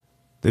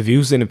The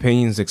views and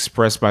opinions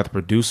expressed by the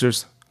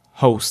producers,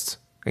 hosts,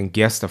 and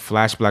guests of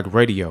Flash Black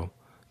Radio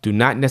do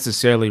not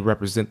necessarily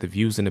represent the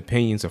views and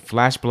opinions of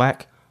Flash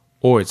Black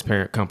or its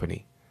parent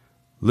company.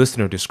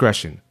 Listener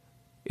discretion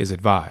is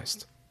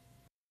advised.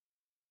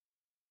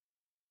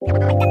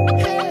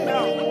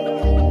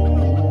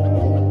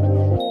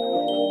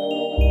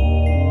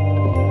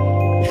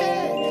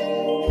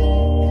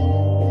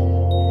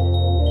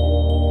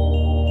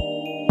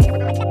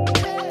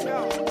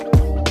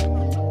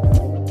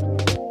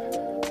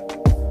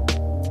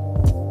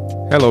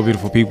 Hello,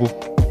 beautiful people.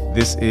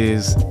 This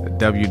is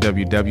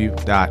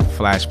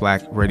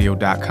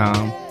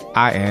www.flashblackradio.com.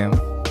 I am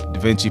Da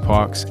Vinci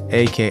Parks,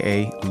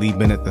 aka Lee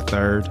Bennett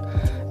III,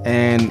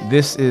 and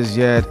this is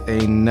yet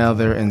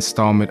another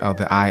installment of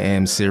the I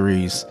Am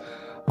series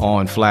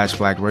on Flash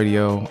Black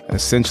Radio.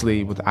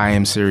 Essentially, what the I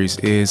Am series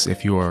is,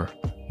 if you are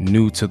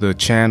new to the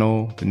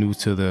channel, new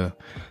to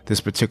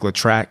this particular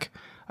track,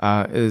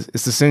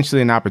 it's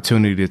essentially an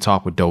opportunity to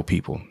talk with dope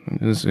people.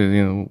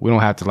 We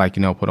don't have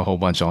to put a whole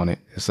bunch on it.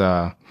 It's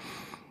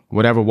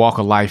whatever walk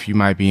of life you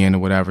might be in or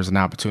whatever, is an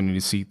opportunity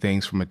to see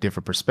things from a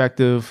different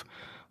perspective,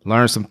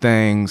 learn some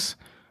things,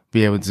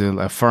 be able to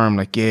affirm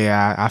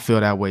I feel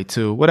that way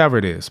too, whatever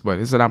it is. But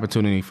it's an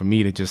opportunity for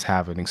me to just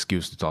have an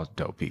excuse to talk to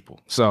dope people.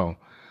 So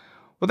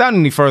without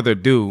any further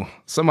ado,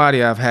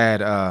 somebody I've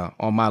had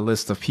on my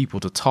list of people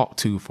to talk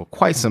to for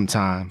quite some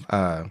time.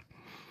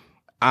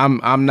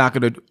 I'm not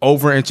going to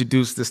over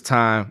introduce this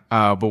time,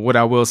 but what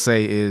I will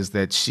say is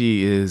that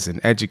she is an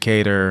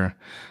educator,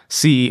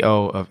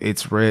 CEO of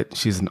It's Writ.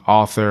 She's an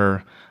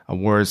author, a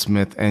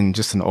wordsmith, and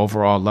just an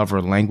overall lover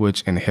of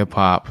language and hip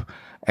hop,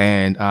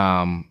 and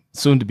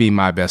soon to be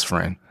my best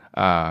friend.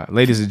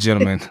 Ladies and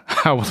gentlemen,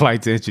 I would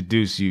like to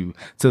introduce you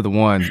to the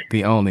one,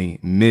 the only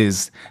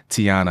Ms.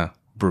 Tiana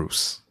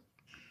Bruce.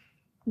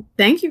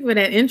 Thank you for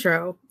that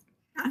intro.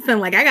 I feel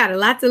like I got a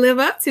lot to live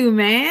up to,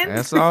 man.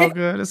 That's all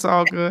good. It's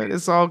all good.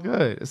 It's all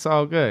good. It's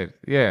all good.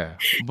 Yeah.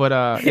 But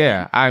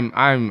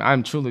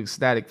I'm truly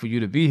ecstatic for you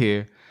to be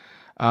here.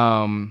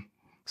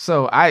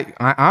 So I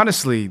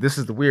honestly, this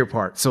is the weird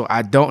part. So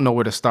I don't know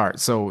where to start.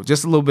 So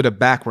just a little bit of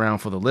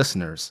background for the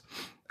listeners.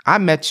 I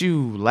met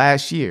you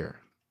last year.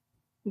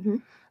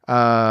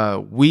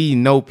 Mm-hmm. We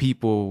know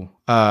people.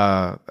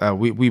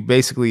 We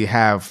basically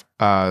have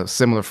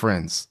similar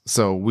friends.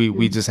 So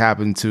we just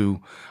happen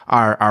to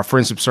our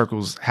friendship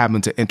circles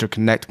happen to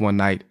interconnect one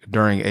night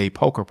during a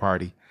poker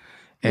party,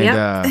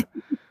 and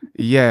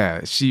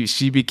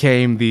she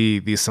became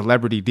the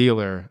celebrity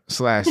dealer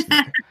slash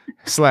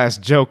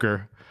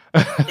joker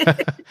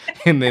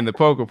in the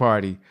poker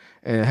party,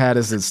 and had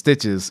us in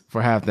stitches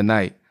for half the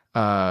night.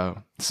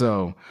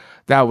 So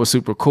that was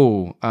super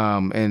cool.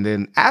 And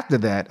then after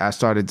that, I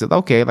started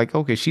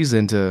to she's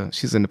into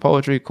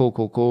poetry.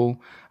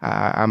 Cool.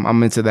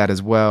 I'm into that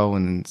as well,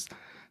 and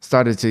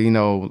started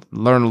to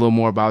learn a little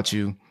more about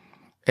you.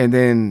 And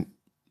then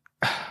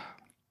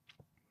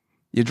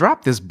you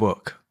dropped this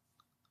book.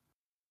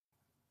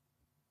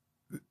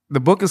 The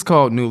book is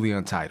called Newly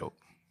Untitled,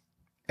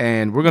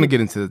 and we're gonna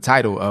get into the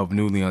title of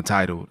Newly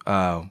Untitled.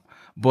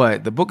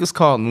 But the book is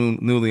called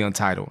Newly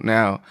Untitled.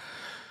 Now,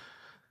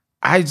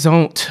 I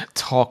don't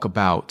talk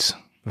about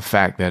the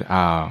fact that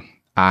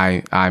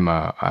I'm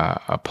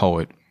a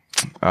poet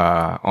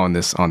on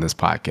this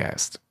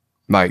podcast.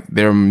 Like,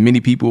 there are many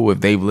people,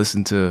 if they've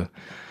listened to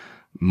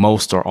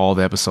most or all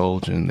the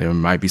episodes, and there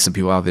might be some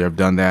people out there have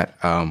done that.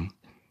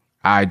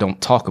 I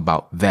don't talk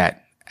about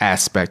that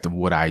aspect of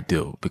what I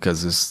do,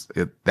 because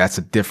that's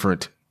a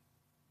different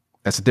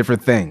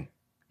thing.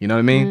 You know what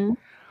I mean?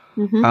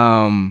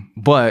 Mm-hmm.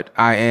 But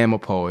I am a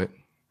poet.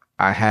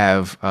 I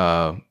have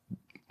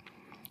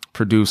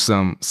produce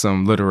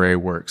some literary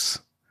works.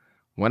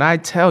 When I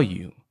tell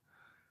you,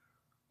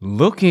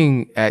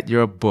 looking at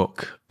your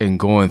book and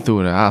going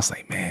through it, I was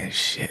like, man,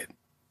 shit,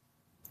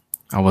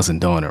 I wasn't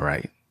doing it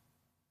right.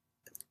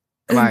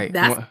 Like,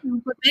 that's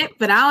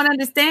but I don't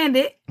understand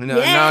it. No.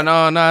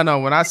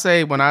 When I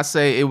say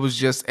it was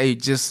just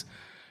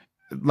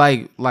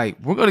like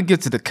we're gonna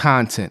get to the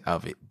content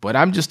of it, but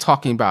I'm just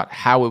talking about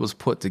how it was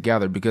put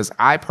together, because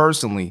I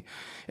personally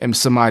am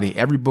somebody,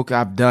 every book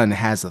I've done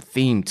has a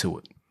theme to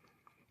it.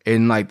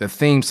 And like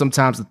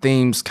sometimes the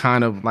themes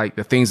kind of like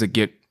the things that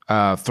get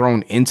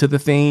thrown into the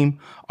theme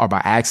are by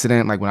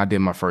accident. Like when I did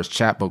my first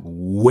chapbook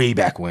way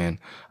back when,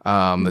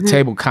 the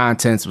table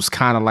contents was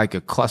kind of like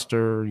a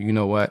cluster, you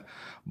know what?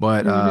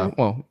 But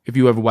well, if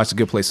you ever watch A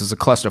Good Place, it's a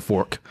cluster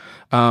fork.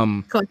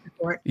 Cluster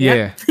fork.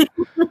 Yeah.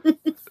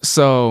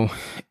 So,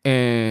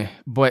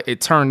 but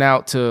it turned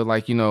out to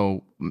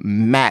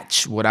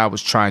match what I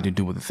was trying to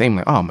do with the theme.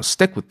 Like, oh, I'm gonna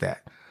stick with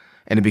that.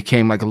 And it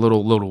became like a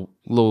little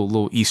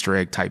Easter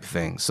egg type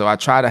thing. So I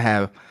try to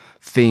have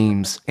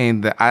themes,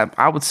 and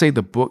I would say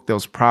the book that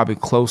was probably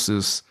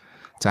closest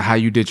to how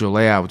you did your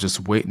layout,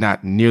 just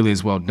not nearly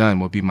as well done,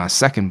 would be my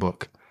second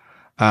book,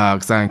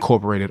 because I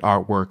incorporated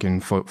artwork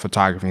and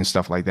photography and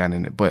stuff like that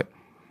in it. But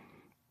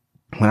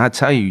when I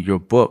tell you, your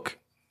book,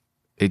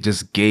 it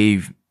just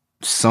gave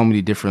so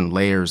many different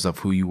layers of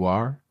who you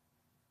are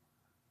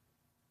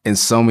in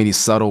so many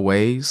subtle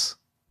ways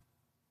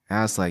And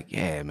I was like,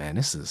 yeah, man,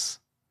 this is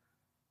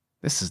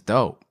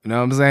dope. You know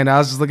what I'm saying? I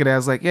was just looking at it, I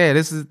was like, yeah,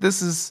 this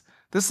is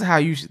how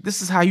you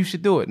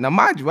should do it. Now,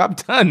 mind you, I've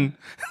done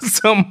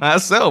some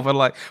myself. And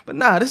like, but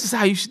nah, this is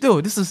how you should do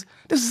it. This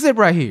is it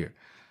right here.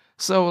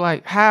 So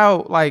like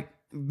how like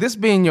this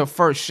being your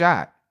first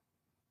shot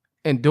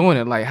and doing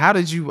it, like how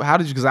did you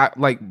because I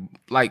like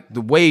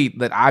the way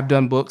that I've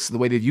done books, the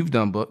way that you've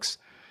done books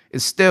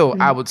is still,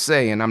 I would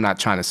say, and I'm not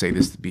trying to say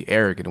this to be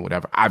arrogant or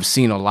whatever. I've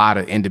seen a lot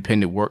of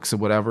independent works or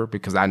whatever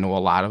because I know a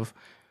lot of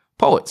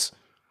poets.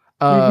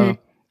 I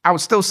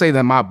would still say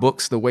that my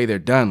books, the way they're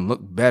done,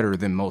 look better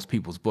than most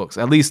people's books,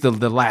 at least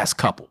the last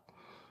couple.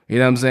 You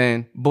know what I'm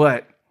saying?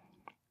 But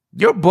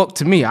your book,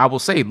 to me, I will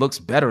say, looks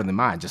better than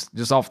mine,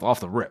 just off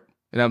the rip.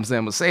 You know what I'm saying?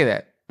 I'm gonna say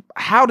that.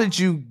 How did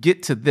you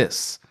get to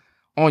this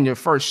on your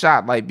first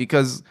shot? Like,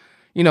 because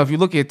if you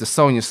look at the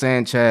Sonia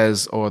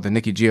Sanchez or the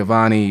Nikki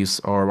Giovanni's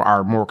or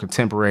our more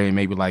contemporary,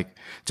 maybe like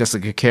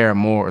Jessica Care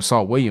Moore or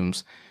Saul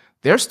Williams,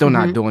 they're still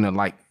not doing it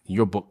like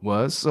your book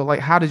was. So like,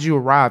 how did you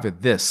arrive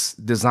at this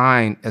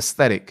design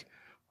aesthetic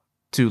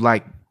to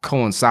like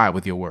coincide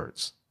with your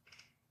words?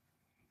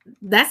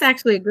 That's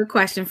actually a good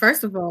question.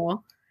 First of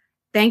all,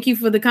 thank you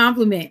for the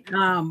compliment.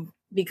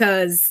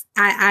 Because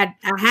I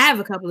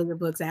have a couple of your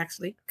books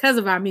actually because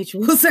of our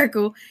mutual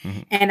circle.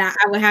 And I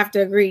would have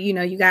to agree,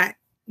 you got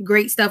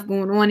great stuff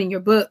going on in your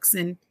books,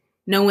 and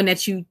knowing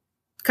that you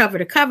cover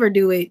to cover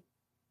do it,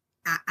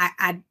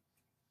 I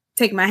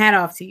take my hat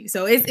off to you.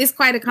 So it's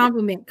quite a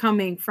compliment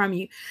coming from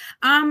you.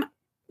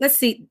 Let's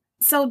see.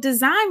 So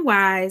design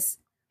wise,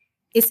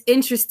 it's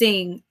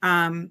interesting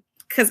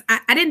because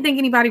I didn't think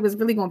anybody was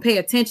really going to pay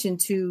attention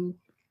to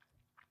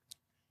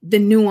the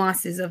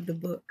nuances of the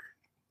book.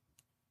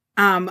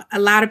 A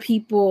lot of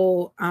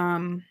people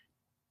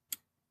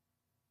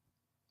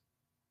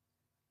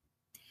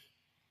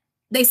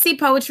they see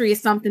poetry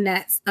as something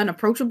that's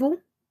unapproachable,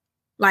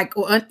 like,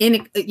 or I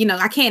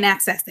can't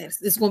access that.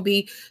 It's going to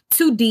be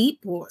too deep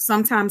or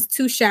sometimes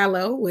too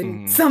shallow,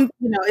 and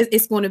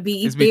it's going to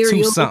be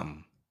ethereal. Too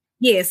something.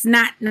 Yeah, it's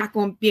not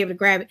going to be able to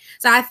grab it.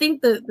 So I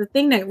think the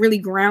thing that really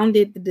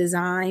grounded the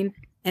design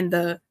and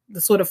the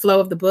sort of flow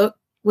of the book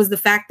was the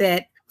fact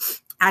that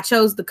I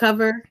chose the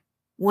cover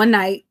one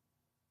night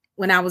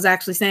when I was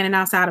actually standing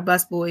outside of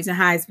Busboys in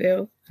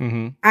Hyattsville.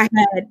 I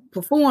had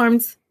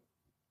performed,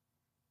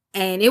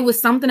 and it was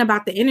something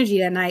about the energy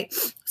that night.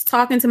 I was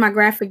talking to my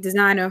graphic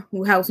designer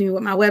who helps me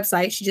with my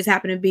website. She just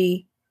happened to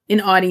be in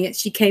the audience.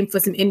 She came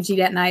for some energy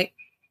that night,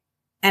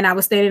 and I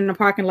was standing in the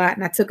parking lot,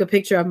 and I took a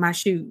picture of my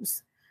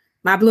shoes.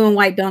 My blue and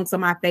white Dunks are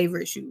my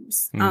favorite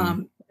shoes.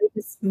 They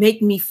just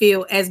make me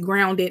feel as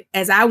grounded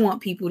as I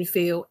want people to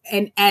feel,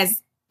 and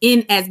as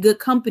good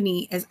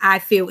company as I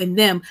feel in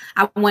them.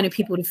 I wanted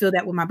people to feel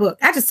that with my book.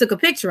 I just took a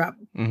picture of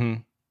them.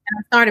 And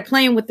I started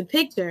playing with the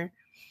picture,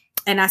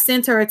 and I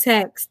sent her a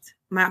text,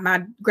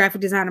 my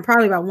graphic designer,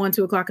 probably about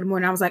 1-2 o'clock in the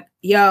morning. I was like,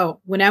 yo,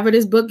 whenever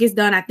this book gets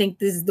done, I think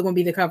this is going to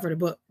be the cover of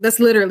the book. That's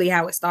literally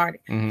how it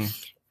started.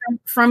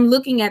 From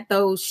looking at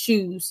those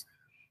shoes,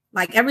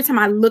 like every time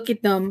I look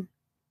at them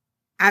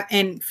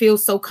and feel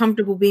so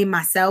comfortable being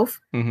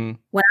myself, when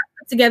I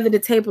put together the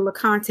table of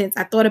contents,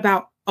 I thought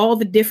about all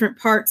the different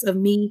parts of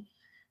me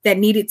that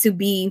needed to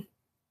be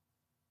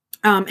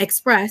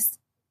expressed,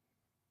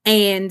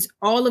 and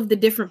all of the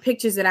different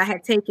pictures that I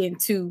had taken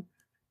to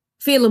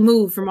feel a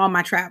mood from all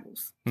my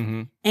travels.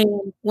 And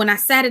when I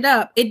set it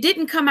up, it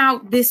didn't come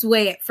out this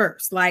way at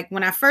first. Like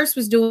when I first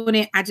was doing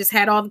it, I just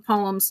had all the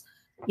poems,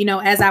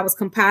 as I was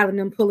compiling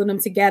them, pulling them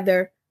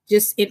together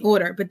just in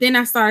order. But then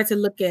I started to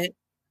look at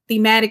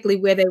thematically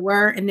where they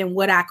were and then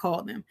what I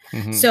call them.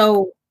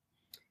 So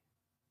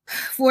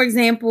for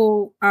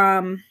example,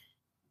 the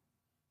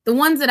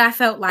ones that I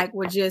felt like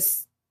were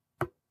just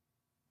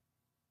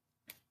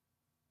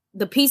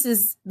the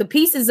pieces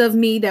of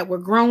me that were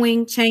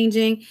growing,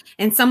 changing,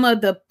 and some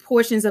of the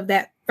portions of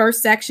that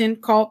first section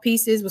called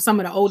Pieces were some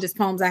of the oldest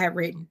poems I have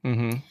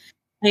written.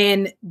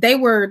 And they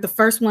were the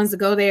first ones to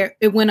go there.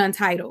 It went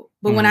untitled.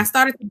 But when I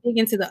started to dig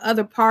into the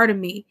other part of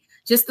me,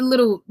 just the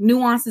little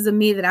nuances of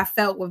me that I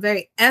felt were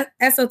very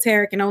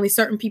esoteric and only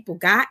certain people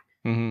got,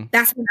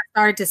 that's when I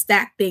started to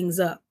stack things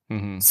up.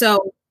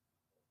 So,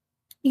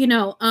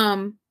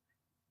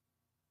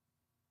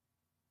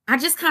 I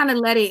just kind of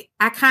let it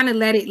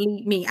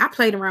lead me. I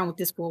played around with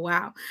this for a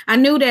while. I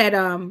knew that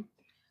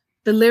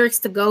the lyrics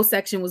to go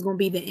section was going to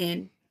be the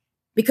end,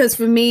 because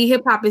for me,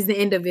 hip hop is the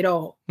end of it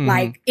all.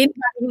 Like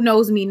anybody who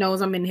knows me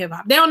knows I'm in hip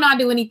hop. They don't know I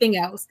do anything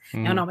else.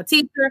 They don't know I'm a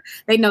teacher.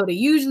 They know that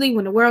usually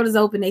when the world is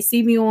open, they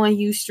see me on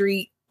U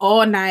Street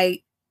all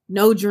night,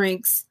 no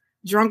drinks,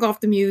 drunk off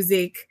the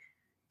music,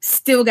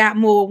 still got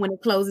more when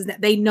it closes.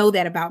 They know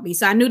that about me.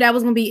 So I knew that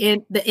was going to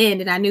be the end,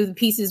 and I knew the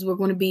pieces were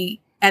going to be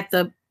at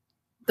the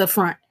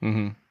front.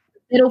 The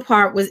middle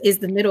part is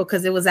the middle,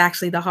 because it was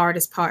actually the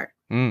hardest part.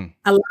 A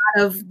lot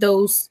of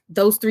those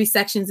 3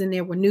 sections in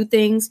there were new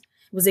things.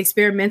 It was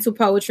experimental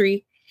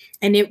poetry,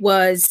 and it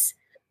was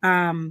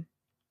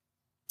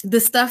the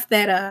stuff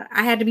that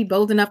I had to be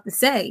bold enough to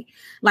say,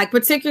 like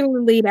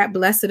particularly that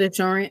blessed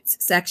assurance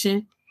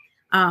section.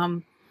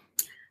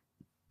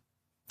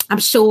 I I'm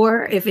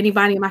sure if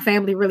anybody in my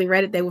family really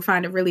read it, they would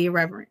find it really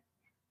irreverent.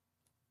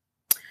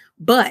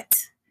 But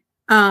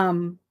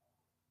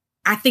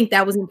I think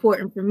that was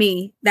important for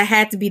me. That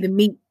had to be the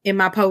meat in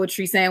my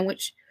poetry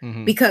sandwich,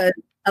 because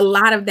a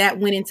lot of that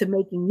went into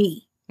making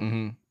me.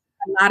 A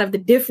lot of the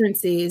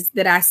differences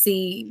that I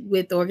see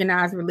with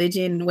organized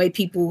religion, the way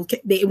people,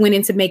 they went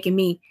into making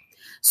me.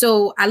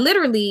 So I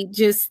literally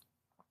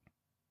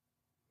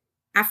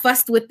I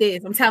fussed with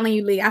this. I'm telling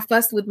you, Lee, I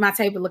fussed with my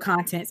table of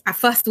contents. I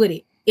fussed with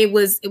it. It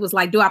was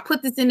like, do I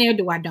put this in there?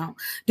 Do I don't?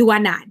 Do I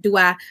not? Do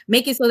I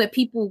make it so that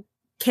people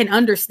can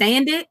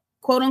understand it,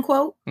 quote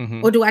unquote?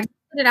 Or do I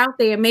put it out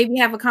there and maybe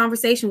have a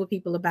conversation with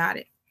people about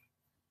it?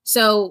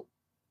 So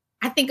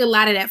I think a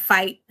lot of that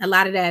fight, a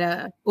lot of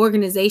that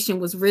organization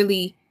was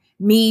really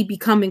me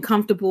becoming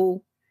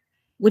comfortable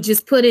with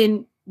just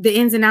putting the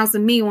ins and outs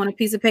of me on a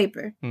piece of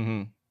paper.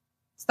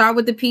 Start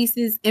with the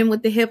pieces, end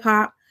with the hip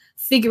hop,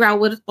 figure out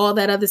what all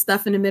that other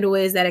stuff in the middle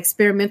is, that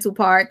experimental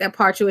part, that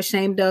part you're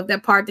ashamed of,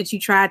 that part that you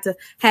tried to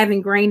have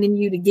ingrained in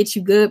you to get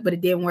you good, but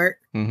it didn't work.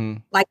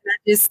 Like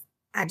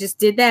I just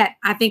did that.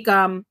 I think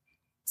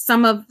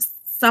some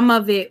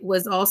of it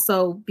was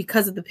also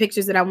because of the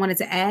pictures that I wanted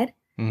to add.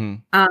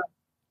 When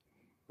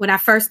I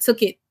first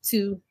took it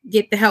to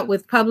get the help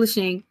with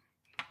publishing,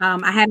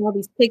 I had all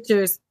these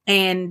pictures,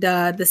 and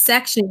the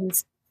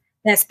sections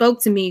that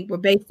spoke to me were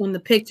based on the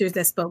pictures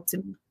that spoke to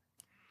me.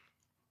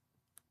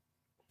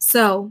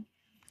 So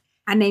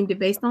I named it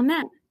based on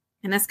that.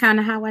 And that's kind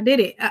of how I did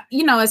it.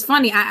 It's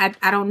funny. I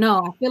don't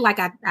know. I feel like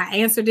I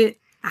answered it.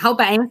 I hope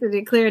I answered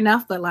it clear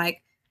enough, but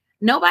like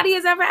nobody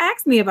has ever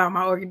asked me about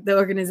the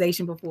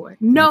organization before.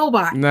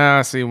 Nobody.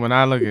 Nah, see, when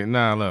I look,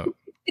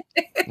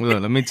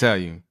 look, let me tell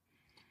you.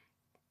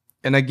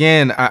 And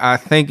again, I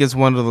think it's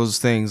one of those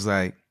things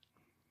like,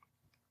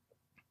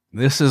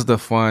 this is the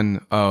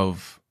fun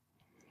of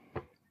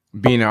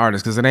being an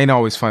artist, because it ain't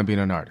always fun being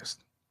an artist.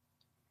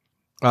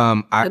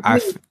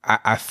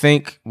 I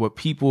think what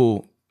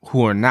people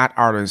who are not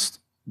artists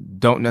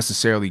don't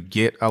necessarily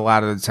get a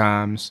lot of the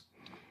times,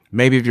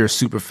 maybe if you're a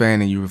super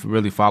fan and you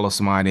really follow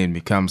somebody and it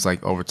becomes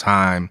like over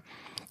time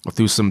or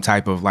through some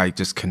type of like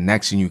just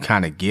connection, you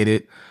kind of get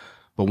it.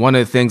 But one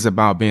of the things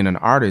about being an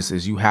artist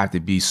is you have to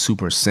be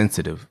super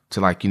sensitive to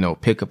like,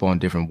 pick up on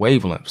different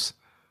wavelengths.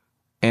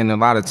 And a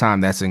lot of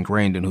time that's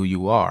ingrained in who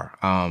you are.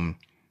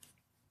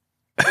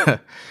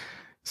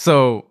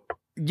 So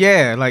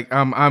yeah, like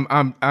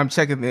I'm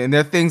checking, and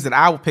there are things that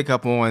I will pick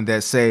up on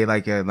that say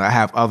like I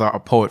have other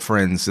poet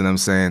friends, and I'm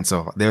saying,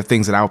 so there are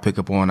things that I will pick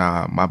up on.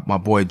 My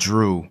boy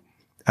Drew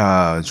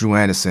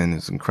Anderson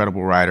is an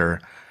incredible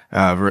writer,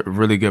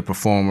 really good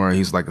performer.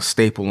 He's like a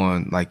staple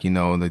on like the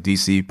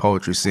DC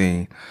poetry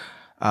scene.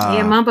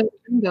 Mambo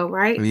Jungle,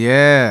 right?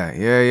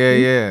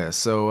 Yeah.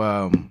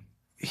 So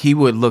he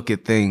would look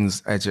at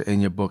things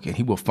in your book, and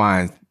he will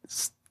find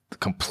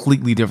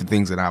completely different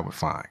things that I would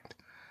find.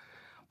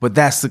 But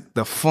that's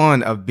the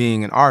fun of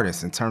being an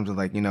artist in terms of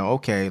like,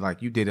 okay,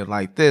 like you did it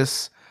like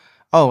this.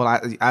 Oh,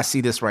 well, I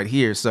see this right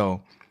here.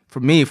 So for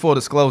me, full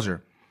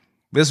disclosure,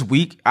 this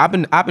week I've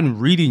been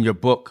reading your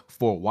book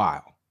for a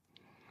while.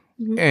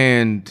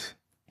 And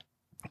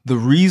the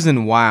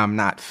reason why I'm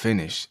not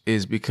finished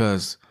is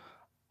because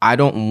I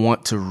don't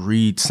want to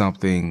read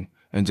something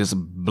and just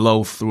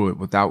blow through it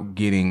without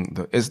getting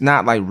it's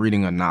not like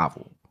reading a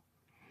novel.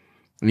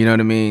 You know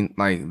what I mean?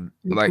 Like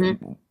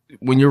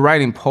when you're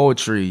writing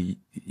poetry,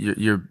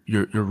 you're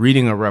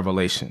reading a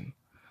revelation.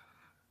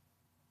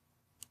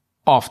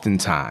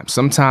 Oftentimes,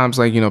 sometimes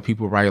like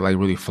people write like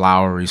really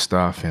flowery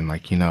stuff, and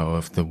like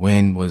if the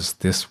wind was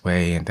this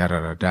way and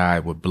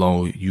it would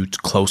blow you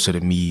closer to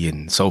me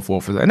and so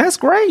forth, and that's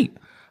great.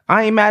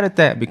 I ain't mad at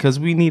that, because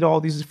we need all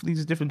these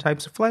different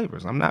types of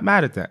flavors. I'm not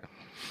mad at that.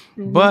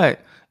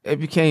 But it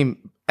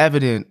became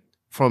evident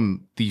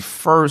from the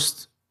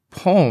first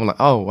poem, like,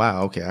 oh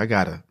wow, okay, I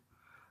gotta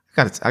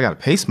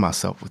pace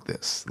myself with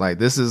this. Like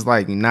this is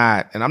like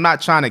not, and I'm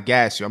not trying to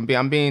gas you. I'm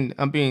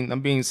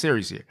being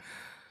serious here.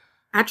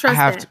 I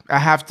trust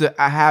that.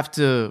 I have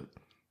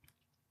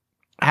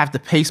to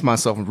pace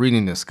myself in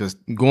reading this, because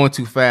going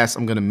too fast,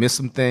 I'm gonna miss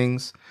some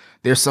things.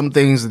 There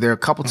are a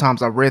couple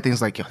times I read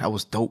things like, yo, that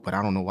was dope, but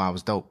I don't know why it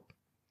was dope.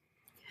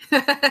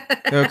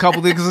 There are a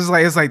couple things,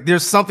 it's like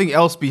there's something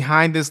else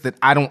behind this that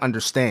I don't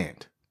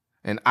understand.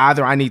 And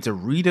either I need to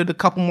read it a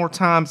couple more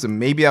times and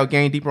maybe I'll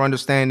gain deeper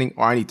understanding,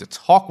 or I need to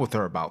talk with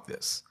her about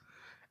this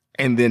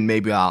and then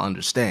maybe I'll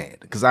understand.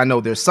 Because I know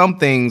there's some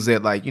things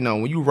that, like,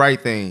 when you write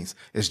things,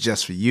 it's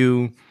just for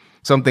you.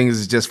 Some things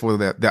is just for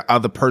the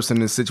other person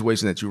in the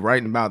situation that you're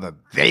writing about, that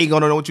they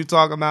gonna know what you're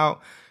talking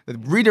about. The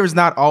reader is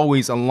not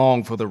always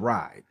along for the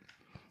ride.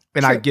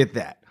 And sure. I get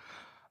that.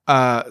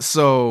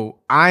 So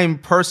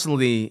I'm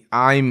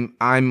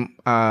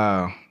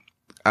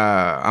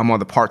on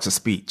the parts of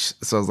speech.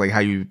 So it's like how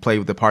you play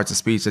with the parts of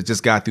speech. I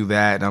just got through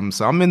that. I'm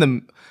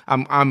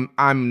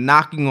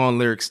knocking on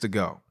lyrics to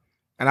go.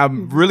 And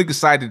I'm really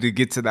excited to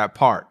get to that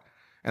part.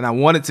 And I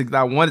wanted to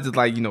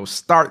like,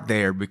 start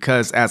there,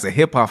 because as a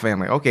hip hop fan,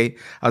 like, okay,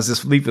 I was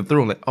just leaping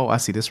through. I'm like, oh, I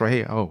see this right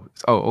here. Oh,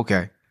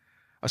 okay.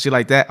 Oh, she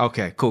like that?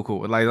 Okay,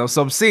 cool. Like,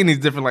 so I'm seeing these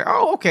different, like,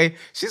 oh, okay.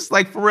 She's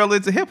like for real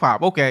into hip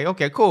hop.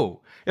 Okay,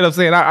 cool. You know what I'm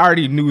saying? I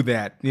already knew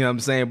that, you know what I'm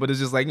saying? But it's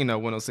just like, one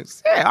of those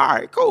things. Yeah, all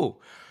right,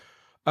 cool.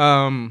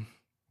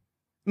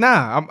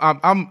 Nah,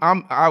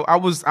 I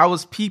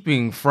was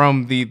peeping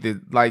from the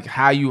like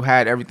how you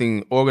had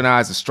everything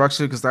organized and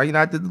structured because I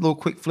did a little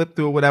quick flip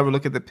through or whatever,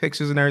 look at the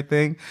pictures and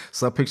everything.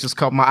 Some pictures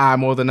caught my eye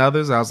more than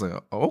others. I was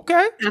like,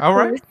 okay, Of all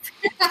right.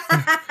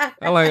 course.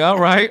 I'm like, all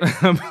right,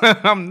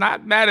 I'm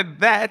not mad at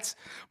that,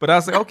 but I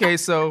was like, okay,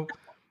 so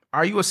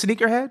are you a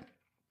sneakerhead?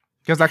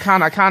 Because I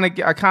kind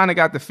of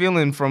got the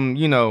feeling from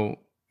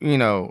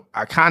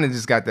I kind of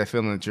just got that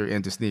feeling that you're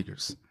into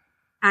sneakers.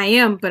 I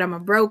am, but I'm a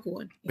broke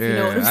one. If you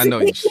know what I'm Yeah,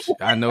 I saying. know.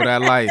 I know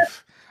that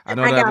life. I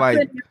know I that got life.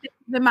 plenty of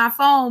pictures in my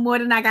phone more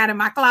than I got in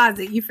my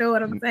closet. You feel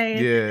what I'm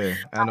saying? Yeah,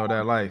 I know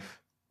that life.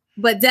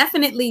 But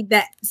definitely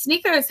that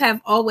sneakers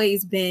have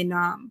always been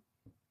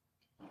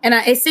and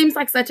it seems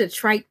like such a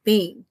trite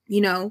thing,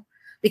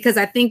 because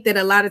I think that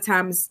a lot of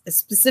times,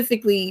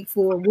 specifically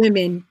for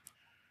women,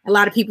 a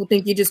lot of people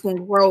think you're just going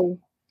to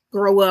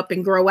grow up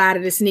and grow out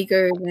of the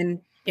sneakers and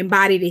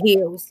embody the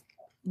heels.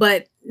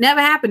 But never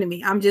happened to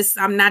me. I'm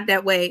not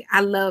that way. I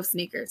love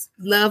sneakers.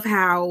 Love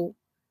how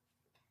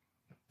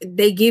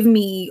they give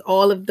me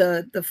all of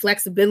the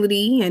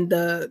flexibility and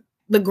the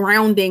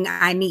grounding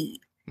I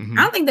need. Mm-hmm.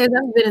 I don't think there's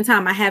ever been a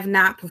time I have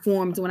not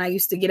performed when I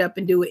used to get up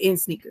and do it in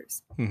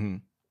sneakers. Mm-hmm.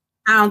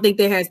 I don't think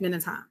there has been a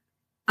time.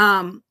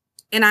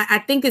 And I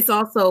think it's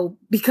also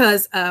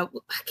because I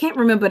can't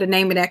remember the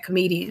name of that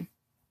comedian,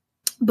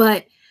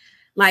 but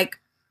like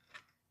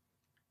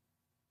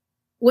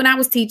when I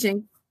was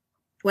teaching,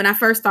 when I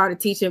first started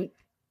teaching,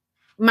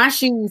 my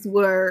shoes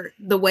were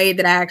the way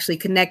that I actually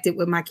connected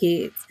with my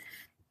kids.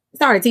 I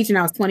started teaching,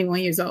 I was 21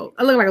 years old.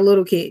 I look like a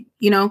little kid,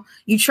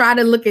 you try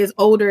to look as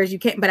older as you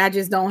can, but I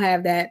just don't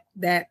have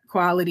that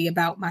quality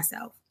about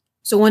myself.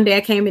 So one day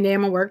I came in there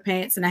in my work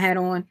pants and I had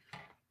on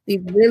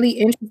these really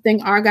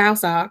interesting Argyle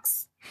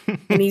socks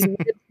and these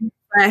really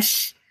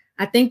fresh,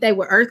 I think they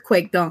were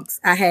earthquake dunks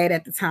I had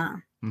at the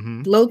time.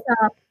 Mm-hmm. Low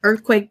top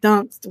earthquake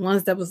dunks, the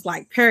ones that was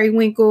like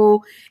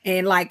periwinkle,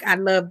 and like I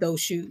love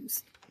those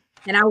shoes.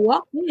 And I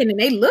walked in and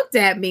they looked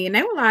at me and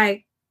they were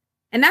like,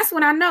 and that's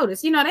when I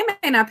noticed, they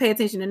may not pay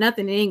attention to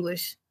nothing in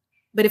English,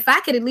 but if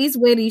I could at least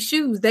wear these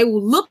shoes, they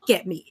will look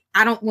at me.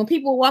 When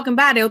people are walking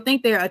by, they'll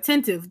think they're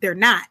attentive. They're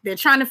not. They're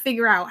trying to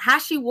figure out how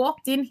she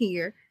walked in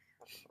here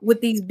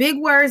with these big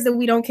words that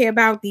we don't care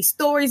about, these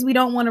stories we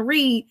don't want to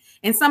read,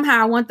 and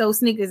somehow I want those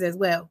sneakers as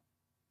well.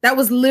 That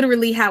was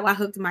literally how I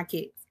hooked my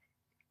kids,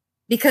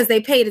 because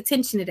they paid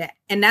attention to that.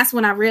 And that's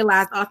when I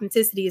realized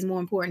authenticity is more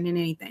important than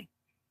anything.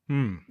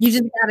 You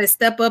just got to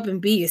step up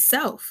and be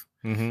yourself.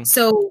 Mm-hmm.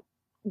 So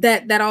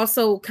that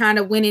also kind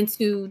of went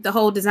into the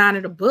whole design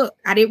of the book.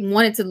 I didn't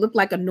want it to look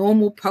like a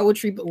normal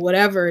poetry, but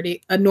whatever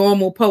a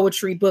normal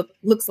poetry book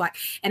looks like.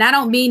 And I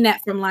don't mean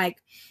that from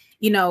like,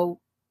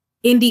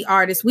 indie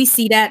artists. We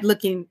see that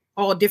looking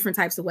all different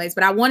types of ways,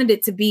 but I wanted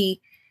it to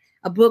be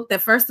a book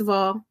that, first of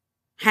all,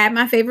 had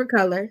my favorite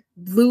color.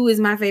 Blue is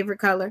my favorite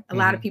color. A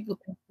lot of people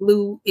think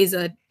blue is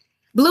a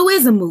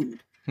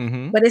mood.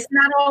 Mm-hmm. But it's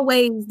not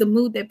always the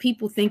mood that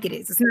people think it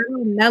is. It's not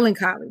really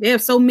melancholy. There are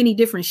so many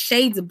different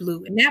shades of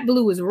blue, and that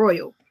blue is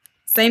royal.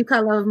 Same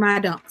color of my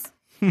dunks.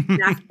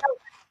 And I felt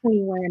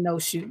clean wearing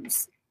those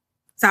shoes.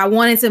 So I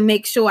wanted to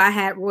make sure I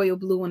had royal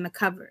blue on the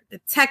cover. The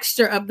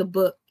texture of the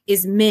book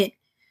is meant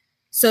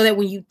so that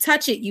when you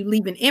touch it, you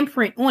leave an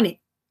imprint on it,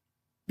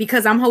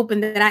 because I'm hoping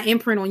that I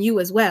imprint on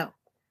you as well.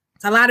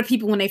 So a lot of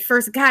people, when they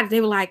first got it,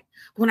 they were like,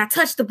 when I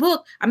touched the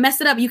book, I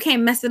messed it up. You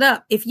can't mess it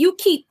up. If you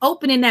keep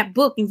opening that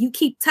book and you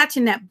keep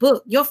touching that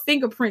book, your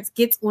fingerprints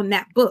gets on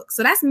that book.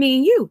 So that's me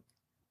and you.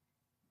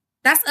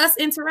 That's us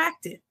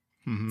interacting.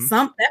 Mm-hmm.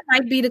 That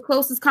might be the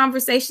closest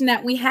conversation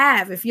that we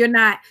have. If you're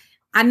not,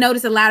 I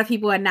notice a lot of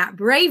people are not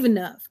brave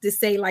enough to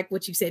say like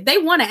what you said. They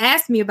want to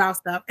ask me about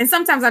stuff. And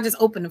sometimes I just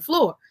open the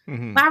floor.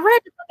 Mm-hmm. But I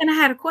read the book and I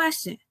had a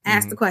question.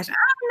 Ask the question.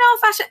 I don't know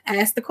if I should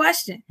ask the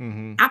question.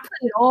 Mm-hmm. I put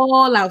it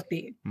all out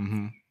there.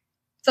 Mm-hmm.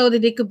 So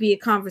that it could be a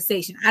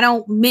conversation. I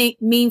don't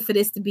mean for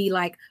this to be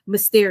like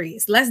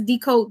mysterious. Let's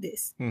decode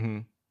this.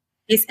 Mm-hmm.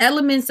 It's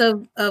elements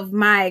of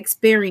my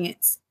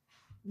experience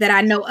that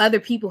I know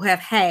other people have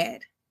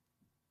had.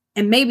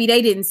 And maybe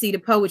they didn't see the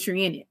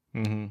poetry in it.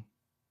 Mm-hmm.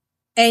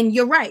 And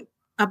you're right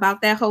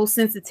about that whole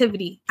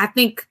sensitivity. I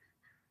think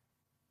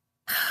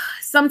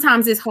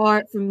sometimes it's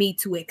hard for me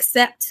to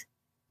accept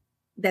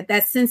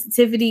that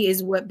sensitivity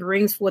is what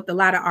brings forth a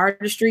lot of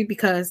artistry,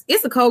 because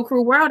it's a cold,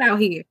 cruel world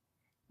out here.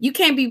 You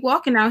can't be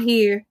walking out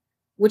here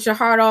with your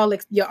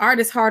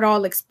artist heart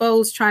all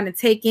exposed, trying to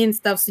take in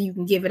stuff so you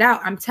can give it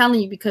out. I'm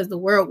telling you, because the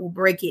world will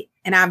break it.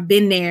 And I've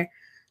been there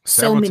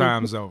several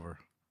times over.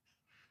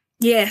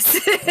 Yes.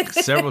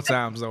 Several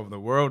times over. The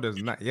world is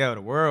not,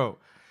 the world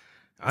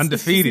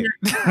undefeated.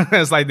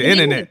 It's like the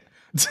internet.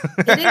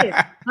 It is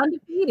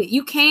undefeated.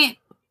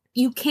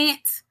 You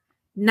can't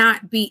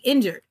not be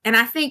injured. And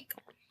I think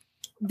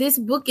this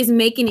book is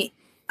making it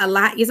a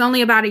lot. It's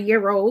only about a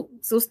year old,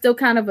 so still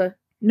kind of a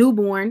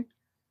newborn,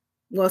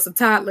 well, it's a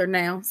toddler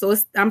now, so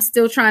I'm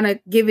still trying to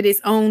give it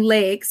its own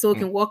leg so it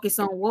can walk its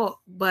own walk.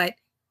 But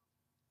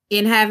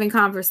in having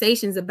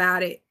conversations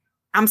about it,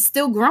 I'm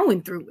still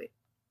growing through it.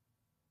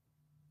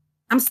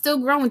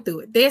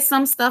 There's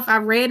some stuff I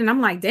read and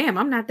I'm like, damn,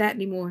 I'm not that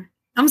anymore.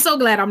 I'm so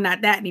glad I'm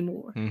not that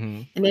anymore.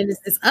 And then there's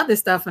this other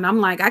stuff, and I'm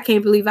like, I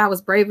can't believe I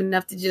was brave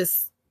enough to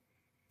just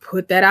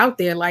put that out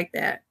there like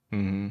that.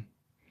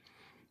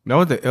 Know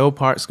what the ill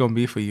part's gonna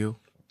be for you?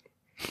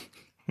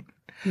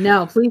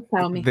 No, please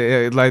tell me.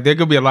 Like, there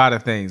could be a lot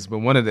of things, but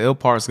one of the ill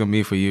parts gonna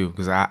be for you,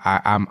 because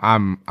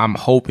I'm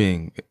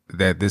hoping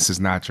that this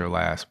is not your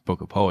last book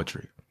of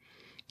poetry.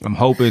 I'm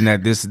hoping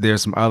that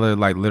there's some other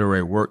like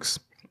literary works,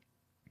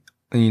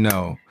 you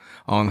know,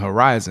 on the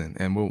horizon,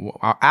 and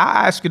I'll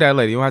ask you that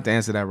later. You don't have to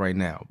answer that right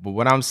now. But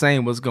what I'm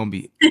saying, what's gonna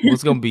be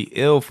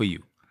ill for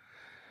you?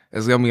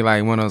 It's gonna be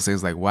like one of those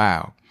things, like,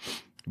 wow.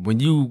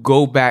 When you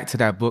go back to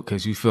that book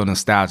because you feel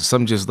nostalgia,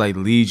 something just like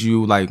leads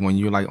you, like when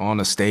you're like on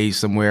a stage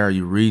somewhere, or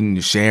you're reading,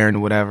 you're sharing or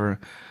whatever,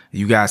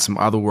 you got some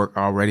other work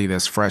already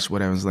that's fresh,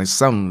 whatever. It's like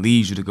something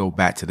leads you to go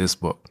back to this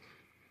book.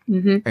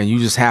 And you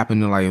just happen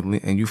to like,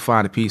 and you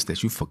find a piece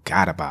that you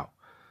forgot about,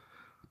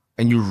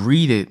 and you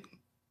read it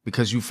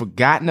because you've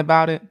forgotten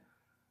about it,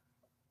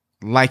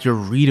 like your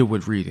reader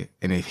would read it,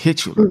 and it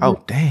hits you like,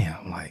 oh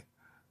damn, like,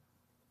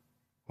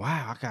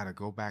 wow, I gotta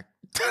go back.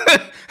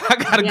 I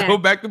gotta go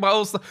back to my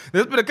old stuff.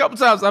 There's been a couple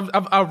times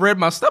I've read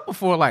my stuff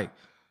before, like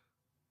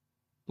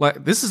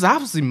this is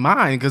obviously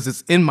mine because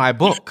it's in my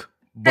book,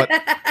 but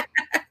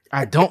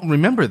I don't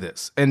remember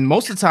this. And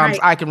most of the times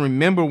I can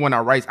remember when I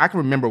write. I can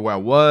remember where I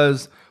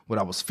was, what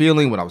I was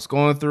feeling, what I was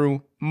going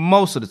through.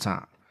 Most of the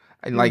time,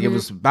 and like it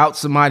was about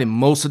somebody.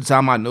 Most of the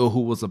time, I know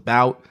who it was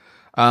about.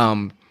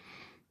 I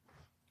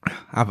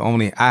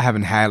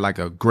haven't had like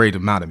a great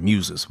amount of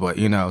muses, but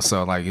you know,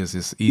 so like it's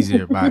just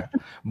easier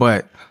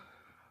but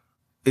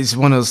it's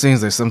one of those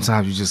things that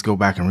sometimes you just go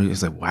back and read.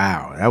 It's like,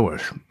 wow, that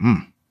was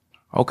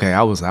okay.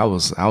 I was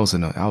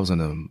in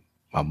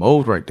a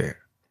mode right there.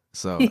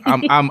 So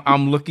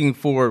I'm looking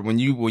forward when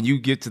you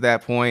get to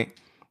that point.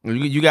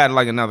 You got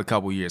like another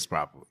couple years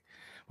probably,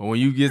 but when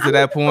you get to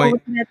that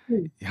point,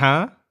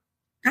 huh?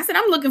 I said,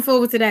 I'm looking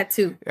forward to that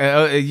too.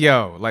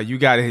 Yo, like you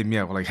gotta hit me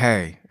up. Like,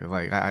 hey,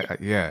 like,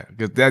 yeah,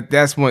 because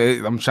that's what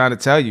I'm trying to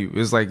tell you.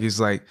 It's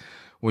like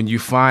when you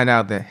find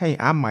out that, hey,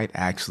 I might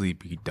actually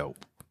be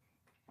dope.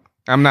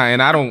 I'm not,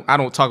 and I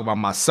don't talk about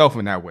myself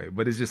in that way,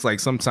 but it's just like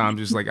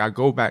sometimes it's like I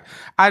go back.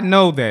 I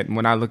know that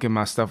when I look at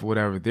my stuff or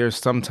whatever, there's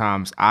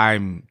sometimes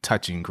I'm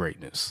touching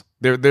greatness.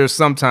 There's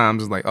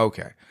sometimes it's like,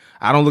 okay,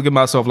 I don't look at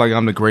myself like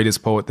I'm the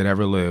greatest poet that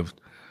ever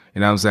lived. You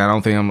know what I'm saying? I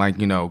don't think I'm like,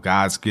 you know,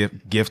 God's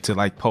gift to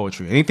like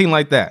poetry, anything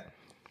like that.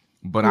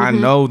 But I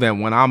know that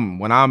when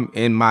I'm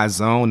in my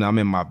zone, I'm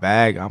in my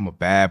bag, I'm a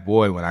bad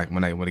boy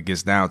when it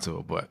gets down to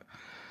it. But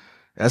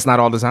that's not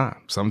all the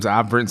time. Sometimes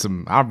I've written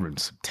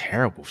some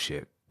terrible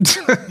shit.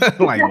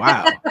 Like,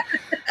 wow.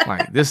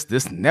 Like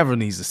this never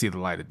needs to see the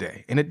light of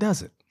day. And it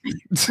doesn't.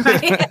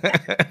 And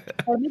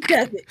it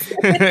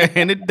doesn't.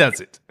 And it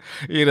doesn't.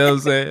 You know what I'm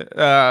saying?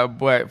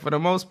 But for the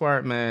most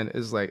part, man,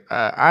 it's like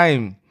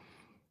I'm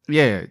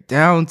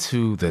down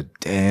to the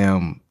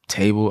damn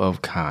table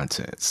of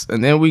contents.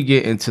 And then we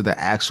get into the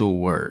actual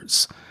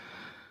words.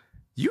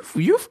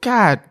 You've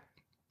got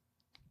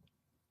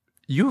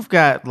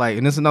like,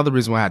 and this is another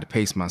reason why I had to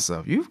pace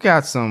myself. You've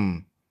got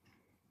some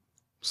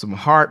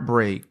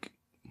heartbreak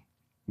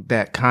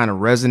that kind of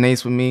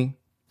resonates with me.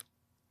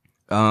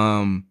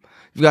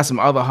 You've got some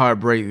other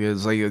heartbreak.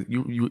 It's like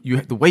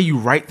you the way you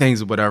write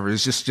things or whatever.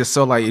 It's just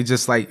so like it's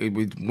just like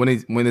when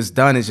it's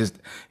done, it's just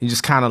you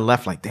just kind of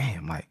left like,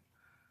 damn, like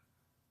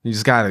you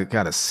just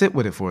gotta sit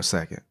with it for a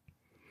second.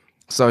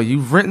 So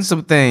you've written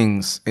some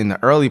things in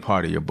the early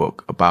part of your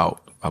book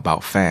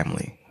about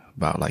family,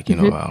 about like, you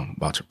know,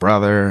 about your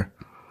brother,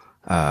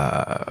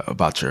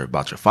 about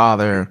your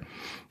father.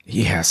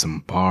 He has some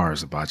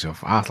bars about your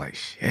father. I was like,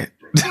 shit.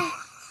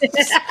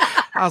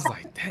 I was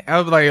like, damn. I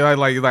was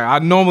like I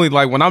normally,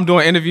 like when I'm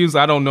doing interviews,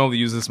 I don't normally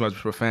use this much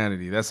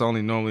profanity. That's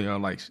only normally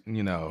on like,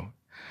 you know,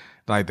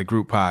 like the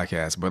group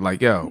podcast. But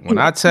like, yo, when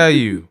I tell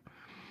you,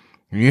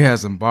 you had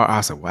some bar,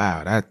 I said,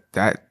 wow,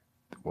 that,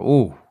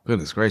 oh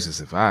goodness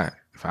gracious, if I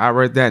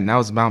read that and that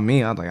was about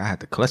me, I was like, I had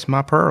to clutch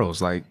my pearls,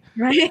 like,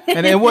 right.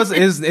 And it was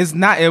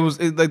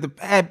like the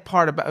bad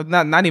part about,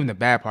 not even the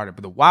bad part,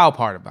 but the wild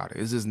part about it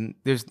is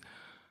just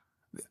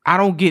I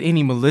don't get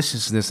any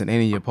maliciousness in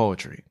any of your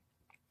poetry.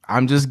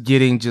 I'm just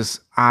getting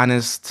just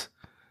honest,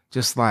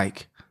 just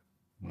like,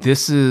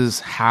 this is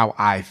how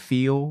I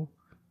feel,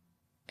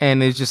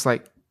 and it's just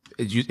like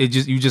you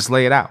just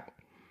lay it out.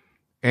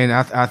 And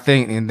I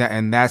think,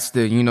 and that's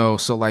the, you know,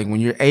 so like when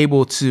you're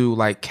able to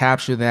like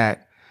capture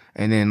that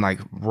and then like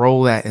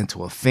roll that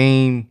into a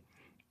theme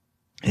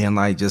and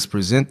like just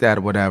present that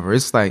or whatever,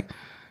 it's like,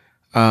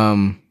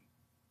 the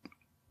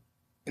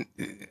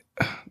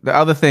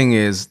other thing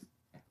is,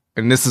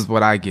 and this is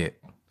what I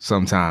get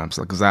sometimes,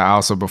 because I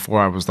also, before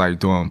I was like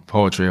doing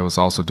poetry, I was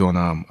also doing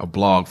a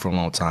blog for a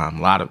long time,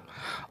 a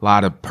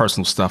lot of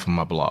personal stuff on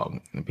my blog,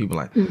 and people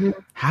are like,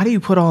 how do you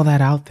put all that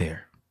out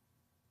there?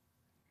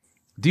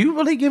 Do you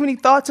really give any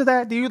thought to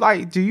that? Do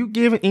you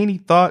give any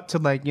thought to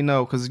like,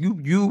 because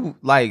you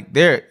like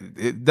there,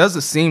 it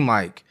doesn't seem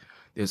like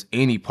there's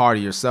any part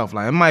of yourself.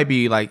 Like it might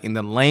be like in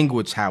the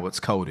language how it's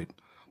coded,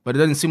 but it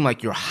doesn't seem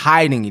like you're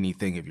hiding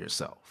anything of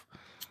yourself.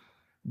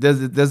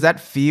 Does that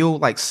feel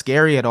like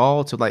scary at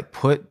all to like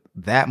put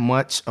that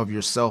much of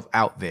yourself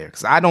out there?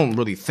 Because I don't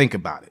really think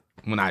about it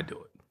when I do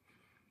it.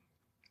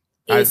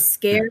 It's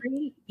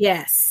scary,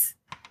 yes.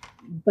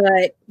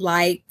 But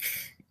like,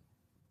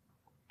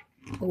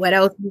 what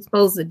else are you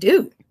supposed to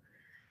do?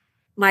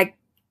 Like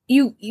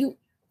you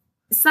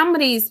some of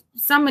these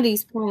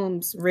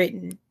poems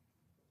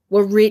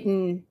were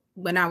written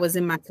when I was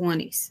in my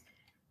 20s.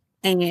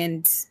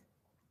 And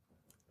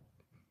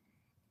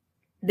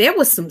there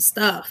was some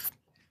stuff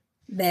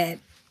that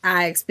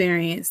I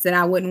experienced that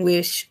I wouldn't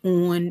wish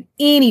on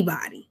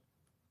anybody.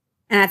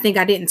 And I think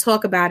I didn't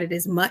talk about it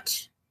as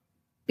much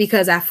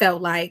because I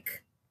felt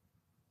like,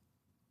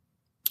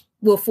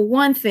 well, for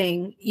one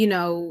thing,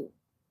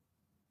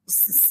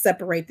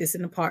 separate this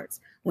into parts.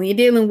 When you're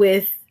dealing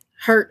with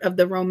hurt of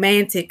the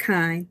romantic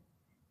kind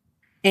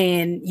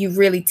and you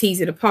really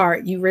tease it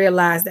apart, you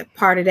realize that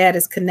part of that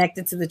is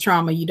connected to the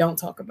trauma you don't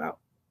talk about.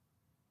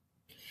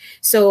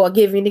 So I'll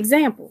give you an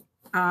example.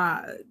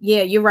 Yeah,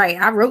 you're right.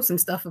 I wrote some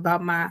stuff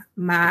about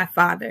my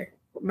father,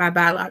 my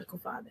biological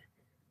father.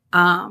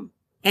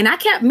 And I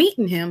kept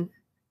meeting him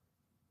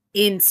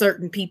in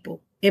certain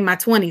people in my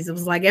 20s. It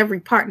was like every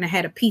partner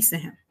had a piece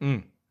of him.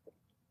 Mm.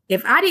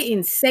 If I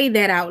didn't say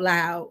that out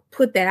loud,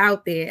 put that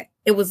out there,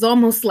 it was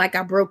almost like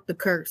I broke the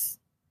curse.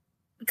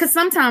 Because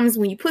sometimes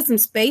when you put some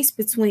space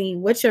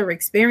between what you're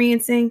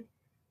experiencing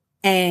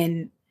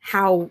and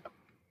how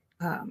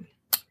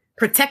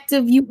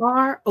protective you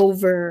are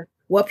over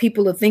what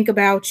people will think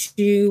about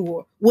you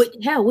or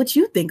what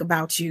you think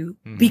about you,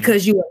 mm-hmm.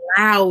 because you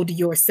allowed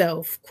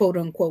yourself, quote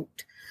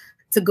unquote,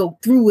 to go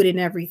through it and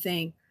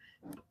everything.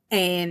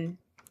 And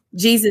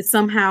Jesus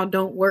somehow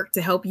don't work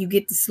to help you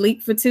get to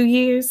sleep for 2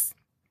 years.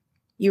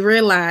 You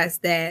realize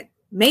that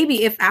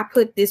maybe if I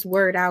put this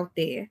word out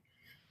there,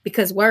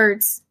 because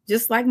words,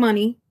 just like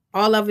money,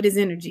 all of it is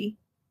energy.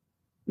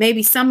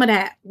 Maybe some of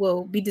that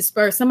will be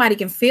dispersed. Somebody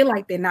can feel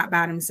like they're not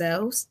by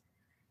themselves.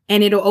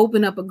 And it'll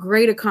open up a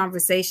greater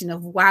conversation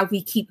of why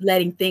we keep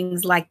letting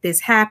things like this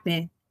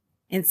happen.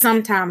 And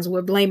sometimes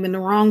we're blaming the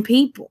wrong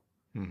people.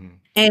 Mm-hmm.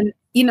 And,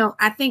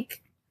 I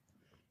think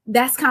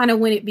that's kind of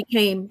when it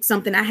became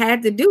something I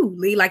had to do,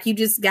 Lee. Like, you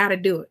just got to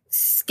do it.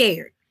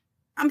 Scared.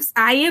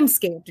 I am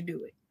scared to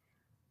do it.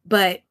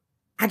 But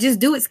I just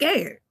do it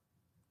scared.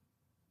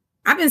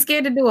 I've been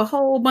scared to do a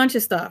whole bunch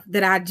of stuff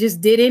that I just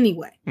did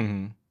anyway.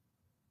 Mm-hmm.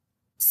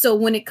 So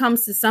when it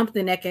comes to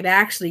something that could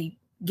actually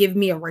give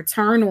me a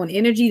return on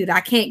energy that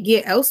I can't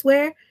get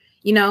elsewhere,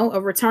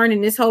 a return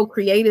in this whole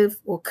creative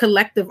or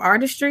collective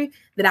artistry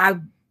that I've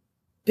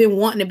been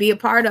wanting to be a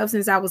part of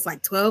since I was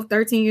like 12,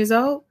 13 years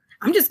old,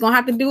 I'm just going to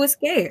have to do it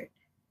scared.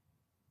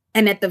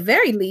 And at the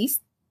very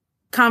least,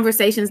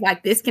 conversations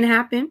like this can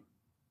happen,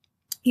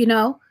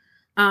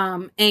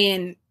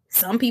 and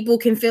some people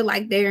can feel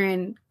like they're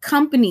in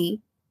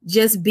company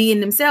just being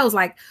themselves.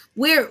 Like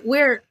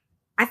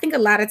I think a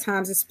lot of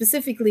times,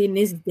 specifically in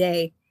this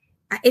day,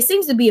 it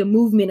seems to be a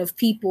movement of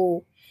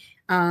people,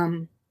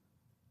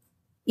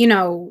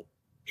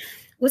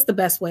 what's the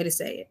best way to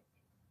say it?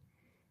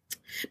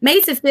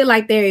 Made to feel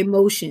like their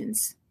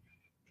emotions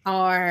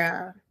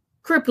are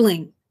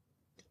crippling.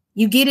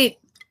 You get it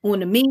on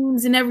the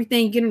memes and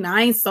everything. You get them,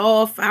 I ain't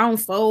soft, I don't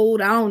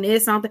fold, I don't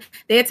this, something.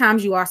 There are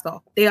times you are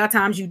soft. There are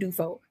times you do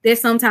fold.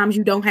 There's sometimes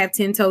you don't have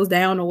 10 toes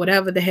down or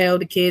whatever the hell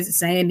the kids are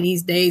saying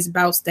these days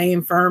about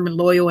staying firm and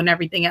loyal and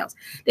everything else.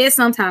 There's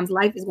sometimes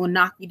life is going to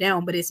knock you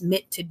down, but it's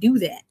meant to do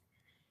that.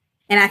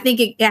 And I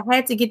think I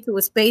had to get to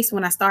a space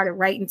when I started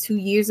writing 2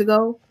 years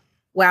ago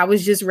where I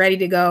was just ready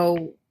to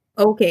go,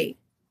 okay,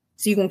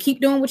 so you're going to keep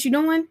doing what you're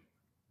doing,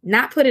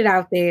 not put it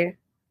out there,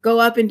 go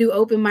up and do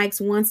open mics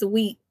once a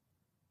week,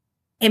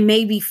 and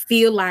maybe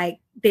feel like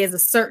there's a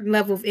certain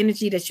level of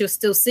energy that you're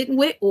still sitting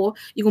with, or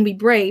you're going to be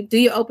brave, do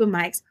your open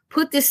mics,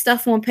 put this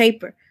stuff on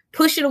paper,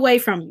 push it away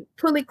from you,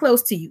 pull it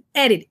close to you,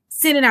 edit it,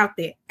 send it out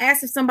there,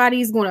 ask if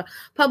somebody is going to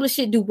publish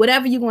it, do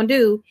whatever you're going to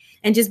do,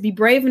 and just be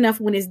brave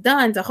enough when it's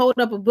done to hold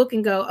up a book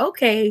and go,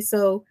 okay,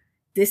 so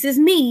this is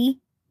me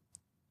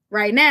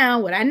right now,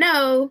 what I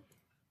know.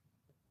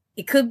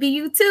 It could be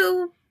you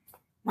too.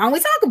 Why don't we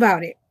talk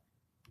about it?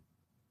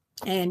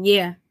 And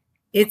I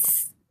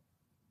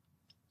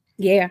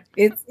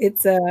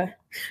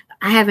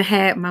haven't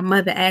had my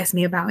mother ask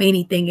me about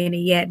anything in it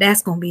yet.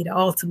 That's going to be the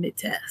ultimate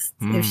test.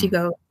 If she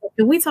goes,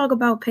 can we talk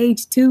about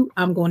page 2?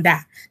 I'm going to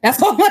die.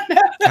 That's all I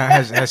know.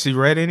 Has she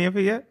read any of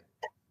it yet?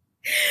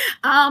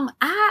 I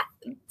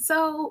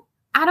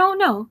don't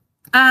know.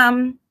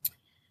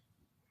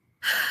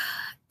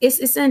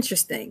 It's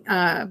interesting.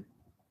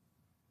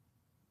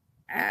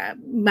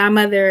 My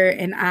mother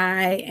and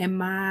I and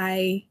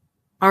my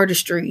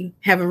artistry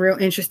have a real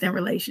interesting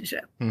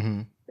relationship.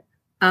 Mm-hmm.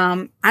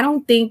 I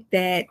don't think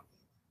that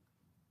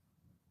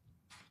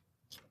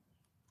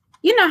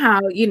you know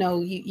how,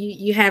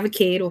 you have a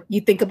kid or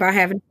you think about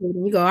having a kid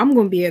and you go, I'm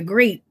going to be a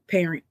great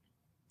parent.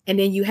 And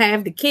then you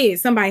have the kid,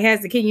 somebody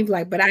has the kid, and you're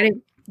like,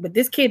 but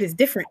this kid is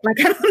different. Like,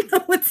 I don't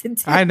know what to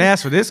do. I didn't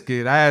ask for this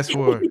kid. I asked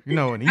for, an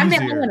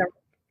easier. I want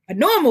a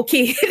normal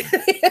kid.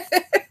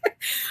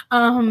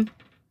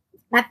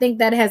 I think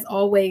that has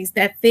always,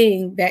 that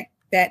thing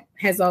that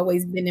has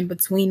always been in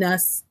between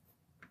us,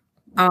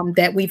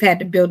 that we've had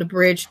to build a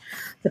bridge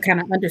to kind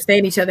of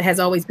understand each other, has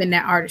always been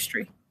that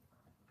artistry.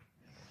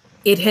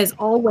 She has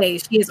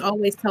always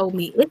told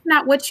me, it's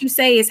not what you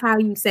say, it's how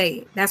you say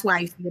it. That's why I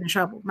used to get in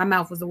trouble. My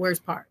mouth was the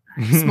worst part.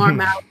 Smart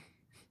mouth.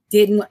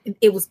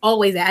 It was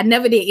always that. I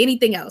never did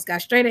anything else.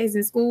 Got straight A's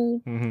in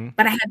school,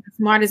 but I had the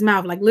smartest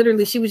mouth. Like,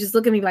 literally, she was just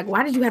looking at me like,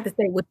 why did you have to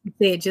say what you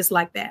said just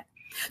like that?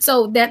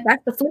 So that's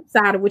the flip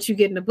side of what you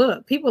get in the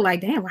book. People are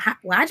like, damn,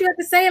 why'd you have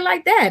to say it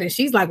like that? And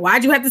she's like,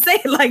 why'd you have to say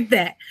it like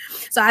that?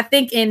 So I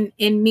think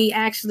in me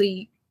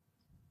actually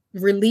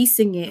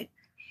releasing it,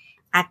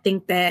 I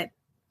think that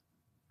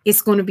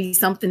it's going to be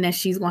something that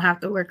she's going to have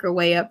to work her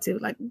way up to.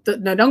 Like,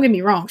 no, don't get me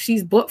wrong.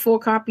 She's bought 4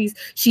 copies.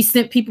 She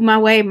sent people my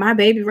way. My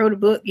baby wrote a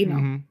book,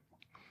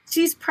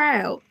 She's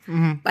proud.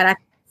 But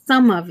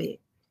some of it,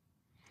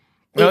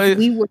 if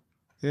we were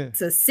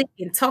to sit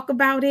and talk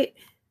about it.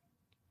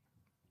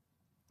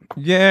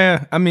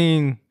 Yeah, I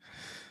mean,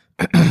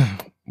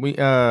 we it's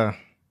the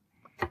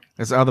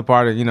other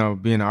part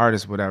of being an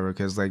artist, whatever.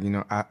 Because like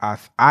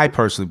I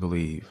personally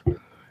believe,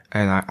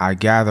 and I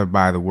gather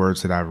by the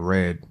words that I've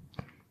read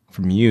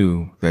from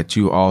you that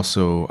you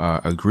also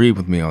agree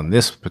with me on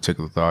this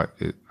particular thought.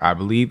 I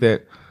believe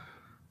that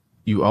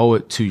you owe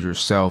it to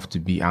yourself to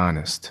be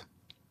honest.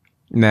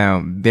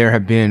 Now, there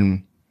have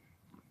been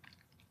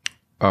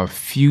a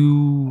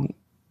few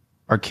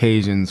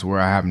occasions where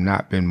I have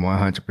not been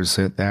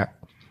 100% that.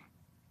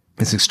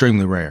 It's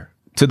extremely rare,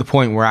 to the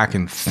point where I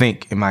can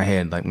think in my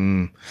head like,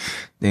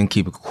 didn't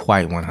keep it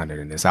quite 100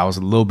 in this. I was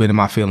a little bit in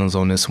my feelings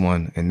on this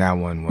one, and that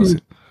one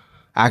wasn't.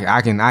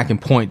 I can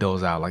point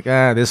those out like,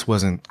 this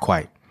wasn't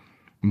quite.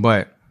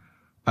 But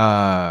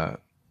that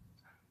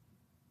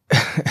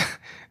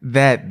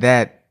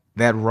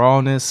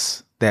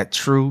rawness, that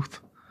truth,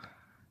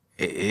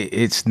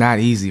 it's not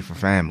easy for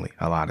family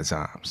a lot of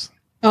times.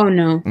 Oh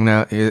no.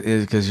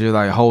 Because you're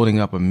like holding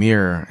up a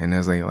mirror and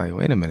it's like,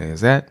 wait a minute,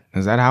 is that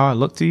how I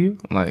look to you?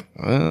 I'm like,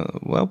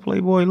 well,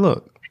 Playboy,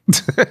 look.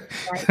 Right.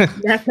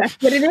 That's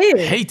what it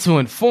is. Hate to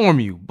inform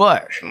you,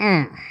 but you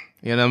know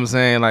what I'm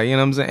saying? Like, you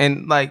know what I'm saying?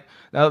 And like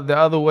the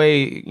other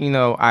way,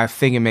 I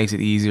think it makes it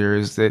easier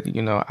is that,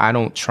 I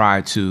don't try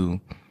to,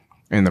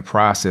 in the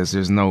process,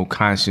 there's no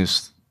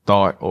conscious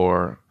thought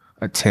or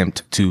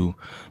attempt to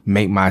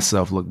make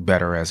myself look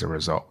better as a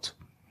result.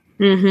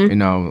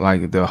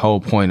 Like the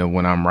whole point of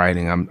when I'm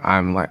writing,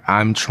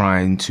 I'm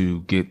trying to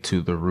get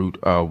to the root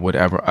of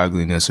whatever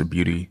ugliness or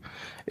beauty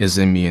is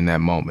in me in that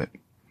moment.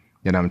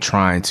 And I'm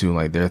trying to,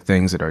 like, there are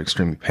things that are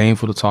extremely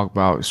painful to talk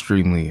about,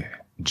 extremely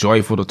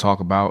joyful to talk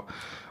about.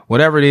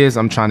 Whatever it is,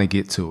 I'm trying to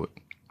get to it.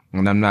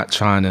 And I'm not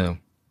trying to,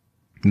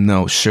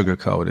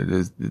 sugarcoat it.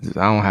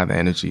 I don't have the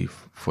energy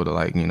for the,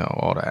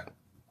 all that.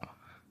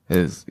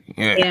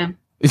 Yeah.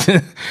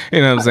 You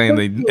know what I'm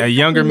saying? A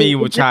younger me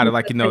would try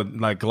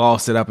to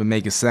gloss it up and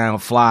make it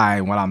sound fly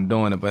while I'm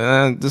doing it. But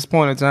at this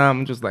point in time,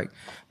 I'm just like,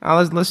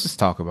 let's just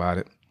talk about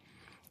it.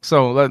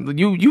 So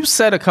you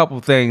said a couple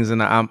things,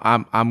 and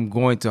I'm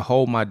going to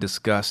hold my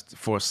disgust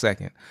for a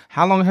second.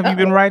 How long have you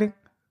been writing?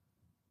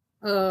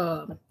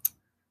 The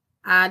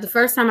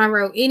first time I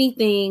wrote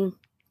anything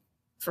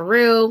for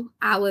real,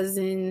 I was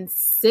in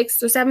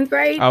 6th or 7th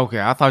grade. Okay,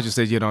 I thought you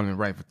said you'd only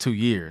write for 2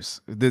 years.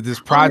 This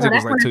project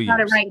was like 2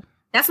 years. Writing.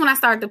 That's when I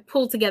started to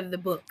pull together the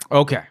book.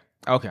 Okay.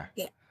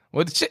 Yeah.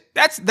 Well,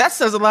 that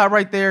says a lot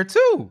right there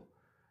too.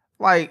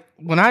 Like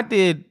when I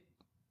did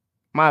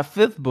my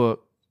 5th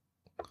book,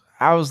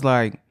 I was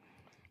like,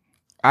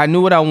 I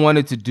knew what I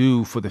wanted to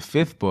do for the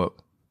 5th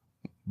book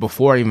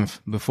before I even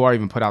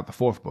put out the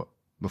 4th book.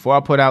 Before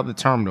I put out The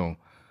Terminal,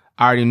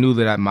 I already knew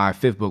that my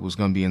 5th book was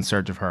going to be In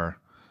Search of Her,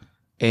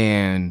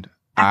 and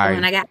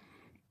I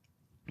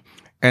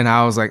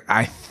was like,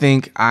 I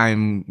think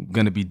I'm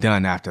going to be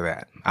done after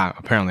that.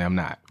 Apparently I'm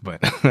not, but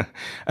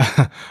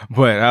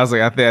but I was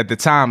like, at the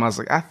time I was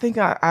like, I think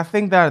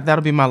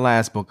that'll be my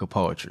last book of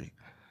poetry.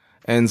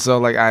 And so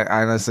like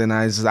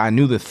I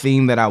knew the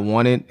theme that I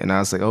wanted, and I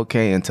was like,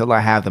 okay, until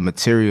I have the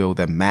material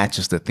that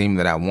matches the theme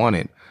that I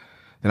wanted,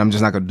 then I'm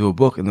just not gonna do a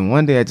book. And then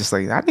one day I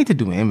need to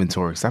do an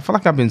inventory, because I feel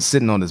like I've been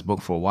sitting on this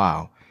book for a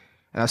while.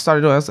 And I started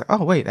doing it. I was like,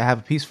 oh wait, I have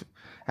a piece.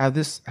 I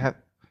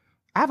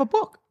have a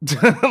book.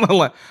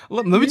 Like,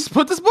 let me just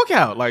put this book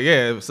out. Like,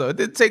 yeah. So it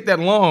didn't take that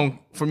long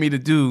for me to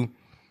do.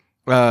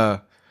 It'll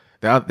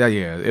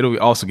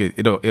also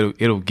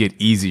it'll get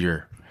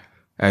easier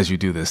as you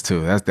do this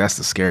too. That's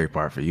the scary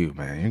part for you,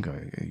 man.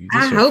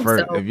 I hope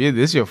so. If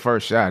this is your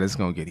first shot, it's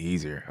gonna get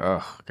easier.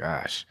 Oh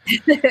gosh.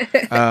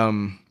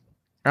 All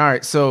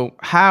right. So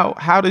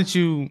how did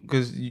you?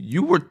 Because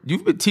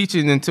you've been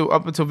teaching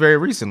up until very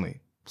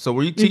recently. So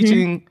were you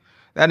teaching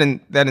that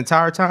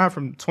entire time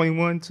from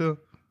 21 to?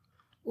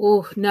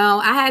 Oh, no,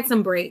 I had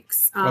some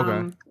breaks.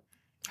 Okay.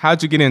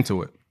 How'd you get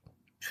into it?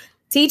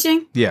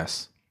 Teaching?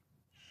 Yes.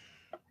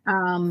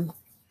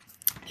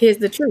 Here's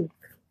the truth.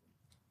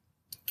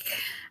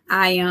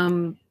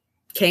 I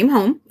came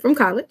home from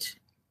college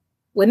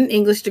with an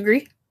English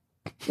degree,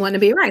 wanted to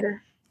be a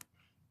writer.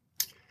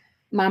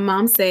 My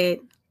mom said,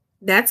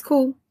 "That's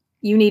cool.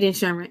 You need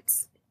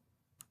insurance.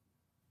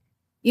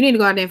 You need to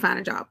go out there and find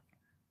a job."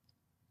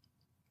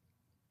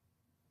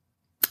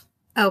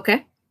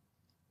 Okay.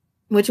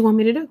 What you want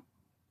me to do?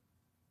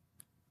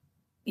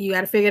 You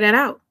got to figure that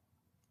out.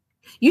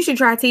 You should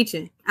try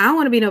teaching. I don't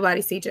want to be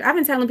nobody's teacher. I've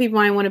been telling people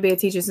I didn't want to be a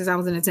teacher since I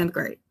was in the 10th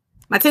grade.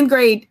 My 10th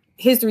grade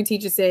history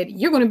teacher said,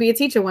 "You're going to be a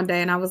teacher one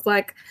day." And I was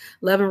like,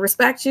 "Love and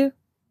respect you.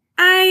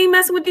 I ain't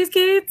messing with these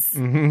kids."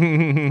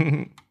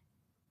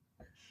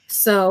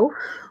 So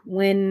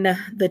when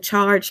the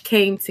charge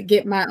came to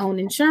get my own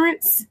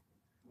insurance,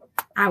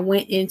 I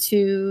went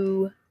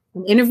into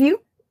an interview.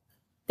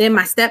 Then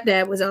my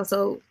stepdad was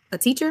also a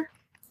teacher.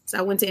 So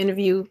I went to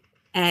interview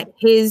at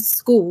his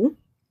school,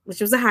 which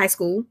was a high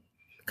school,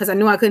 because I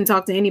knew I couldn't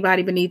talk to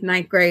anybody beneath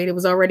 9th grade. It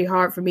was already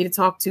hard for me to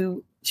talk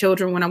to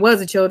children when I was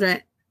a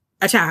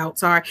child,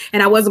 sorry.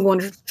 And I wasn't going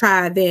to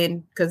try then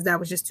because that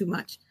was just too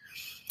much.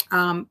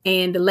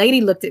 And the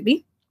lady looked at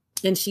me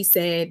and she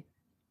said,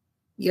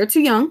 "You're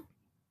too young.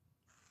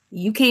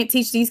 You can't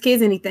teach these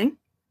kids anything.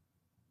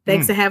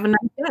 Thanks and have a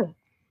nice day."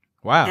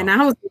 Wow. And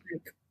I was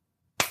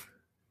like,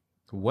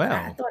 well,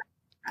 I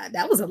thought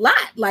that was a lot.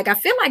 Like, I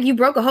feel like you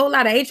broke a whole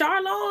lot of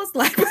HR laws.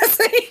 Like,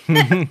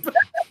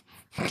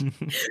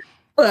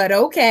 but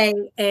okay.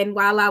 And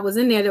while I was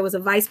in there was a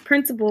vice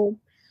principal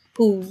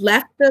who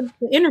left the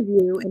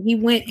interview, and he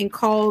went and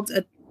called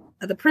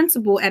the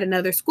principal at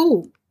another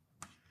school.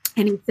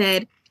 And he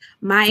said,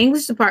 "My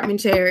English department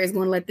chair is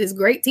going to let this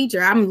great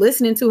teacher, I'm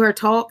listening to her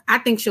talk. I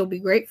think she'll be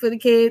great for the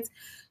kids.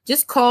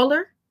 Just call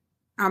her.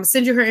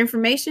 Send you her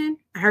information.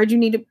 I heard you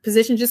need a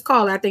position. Just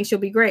call her. I think she'll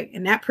be great."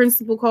 And that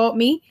principal called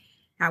me.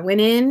 I went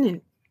in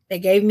and they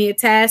gave me a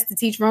task to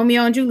teach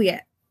Romeo and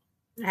Juliet.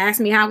 They asked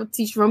me how I would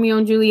teach Romeo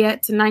and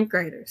Juliet to 9th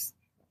graders.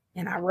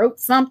 And I wrote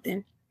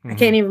something. I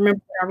can't even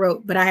remember what I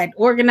wrote, but I had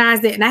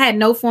organized it and I had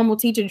no formal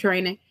teacher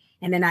training.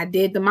 And then I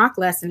did the mock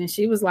lesson and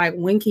she was like,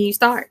 "When can you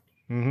start?"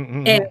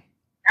 And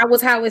that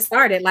was how it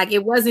started. Like,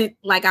 it wasn't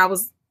like I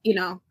was,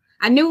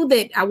 I knew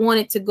that I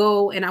wanted to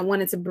go and I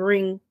wanted to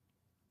bring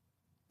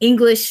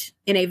English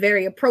in a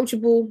very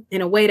approachable,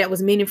 in a way that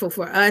was meaningful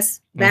for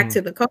us back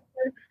to the culture.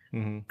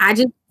 I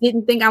just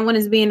didn't think I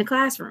wanted to be in the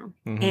classroom.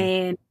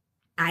 And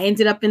I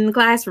ended up in the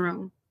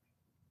classroom.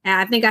 And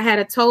I think I had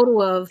a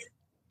total of,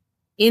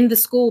 in the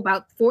school,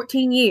 about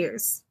 14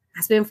 years.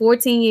 I spent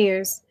 14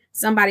 years,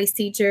 somebody's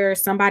teacher,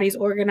 somebody's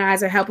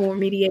organizer, helping with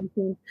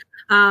mediation.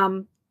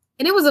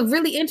 And it was a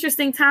really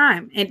interesting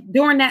time. And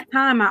during that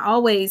time, I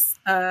always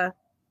was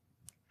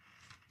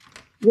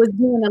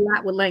doing a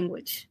lot with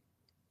language.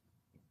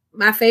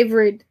 My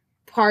favorite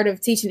part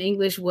of teaching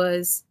English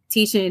was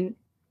teaching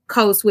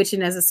code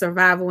switching as a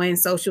survival and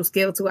social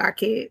skill to our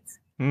kids.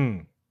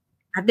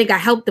 I think I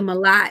helped them a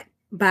lot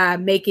by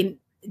making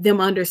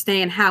them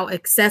understand how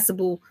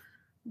accessible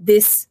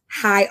this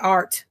high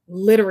art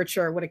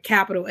literature with a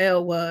capital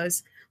L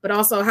was, but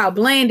also how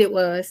bland it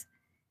was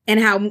and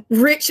how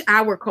rich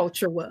our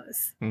culture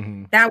was.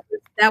 That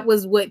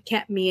was what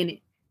kept me in it.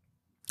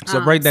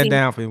 So break that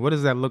down for me. What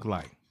does that look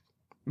like?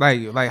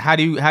 Like how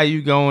do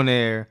you go in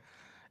there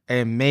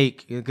and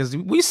make, because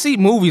we see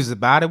movies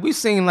about it. We've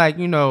seen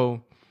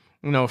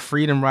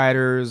Freedom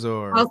Writers,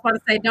 or I was about to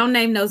say, don't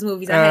name those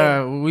movies.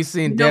 We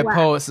seen Dead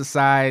Poet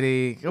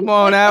Society. Come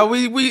on now,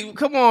 we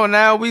come on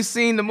now. We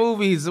seen the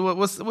movies.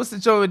 What's the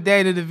joke with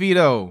Danny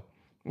DeVito?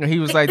 He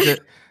was like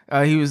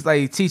he was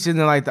like teaching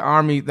the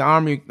army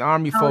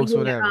folks,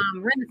 whatever.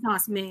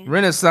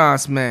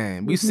 Renaissance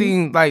Man. We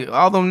seen, like,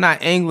 although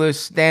not English,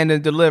 Stand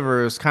and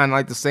Deliver is kind of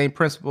like the same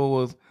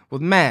principle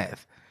with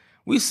math.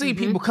 We see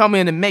people come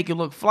in and make it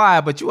look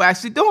fly, but you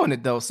actually doing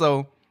it though.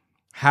 So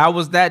how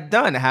was that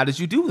done? How did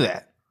you do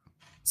that?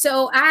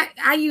 So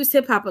I used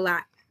hip hop a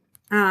lot.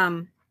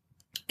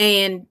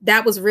 And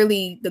that was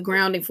really the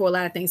grounding for a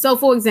lot of things. So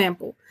for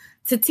example,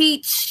 to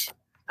teach,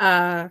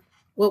 what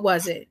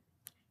was it?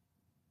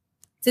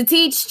 To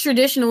teach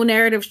traditional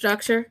narrative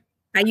structure,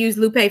 I used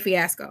Lupe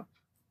Fiasco.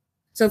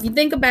 So if you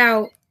think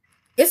about,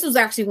 this was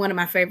actually one of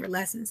my favorite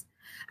lessons.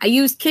 I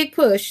used Kick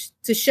Push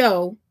to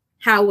show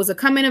how it was a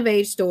coming of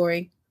age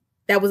story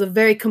that was a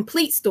very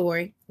complete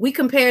story. We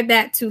compared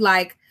that to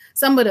like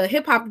some of the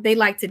hip hop that they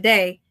like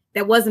today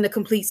that wasn't a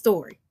complete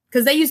story,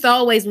 because they used to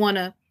always want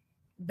to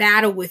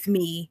battle with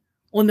me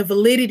on the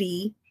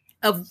validity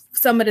of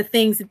some of the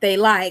things that they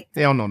liked.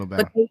 They don't know no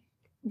better. But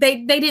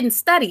they didn't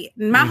study it.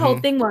 And my whole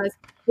thing was,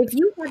 if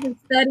you haven't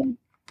studied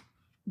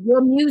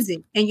your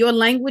music and your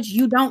language,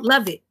 you don't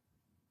love it.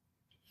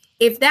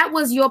 If that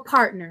was your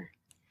partner,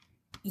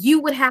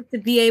 you would have to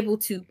be able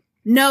to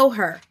know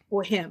her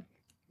or him,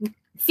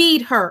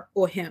 feed her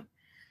or him,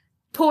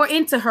 pour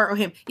into her or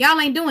him. Y'all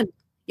ain't doing it.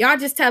 Y'all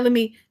just telling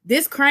me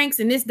this cranks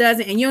and this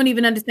doesn't, and you don't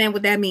even understand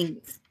what that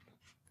means.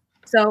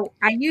 So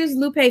I used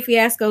Lupe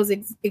Fiasco's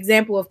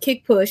example of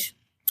Kick Push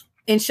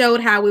and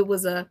showed how it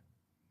was a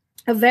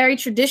very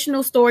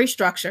traditional story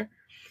structure.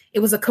 It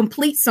was a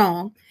complete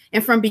song.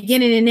 And from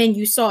beginning and end,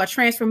 you saw a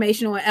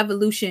transformation or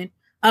evolution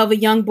of a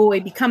young boy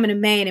becoming a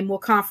man and more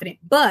confident.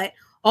 But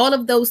all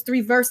of those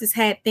 3 verses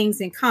had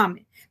things in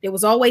common. There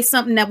was always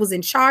something that was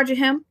in charge of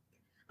him.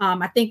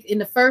 I think in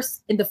the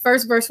first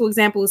verse, for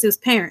example, was his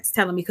parents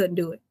telling him he couldn't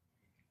do it.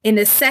 In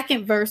the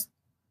second verse,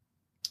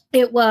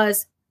 it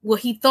was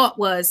what he thought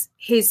was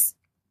his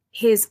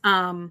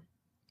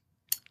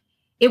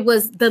it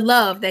was the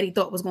love that he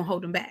thought was going to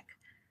hold him back.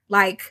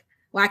 Like,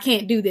 well, I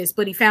can't do this,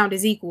 but he found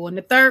his equal. In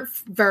the third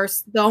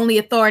verse, the only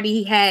authority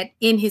he had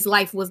in his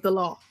life was the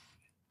law.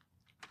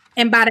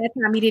 And by that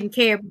time, he didn't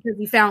care because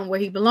he found where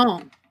he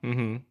belonged.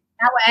 Mm-hmm.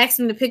 I would ask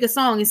them to pick a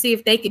song and see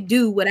if they could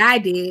do what I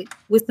did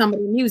with some of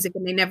the music,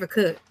 and they never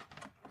could.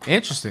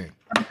 Interesting.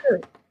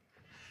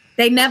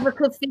 They never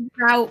could figure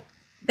out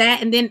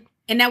that.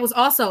 And that was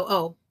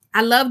also,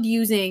 I loved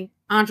using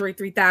Andre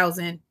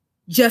 3000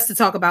 just to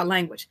talk about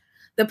language.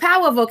 The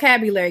power of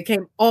vocabulary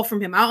came all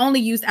from him. I only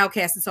used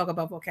Outkast to talk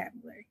about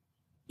vocabulary.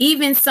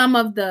 Even some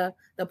of the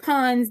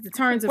puns, the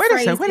turns of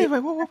phrases. Wait,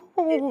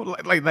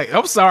 like,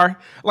 I'm sorry.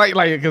 Like,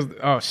 because,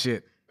 oh,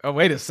 shit. Oh,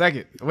 wait a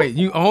second. Wait,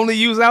 you only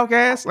use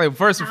Outkast? Like,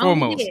 first and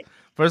foremost,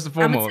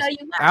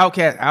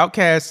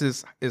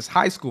 Outkast is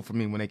high school for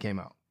me when they came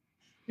out.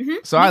 Mm-hmm.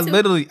 So I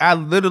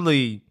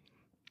literally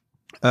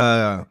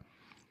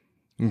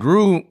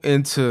grew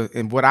into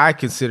in what I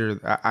consider.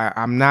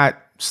 I'm not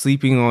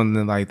sleeping on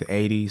the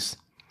 80s,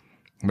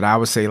 but I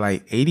would say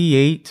like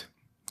 88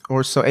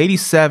 or so,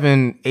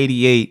 87,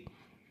 88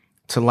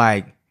 to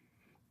like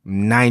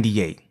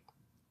 98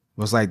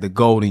 was like the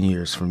golden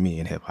years for me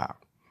in hip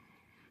hop.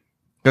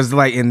 Because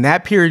like in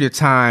that period of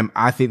time,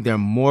 I think there are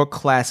more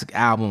classic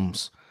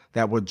albums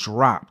that were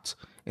dropped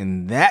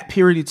in that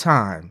period of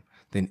time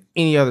than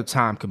any other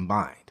time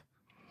combined.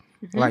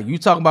 Mm-hmm. Like you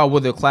talk about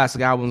what the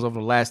classic albums over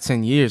the last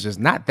 10 years, there's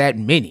not that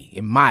many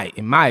in my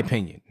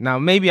opinion. Now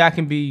maybe I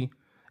can be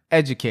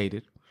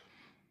educated,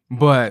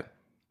 but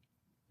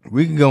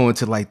we can go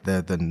into like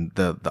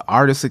the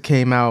artists that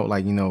came out,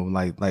 like, you know,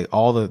 like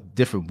all the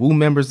different Wu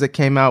members that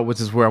came out, which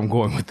is where I'm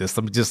going with this.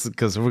 Let me just,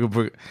 because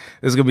this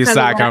is gonna be a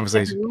side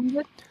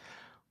conversation.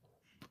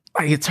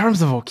 Like in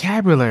terms of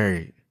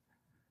vocabulary,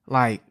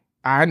 like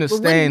I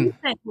understand.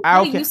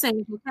 What do you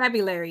saying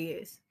vocabulary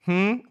is?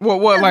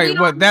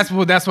 What? That's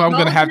what I'm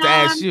gonna have to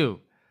ask you.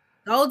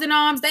 Golden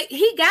Arms,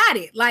 he got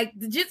it. Like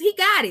he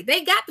got it.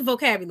 They got the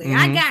vocabulary.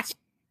 Mm-hmm. I got you.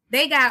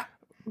 They got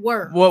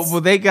words.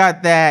 Well, they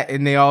got that,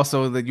 and you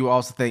also think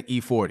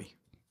E40.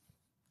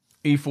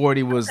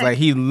 E40 was like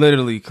he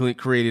literally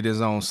created his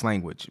own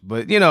language,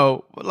 but you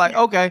know, like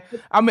okay,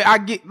 I mean, I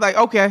get like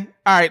okay,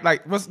 all right,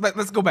 like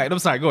let's go back. I'm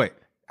sorry, go ahead.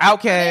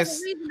 Outkast.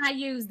 There's a reason I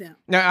use them.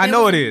 Now I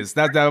know it is.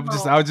 I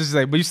was just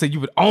saying, but you said you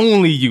would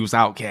only use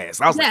Outkast.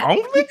 I was like,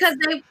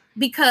 only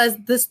because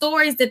the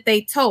stories that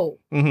they told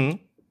were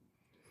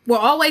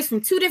always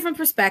from 2 different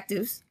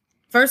perspectives.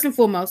 First and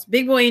foremost,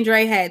 Big Boi and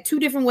Dre had 2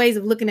 different ways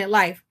of looking at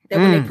life that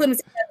when they put them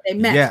together, they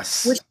met.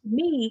 Yes.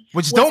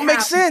 Which don't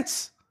make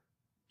sense.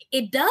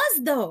 It does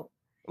though.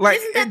 Like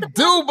it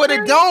do, but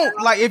it don't.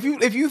 Though? Like if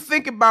you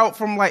think about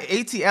from like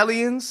AT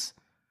Aliens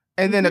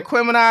and then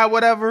Aquemini,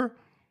 whatever,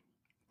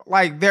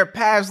 like their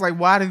paths, like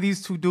why do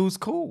these 2 dudes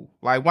cool?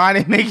 Like why are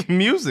they making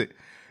music?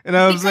 You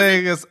know what I'm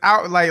saying? It's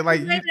out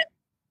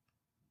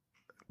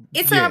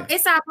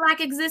it's our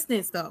Black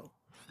existence though.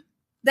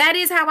 That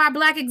is how our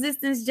Black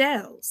existence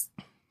gels.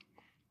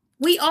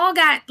 We all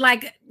got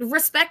like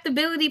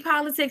respectability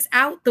politics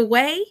out the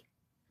way.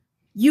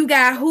 You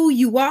got who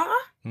you are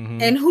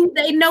and who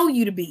they know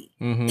you to be.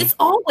 Mm-hmm. It's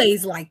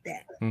always like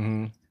that.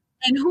 Mm-hmm.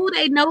 And who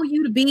they know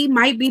you to be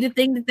might be the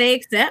thing that they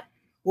accept,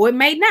 or it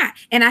may not.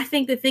 And I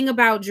think the thing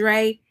about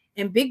Dre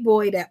and Big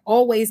Boi that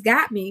always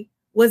got me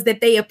was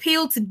that they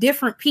appealed to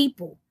different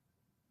people,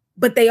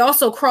 but they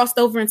also crossed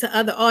over into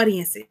other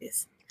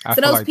audiences. I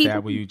feel like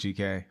that with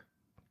UGK.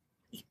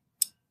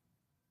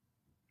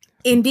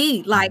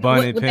 Indeed, like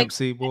Bun and Pimp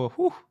C, boy.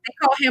 They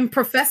call him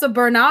Professor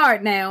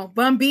Bernard now.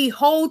 Bun B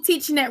whole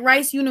teaching at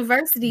Rice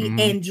University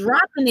and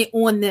dropping it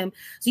on them,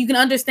 so you can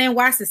understand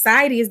why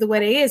society is the way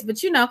it is.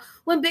 But you know,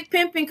 when Big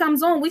Pimpin'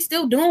 comes on, we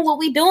still doing what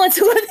we doing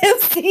to an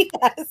MC.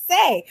 Gotta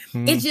say,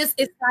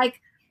 it's like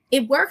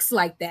it works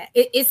like that.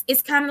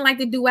 It's kind of like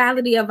the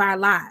duality of our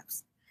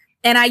lives,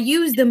 and I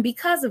used them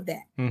because of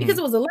that. Because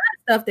it was a lot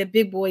of stuff that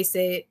Big Boi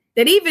said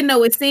that even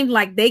though it seemed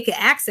like they could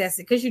access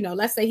it, because, you know,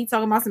 let's say he's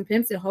talking about some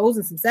pimps and hoes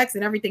and some sex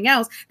and everything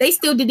else, they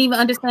still didn't even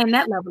understand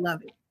that level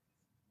of it.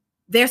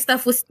 Their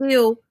stuff was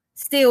still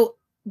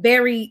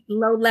very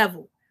low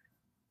level.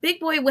 Big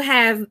Boi would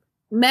have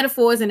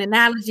metaphors and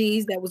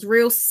analogies that was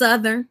real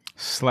Southern,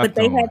 but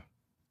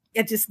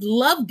I just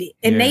loved it.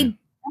 And they,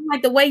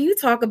 like the way you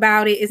talk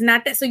about it is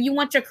not that. So you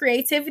want your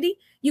creativity,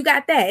 you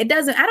got that.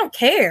 I don't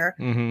care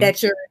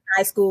that you're in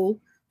high school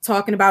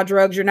talking about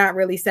drugs you're not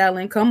really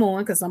selling. Come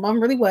on, because some of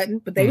them really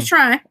wasn't, but they was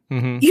trying,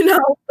 you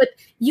know, but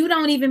you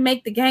don't even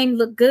make the game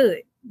look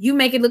good. You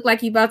make it look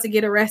like you're about to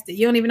get arrested.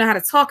 You don't even know how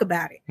to talk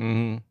about it.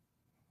 Mm-hmm.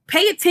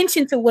 Pay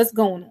attention to what's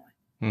going on.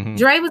 Mm-hmm.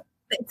 Dre was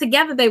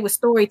together. They were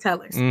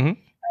storytellers. Mm-hmm.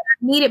 I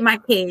needed my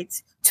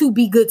kids to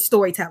be good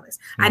storytellers.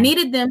 Mm-hmm. I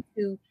needed them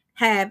to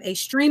have a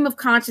stream of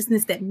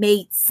consciousness that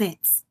made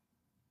sense.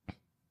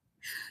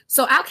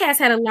 So Outkast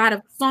had a lot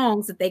of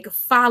songs that they could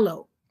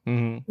follow.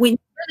 Mm-hmm. When you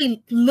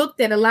really looked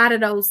at a lot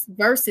of those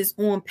verses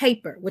on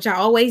paper, which I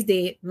always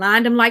did,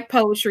 lined them like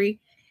poetry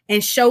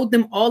and showed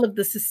them all of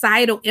the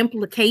societal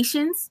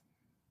implications,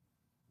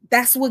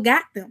 that's what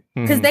got them.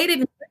 Because they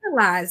didn't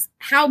realize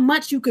how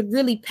much you could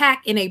really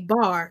pack in a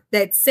bar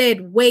that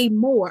said way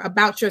more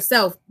about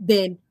yourself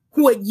than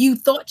what you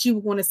thought you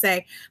were going to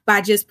say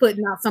by just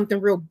putting out something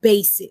real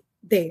basic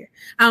there.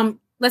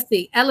 Let's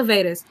see,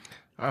 Elevators.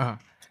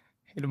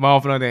 Hit them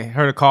off another.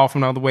 Heard a call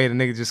from the other way the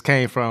nigga just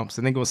came from.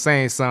 So the nigga was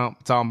saying something,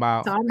 talking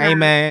about, hey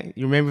man,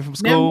 you remember me from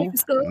school?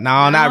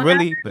 No, not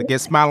really. But again,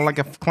 smiling like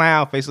a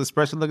clown, facial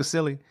expression looking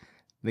silly.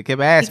 They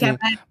kept asking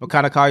me, what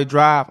kind of car you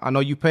drive? I know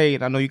you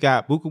paid. I know you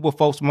got buku with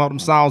folks from all them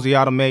songs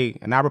y'all done made.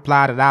 And I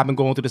replied that I've been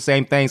going through the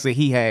same things that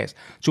he has.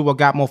 True, I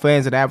got more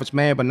fans than the average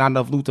man, but not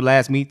enough loot to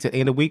last me to the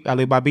end of the week. I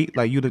live by beat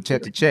like you to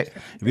check to check.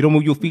 If you don't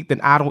move your feet,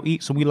 then I don't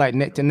eat. So we like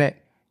neck to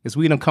neck. Because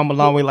we done come a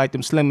long way like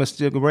them slimmer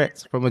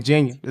cigarettes from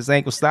Virginia. This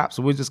ain't gonna stop,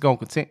 so we're just gonna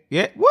continue.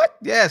 Yeah, what?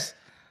 Yes.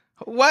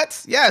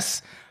 What?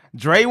 Yes.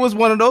 Dre was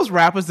one of those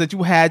rappers that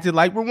you had to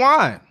like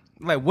rewind.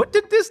 Like, what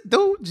did this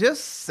dude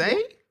just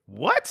say?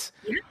 What?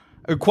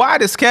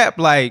 Quiet as kept,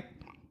 like,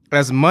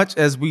 as much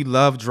as we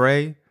love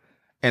Dre,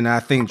 and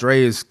I think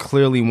Dre is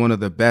clearly one of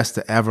the best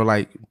to ever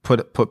like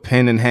put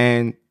pen in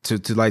hand to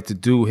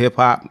do hip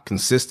hop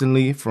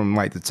consistently from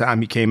like the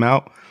time he came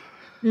out.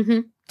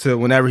 To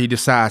whenever he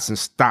decides to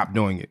stop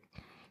doing it.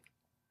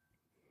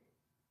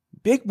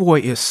 Big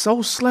Boy is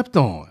so slept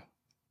on.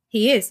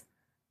 He is.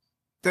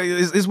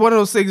 It's one of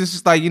those things. It's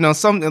just like, you know,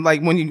 something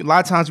like when you, a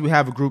lot of times we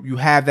have a group, you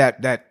have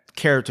that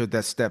character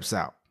that steps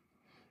out.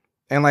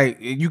 And like,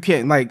 you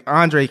can't, like,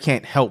 Andre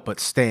can't help but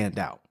stand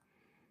out.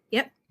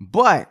 Yep.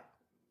 But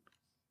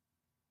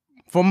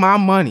for my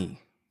money,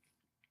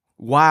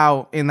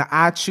 while in the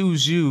I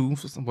Choose You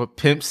with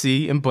Pimp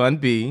C and Bun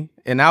B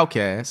and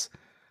Outkast,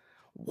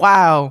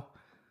 wow.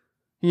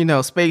 You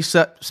know,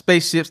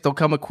 spaceships don't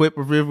come equipped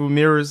with rear view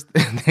mirrors.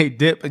 They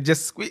dip and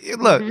just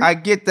look. I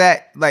get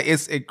that. Like,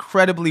 it's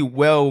incredibly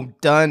well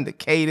done. The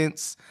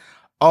cadence,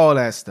 all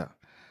that stuff.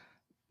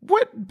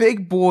 What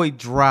Big Boy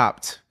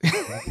dropped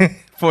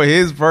for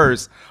his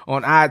verse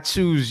on "I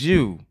Choose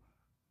You,"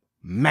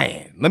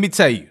 man. Let me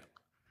tell you.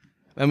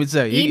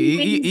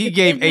 He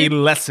gave a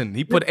lesson.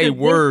 He put a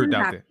word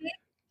out there.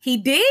 He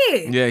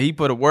did. Yeah, he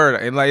put a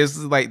word, and like it's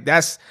like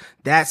that's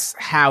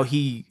how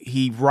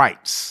he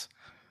writes.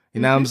 You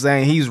know what I'm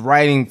saying? He's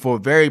writing for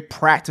very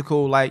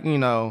practical, like, you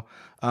know,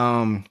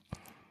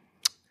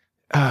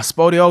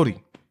 Spodioty.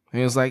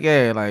 He was like,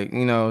 yeah, like,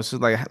 you know, it's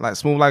just like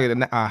smooth like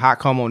a hot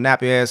comb on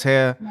nappy ass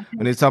hair.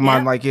 And he's talking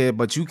about like, yeah,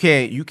 but you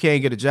can't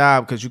get a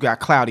job because you got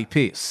cloudy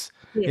piss.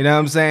 Yeah. You know what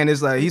I'm saying?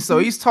 It's like he's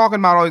talking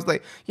about all these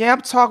like, yeah,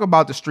 I'm talking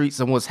about the streets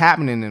and what's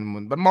happening in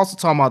them, but I'm also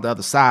talking about the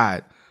other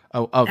side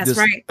of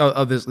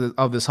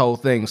this whole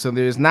thing. So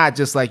there's not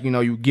just like, you know,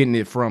 you getting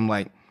it from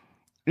like,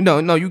 you know,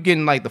 no, you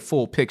getting like the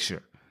full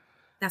picture.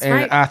 That's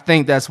right. I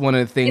think that's one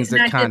of the things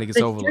that kind of gets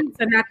overlooked. The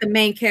streets are not the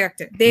main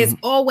character. There's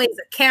always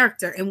a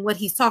character in what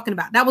he's talking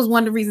about. That was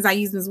one of the reasons I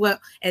used him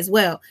as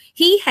well.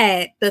 He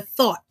had the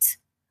thought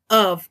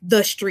of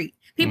the street.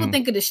 People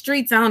think of the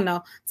streets, I don't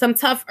know, some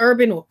tough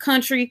urban or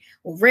country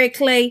or red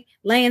clay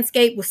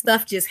landscape where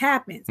stuff just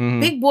happens.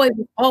 Big Boy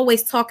was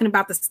always talking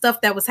about the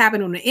stuff that was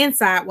happening on the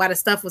inside while the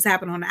stuff was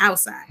happening on the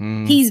outside.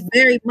 He's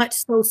very much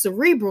so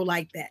cerebral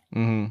like that.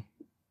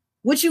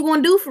 What you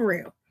gonna do for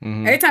real?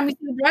 Every time you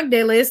see a drug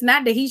dealer, it's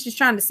not that he's just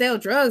trying to sell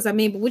drugs. I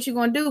mean, but what you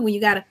gonna do when you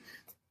gotta?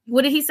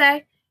 What did he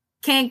say?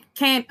 Can't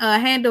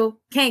gamble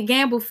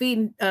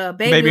feeding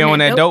baby on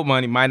that dope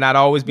money might not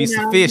always be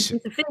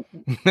sufficient.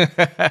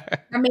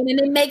 I mean, and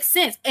it makes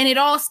sense. And it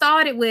all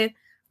started with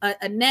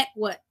her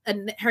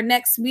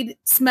neck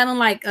smelling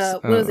like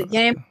what was it?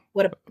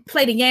 A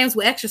plate of yams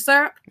with extra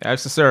syrup.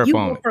 Extra syrup you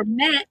on go it. From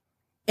that.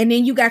 And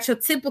then you got your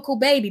typical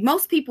baby.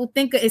 Most people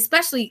think,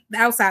 especially the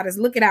outsiders,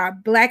 look at our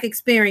Black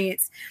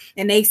experience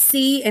and they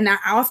see, and I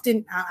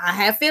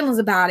have feelings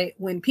about it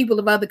when people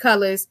of other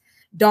colors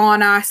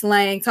don our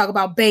slang, talk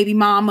about baby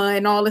mama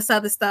and all this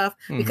other stuff,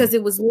 because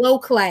it was low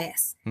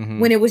class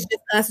when it was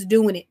just us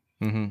doing it.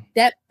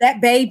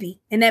 That baby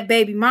and that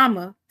baby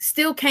mama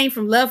still came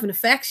from love and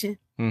affection.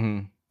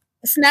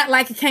 It's not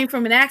like it came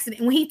from an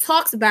accident. And when he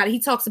talks about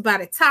it top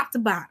to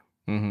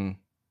bottom.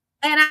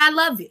 And I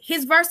love it.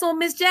 His verse on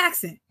Miss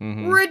Jackson,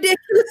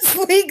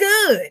 ridiculously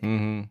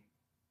good.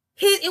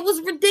 It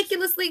was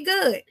ridiculously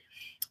good.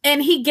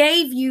 And he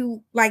gave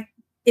you like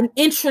an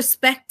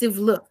introspective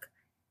look.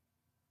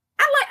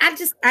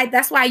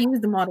 That's why I use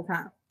them all the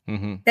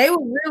time. They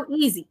were real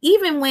easy.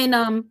 Even when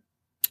on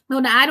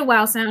the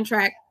Idlewild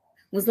soundtrack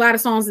was a lot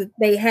of songs that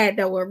they had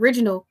that were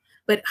original,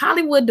 but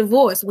Hollywood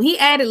Divorce, when he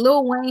added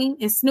Lil Wayne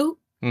and Snoop,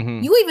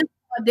 you even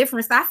a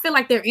difference. I feel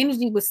like their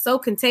energy was so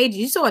contagious.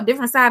 You saw a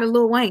different side of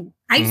Lil Wayne.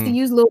 I used to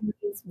use Lil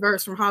Wayne's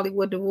verse from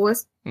Hollywood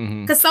Divorce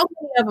because so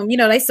many of them, you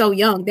know, they so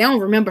young. They don't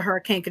remember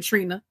Hurricane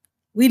Katrina.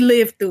 We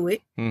lived through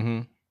it.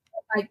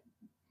 Like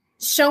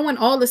showing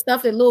all the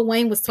stuff that Lil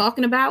Wayne was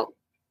talking about,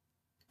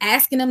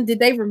 asking them, did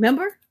they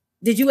remember?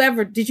 Did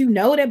you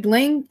know that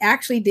Bling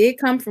actually did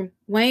come from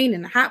Wayne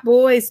and the Hot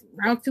Boys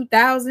around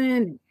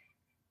 2000?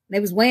 They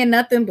was wearing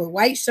nothing but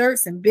white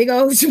shirts and big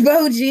old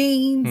Jabot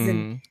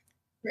jeans.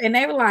 And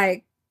they were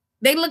like,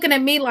 they looking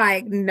at me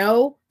like,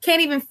 no,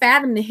 can't even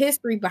fathom the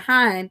history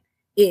behind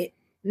it.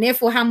 And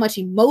therefore how much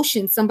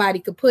emotion somebody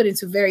could put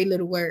into very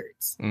little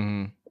words.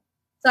 So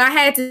I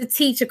had to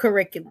teach a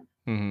curriculum.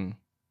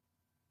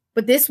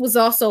 But this was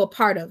also a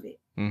part of it.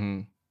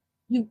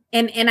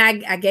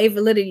 I gave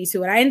validity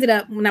to it. I ended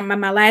up when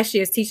my last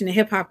year is teaching a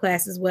hip hop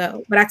class as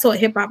well, but I taught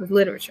hip hop as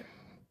literature.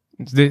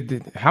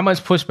 How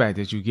much pushback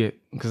did you get?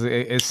 Because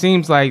it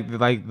seems like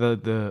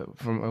the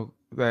from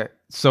that.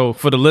 So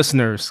for the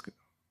listeners,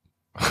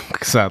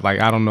 because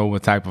I don't know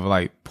what type of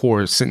like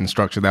poor sentence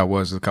structure that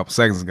was a couple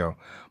seconds ago,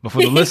 but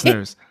for the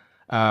listeners,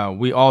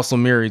 we also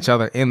mirror each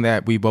other in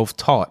that we both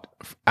taught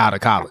out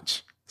of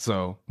college,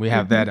 so we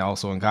have that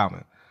also in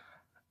common.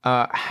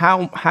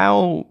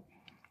 How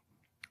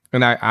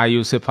and I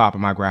use hip hop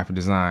in my graphic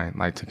design,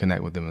 like to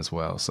connect with them as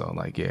well. So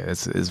like, yeah,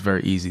 it's a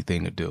very easy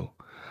thing to do.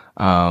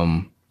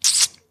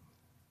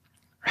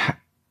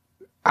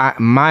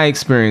 My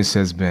experience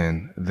has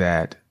been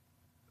that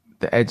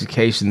the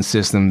education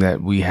system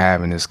that we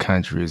have in this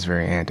country is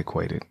very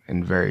antiquated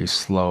and very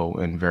slow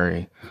and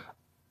very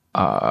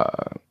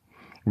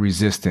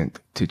resistant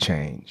to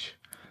change.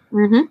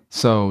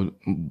 So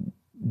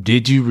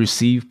did you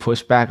receive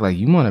pushback? Like,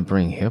 you want to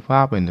bring hip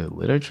hop into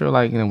literature?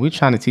 Like, you know, we're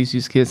trying to teach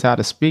these kids how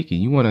to speak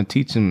and you want to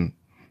teach them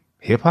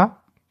hip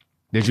hop?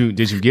 Did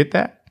you get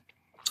that?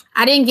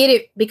 I didn't get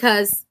it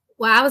because,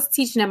 well, I was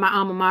teaching at my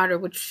alma mater,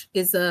 which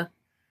is a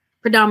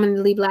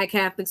predominantly Black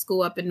Catholic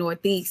school up in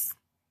Northeast.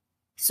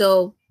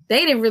 So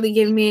they didn't really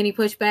give me any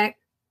pushback.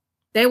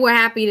 They were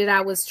happy that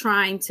I was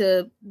trying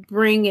to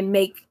bring and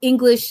make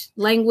English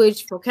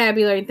language,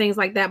 vocabulary, and things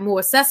like that more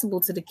accessible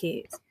to the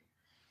kids.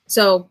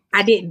 So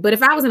I didn't. But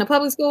if I was in a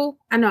public school,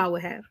 I know I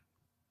would have.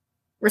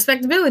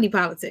 Respectability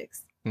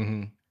politics.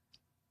 You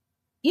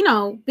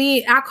know,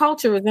 our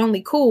culture is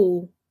only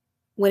cool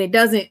when it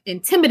doesn't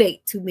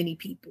intimidate too many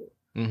people.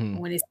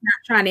 When it's not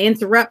trying to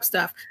interrupt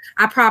stuff.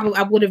 I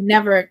would have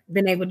never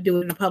been able to do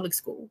it in a public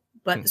school.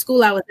 But the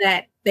school I was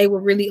at, they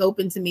were really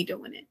open to me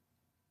doing it.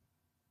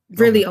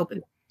 Really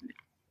open.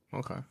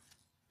 Okay.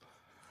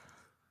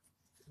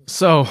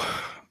 So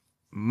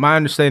my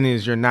understanding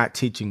is you're not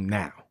teaching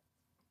now.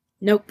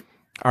 Nope.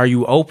 Are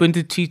you open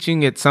to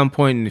teaching at some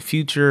point in the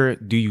future?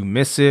 Do you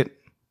miss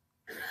it?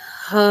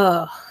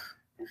 Open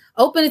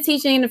to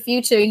teaching in the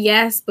future,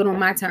 yes, but on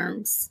my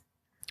terms.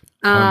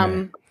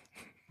 And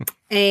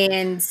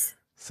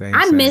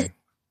I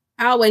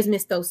always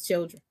miss those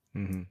children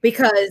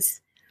because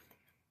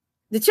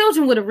the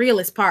children were the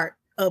realest part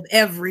of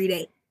every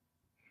day.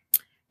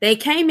 They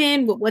came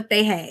in with what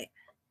they had.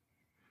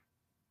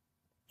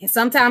 And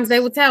sometimes they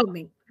would tell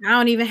me, I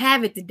don't even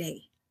have it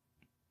today.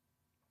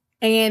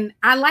 And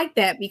I like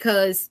that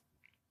because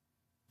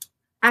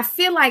I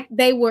feel like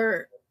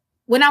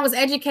when I was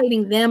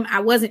educating them,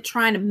 I wasn't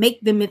trying to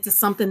make them into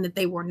something that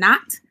they were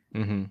not.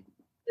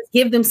 Just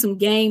give them some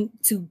game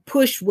to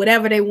push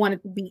whatever they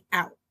wanted to be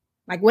out.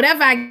 Like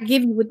whatever I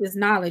give you with this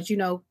knowledge, you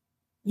know,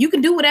 you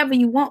can do whatever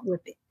you want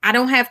with it. I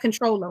don't have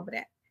control over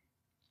that.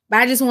 But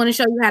I just want to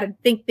show you how to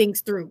think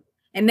things through.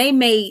 And they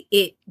made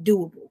it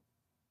doable.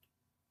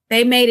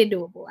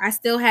 I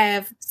still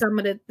have some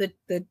of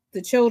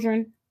the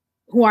children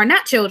who are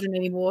not children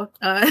anymore.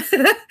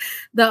 The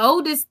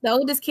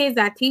oldest kids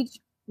I teach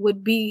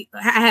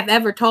have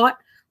ever taught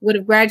would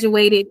have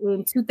graduated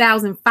in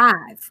 2005.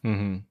 So that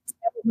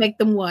would make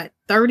them what,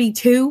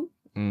 32?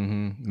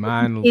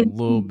 Mine a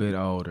little bit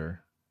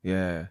older.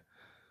 Yeah.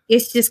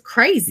 It's just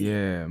crazy.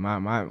 Yeah,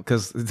 my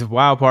because the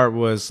wild part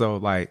was, so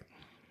like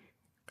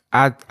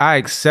I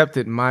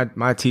accepted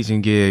my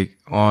teaching gig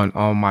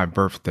on my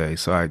birthday.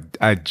 So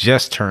I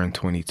just turned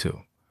 22.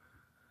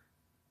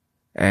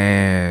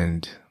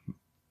 And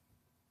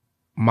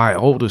my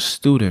oldest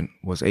student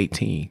was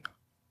 18.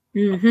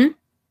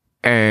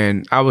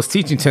 And I was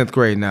teaching 10th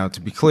grade. Now,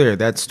 to be clear,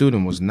 that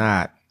student was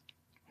not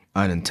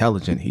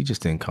unintelligent. He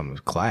just didn't come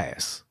to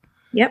class.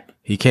 Yep.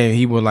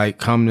 He would like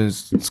come to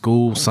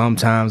school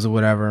sometimes or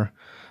whatever.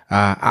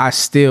 I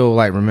still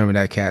like remember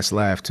that cat's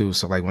laugh too.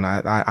 So like when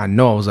I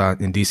know I was out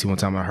in DC one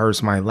time, I heard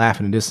somebody laugh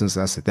in the distance.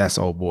 I said, that's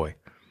old boy.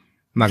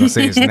 I'm not gonna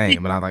say his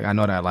name, but I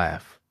know that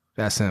laugh.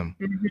 That's him.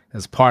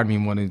 There's part of me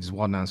wanting to just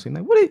walk down the street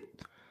like, what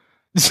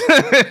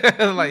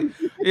like,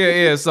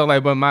 yeah. So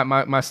like, but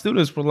my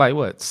students were like,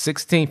 what,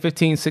 16,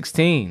 15,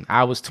 16.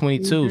 I was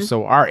 22.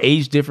 So our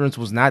age difference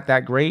was not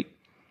that great.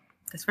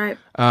 That's right.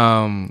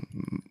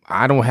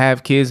 I don't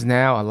have kids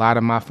now. A lot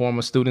of my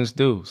former students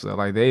do. So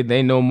like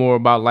they know more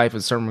about life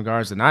in certain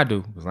regards than I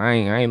do, because I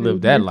ain't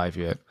lived that life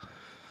yet.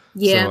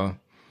 Yeah. So,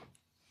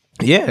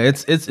 yeah,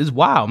 it's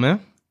wild,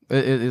 man.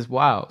 It's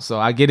wild. So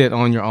I get it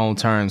on your own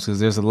terms because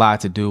there's a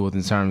lot to do with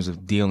in terms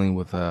of dealing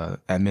with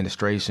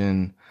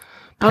administration.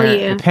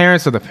 The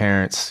parents are the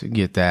parents. You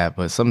get that,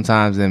 but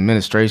sometimes the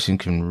administration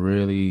can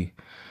really,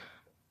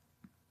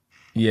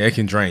 it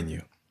can drain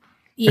you.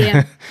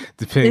 Yeah,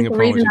 depending upon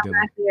what you're doing.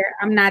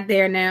 I'm not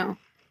there now.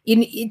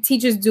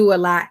 Teachers do a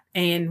lot,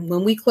 and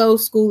when we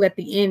closed school at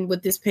the end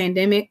with this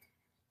pandemic,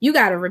 you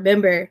got to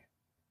remember,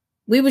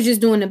 we were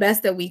just doing the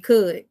best that we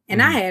could,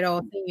 and I had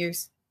all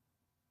seniors.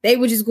 They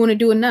were just going to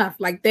do enough.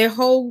 Like the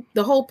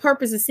whole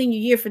purpose of senior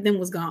year for them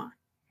was gone.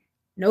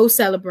 No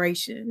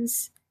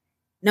celebrations,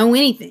 no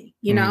anything.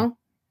 You know,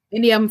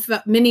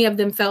 many of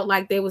them felt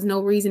like there was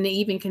no reason to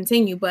even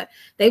continue. But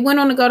they went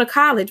on to go to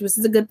college, which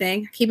is a good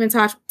thing. Keep in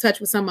touch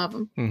with some of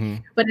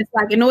them. But it's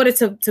like in order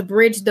to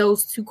bridge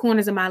those two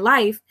corners of my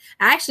life,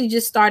 I actually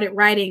just started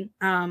writing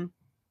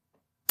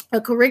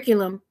a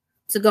curriculum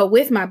to go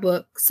with my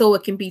book so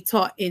it can be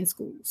taught in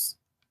schools.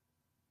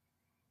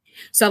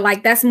 So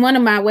like that's one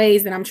of my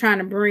ways that I'm trying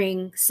to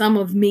bring some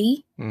of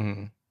me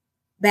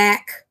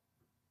back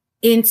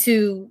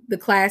into the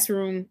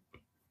classroom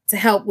to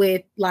help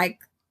with like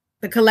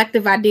the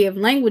collective idea of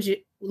language,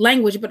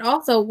 but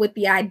also with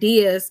the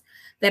ideas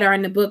that are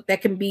in the book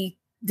that can be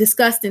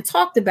discussed and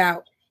talked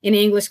about in an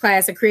English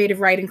class, a creative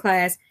writing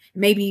class,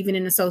 maybe even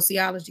in a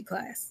sociology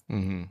class.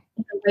 In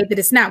a way that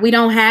it's not. We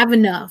don't have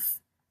enough.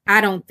 I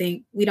don't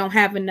think we don't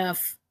have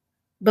enough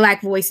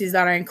Black voices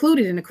that are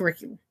included in the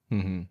curriculum.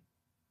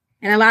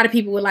 And a lot of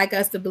people would like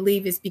us to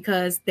believe it's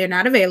because they're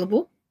not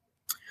available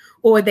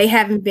or they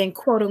haven't been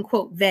quote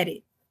unquote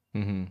vetted,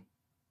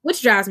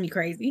 which drives me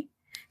crazy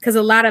because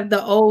a lot of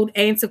the old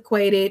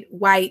antiquated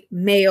white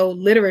male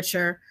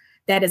literature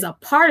that is a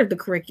part of the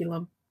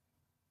curriculum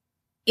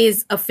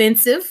is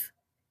offensive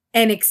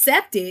and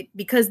accepted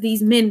because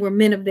these men were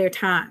men of their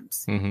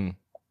times. Ernest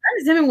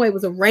Hemingway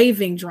was a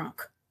raving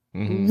drunk,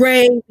 and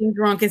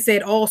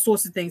said all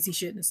sorts of things he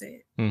shouldn't have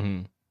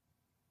said.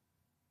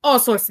 All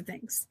sorts of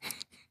things.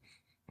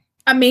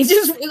 I mean,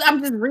 I'm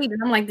just reading.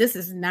 I'm like, this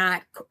is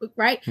not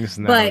right. It's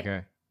not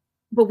okay.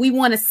 But we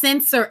want to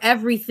censor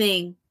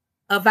everything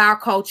of our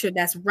culture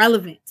that's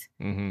relevant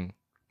and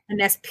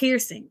that's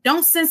piercing.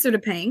 Don't censor the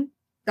pain.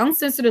 Don't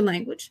censor the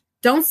language.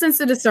 Don't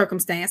censor the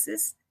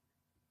circumstances.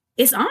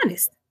 It's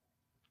honest.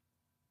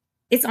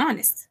 It's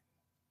honest.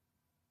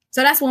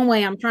 So that's one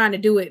way I'm trying to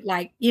do it,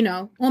 like,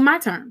 on my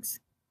terms.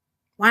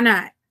 Why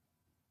not?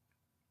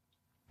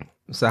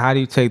 So how do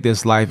you take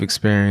this life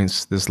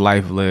experience, this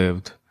life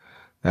lived,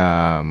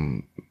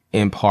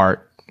 in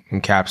part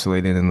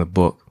encapsulated in the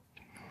book?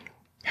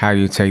 How do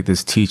you take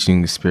this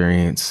teaching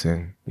experience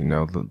and,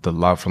 the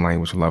love for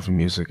language, love for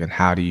music, and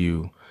how do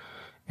you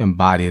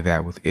embody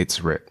that with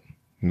It's Writ?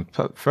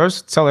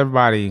 First, tell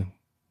everybody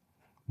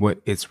what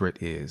It's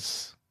Writ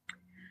is.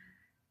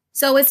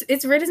 So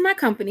It's Writ is my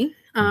company.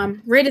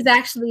 Writ is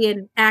actually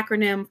an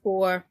acronym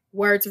for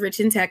Words Rich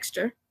in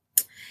Texture.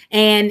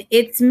 And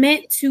it's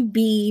meant to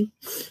be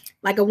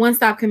like a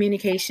one-stop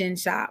communication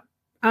shop.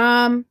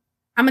 I'm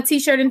a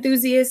t-shirt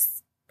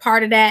enthusiast.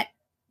 Part of that,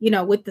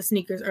 with the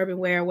sneakers, urban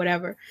wear,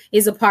 whatever,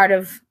 is a part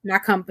of my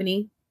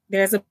company.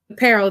 There's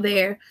apparel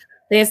there.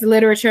 There's the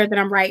literature that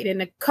I'm writing,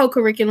 the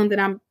co-curriculum that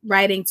I'm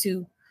writing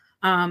to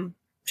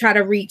try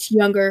to reach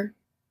younger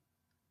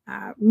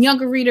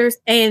readers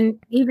and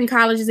even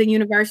colleges and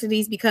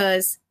universities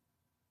because,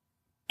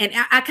 and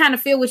I kind of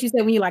feel what you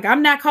said when you're like,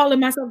 I'm not calling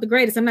myself the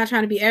greatest. I'm not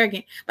trying to be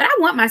arrogant, but I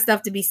want my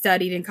stuff to be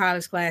studied in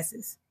college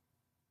classes.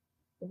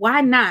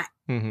 Why not?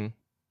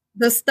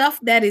 The stuff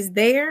that is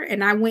there,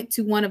 and I went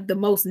to two of the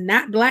most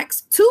not black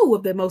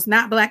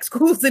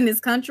schools in this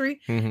country.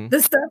 The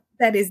stuff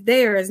that is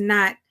there is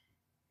not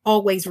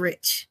always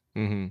rich.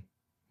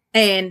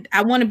 And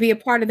I want to be a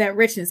part of that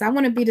richness. I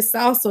want to be the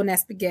sauce on that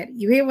spaghetti.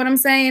 You hear what I'm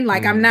saying?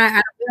 Like we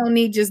don't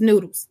need just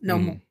noodles no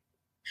more.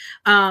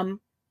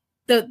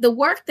 The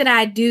work that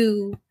I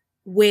do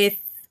with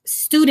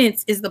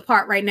students is the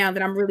part right now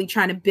that I'm really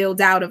trying to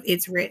build out of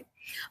It's Writ.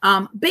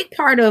 Big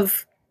part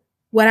of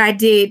what I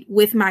did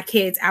with my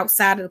kids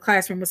outside of the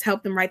classroom was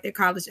help them write their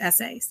college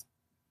essays.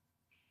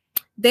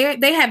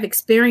 They have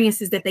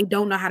experiences that they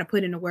don't know how to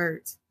put into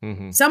words.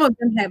 Some of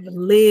them have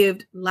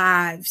lived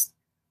lives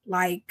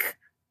like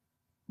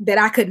that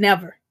I could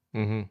never.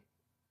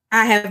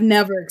 I have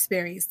never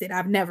experienced it.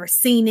 I've never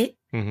seen it.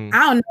 I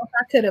don't know if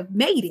I could have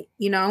made it,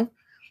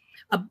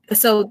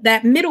 So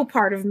that middle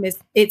part of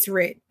It's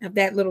Writ, of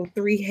that little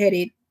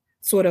three-headed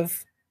sort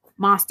of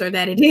monster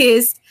that it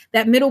is,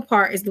 that middle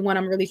part is the one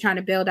I'm really trying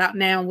to build out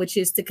now, which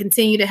is to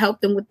continue to help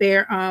them with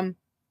their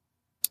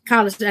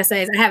college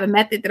essays. I have a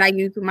method that I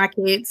use with my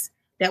kids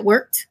that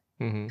worked.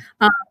 And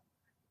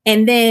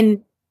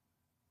then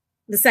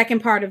the second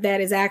part of that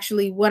is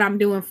actually what I'm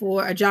doing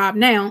for a job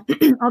now,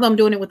 although I'm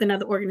doing it with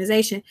another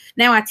organization.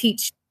 Now I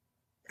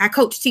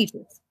coach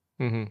teachers.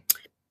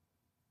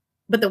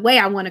 But the way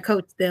I want to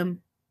coach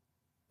them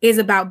is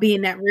about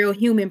being that real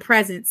human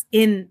presence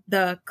in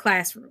the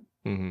classroom.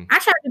 I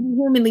tried to be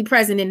humanly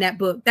present in that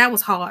book. That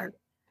was hard.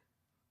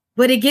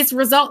 But it gets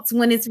results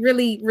when it's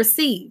really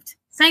received.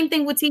 Same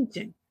thing with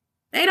teaching.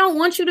 They don't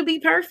want you to be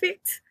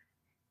perfect.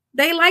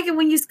 They like it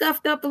when you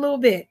scuffed up a little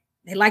bit.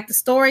 They like the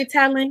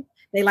storytelling.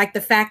 They like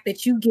the fact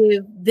that you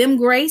give them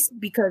grace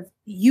because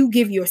you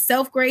give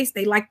yourself grace.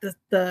 They like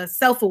the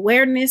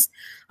self-awareness.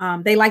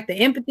 They like the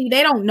empathy.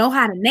 They don't know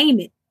how to name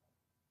it,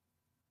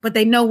 but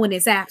they know when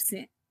it's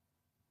absent.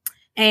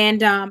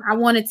 And I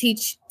want to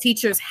teach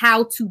teachers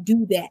how to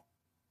do that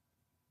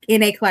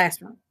in a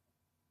classroom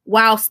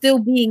while still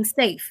being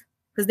safe.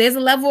 Because there's a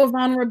level of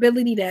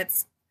vulnerability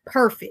that's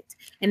perfect.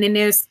 And then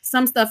there's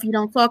some stuff you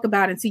don't talk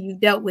about until you've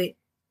dealt with.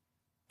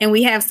 And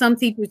we have some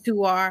teachers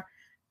who are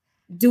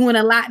doing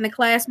a lot in the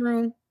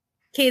classroom.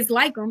 Kids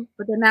like them,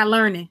 but they're not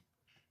learning.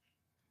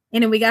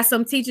 And then we got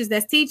some teachers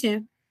that's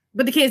teaching,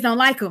 but the kids don't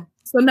like them.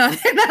 So no,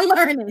 they're not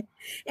learning.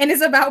 And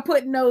it's about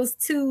putting those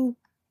two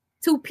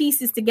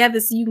pieces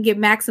together so you can get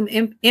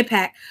maximum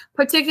impact,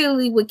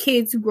 particularly with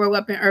kids who grow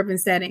up in urban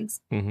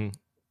settings. Mm-hmm.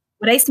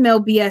 Where they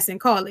smell BS and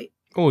call it.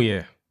 Oh,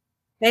 yeah.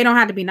 They don't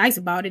have to be nice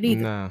about it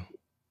either. No.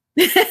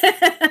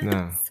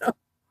 No. So,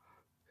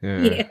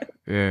 yeah.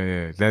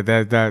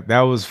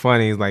 That was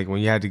funny. Like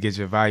when you had to get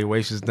your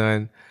evaluations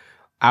done,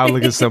 I would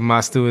look at some of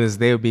my students,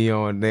 they'll be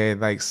on there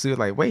like,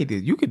 wait,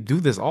 you could do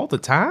this all the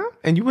time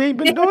and you ain't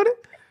been doing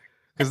it?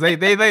 Because they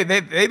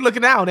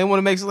looking out. They want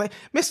to make sure, like,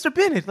 Mr.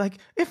 Bennett, like,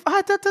 if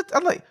I'm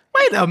like,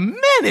 wait a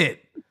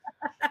minute.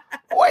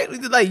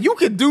 Wait, like, you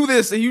could do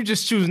this and you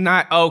just choose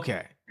not.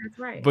 Okay. That's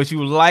right. But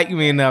you like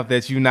me enough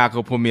that you're not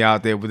gonna put me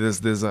out there with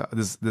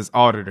this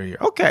auditor here.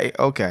 Okay.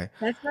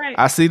 That's right.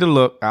 I see the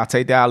look. I'll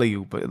take the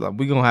alley-oop, but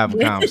we gonna have a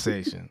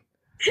conversation.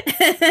 We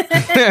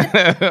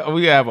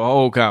have a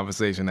whole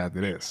conversation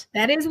after this.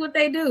 That is what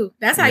they do.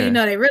 That's how you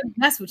know they really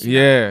mess with you.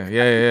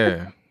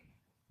 Yeah.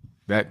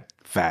 That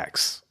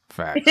facts,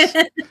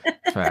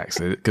 because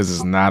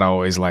it's not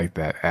always like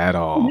that at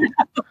all,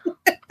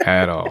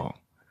 at all.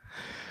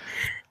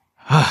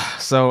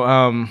 So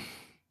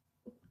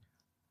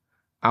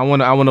I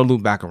want to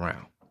loop back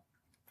around.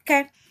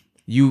 Okay.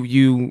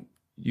 You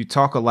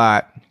talk a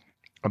lot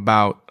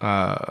about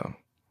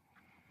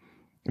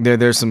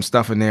there's some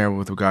stuff in there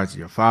with regards to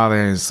your father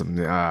and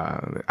some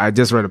I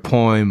just read a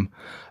poem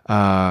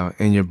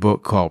in your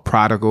book called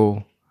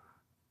Prodigal,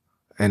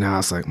 and I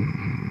was like,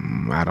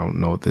 I don't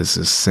know what this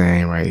is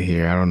saying right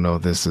here. I don't know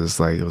if this is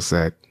like, was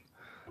that,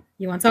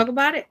 you want to talk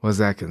about it? Was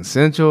that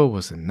consensual?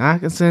 Was it not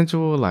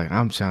consensual? Like,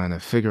 I'm trying to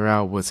figure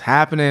out what's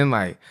happening.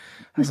 Like,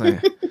 I was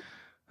like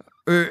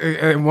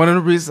and one of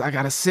the reasons I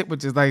gotta sit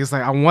with you, like, it's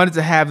like I wanted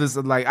to have this,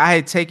 like, I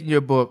had taken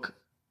your book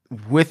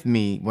with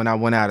me when I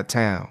went out of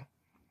town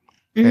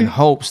in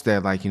hopes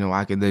that, like, you know,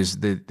 I could,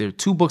 there are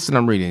two books that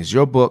I'm reading. It's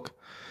your book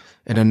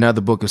and another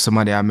book of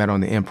somebody I met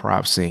on the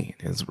improv scene.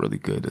 It's really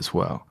good as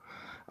well.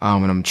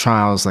 And I'm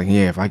trying, I was like,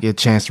 yeah, if I get a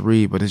chance to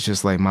read, but it's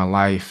just like my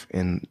life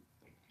and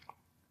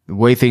the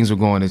way things were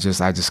going, it's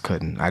just, I just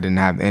couldn't. I didn't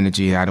have the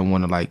energy. I don't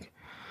want to, like,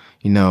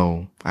 you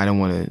know, I don't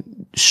want to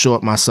show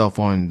up myself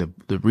on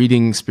the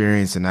reading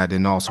experience, and I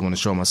didn't also want to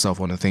show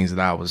myself on the things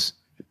that I was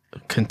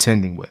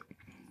contending with.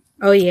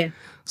 Oh, yeah.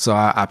 So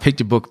I picked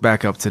your book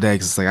back up today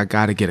because it's like I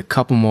got to get a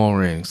couple more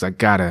rings. I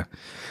gotta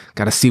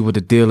see what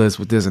the deal is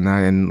with this.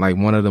 And like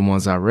one of the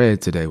ones I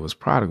read today was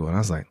Prodigal, and I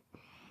was like,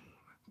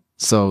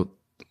 so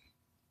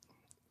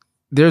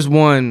there's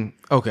one.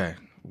 Okay,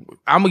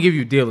 I'm gonna give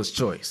you dealer's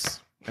choice,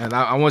 and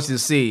I want you to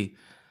see.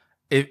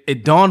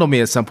 It dawned on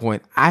me at some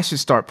point I should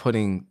start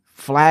putting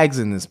flags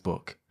in this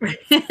book.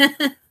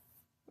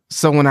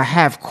 So when I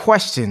have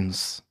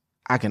questions,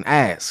 I can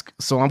ask.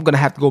 So I'm gonna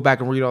have to go back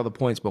and read all the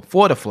points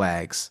before the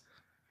flags.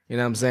 You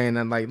know what I'm saying?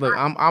 And like, look,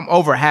 I'm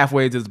over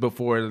halfway to this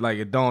before like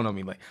it dawned on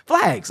me, like,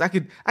 flags. I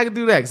could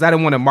do that because I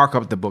didn't want to mark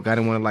up the book. I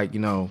didn't want to, like,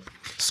 you know,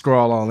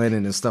 scroll all in it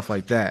and stuff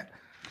like that.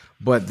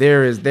 But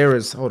there is.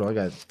 Hold on, I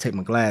gotta take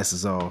my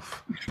glasses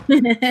off.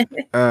 There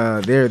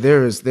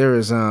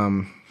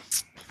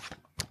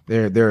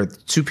are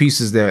two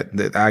pieces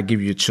that I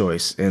give you a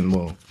choice, and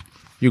well,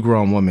 you're a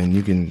grown woman,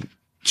 you can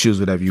choose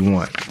whatever you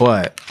want.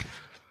 But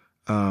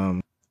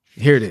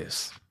here it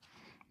is.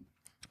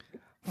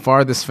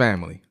 Farthest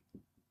Family.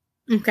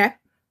 Okay.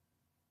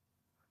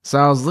 So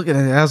I was looking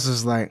at it, I was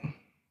just like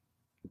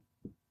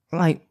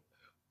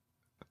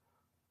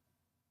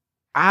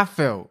I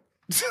felt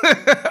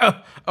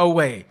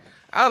away.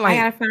 I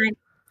gotta find.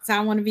 So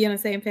I want to be on the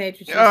same page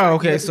with you. Oh,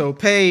 okay. So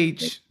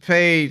page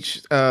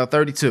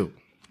 32.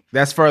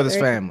 That's Farthest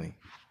Family.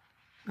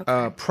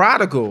 Okay.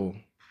 Prodigal.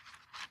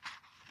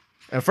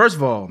 And first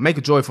of all, Make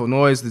a Joyful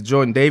Noise, the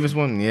Jordan Davis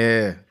one.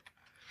 Yeah.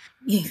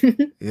 Yeah,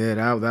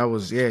 that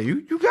was, yeah,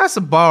 you got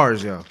some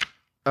bars, yo.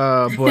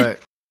 But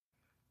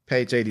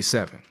page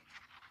 87.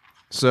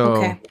 So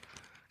okay.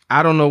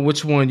 I don't know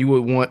which one you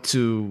would want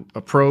to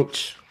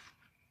approach.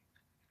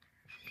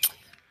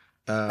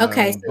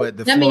 Okay, so but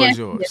the floor is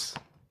yours.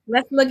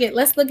 Let's look at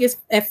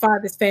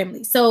Farthest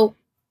Family. So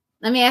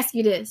let me ask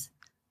you this.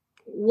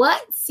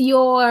 What's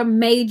your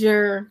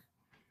major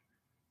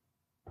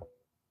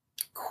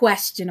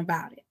question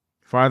about it?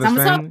 Farthest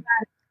Family?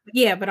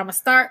 Yeah, but I'm gonna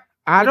start.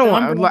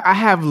 I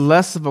have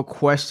less of a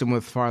question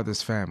with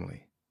Farthest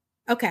Family.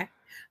 Okay.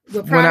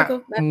 With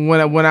Prodigal,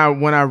 when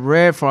I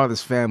read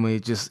Farthest Family,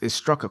 it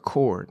struck a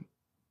chord.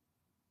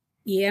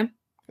 Yeah.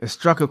 It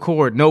struck a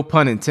chord, no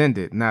pun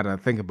intended. Now that I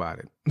think about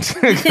it,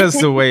 because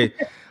the way,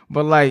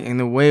 but like in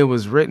the way it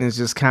was written, it's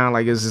just kind of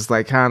like it's just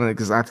like kind of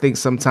because I think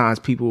sometimes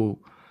people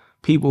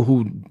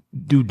who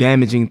do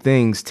damaging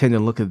things tend to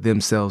look at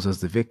themselves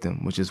as the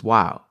victim, which is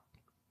wild.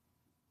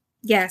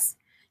 Yes,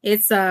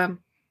 it's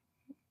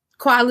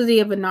quality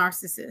of a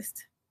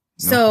narcissist.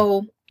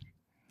 So,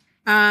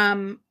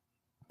 I'll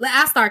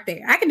start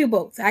there. I can do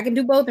both. I can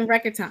do both in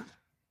record time.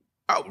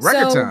 Oh,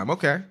 record time.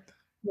 Okay.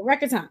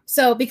 Record time.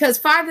 So, because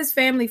Father's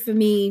Family for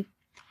me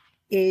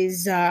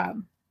is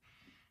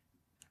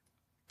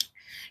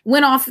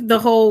went off the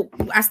whole.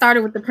 I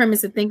started with the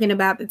premise of thinking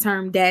about the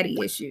term daddy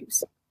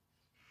issues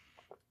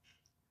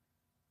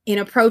in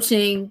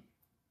approaching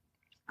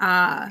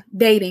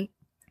dating.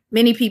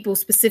 Many people,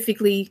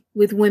 specifically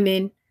with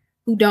women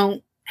who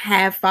don't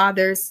have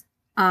fathers,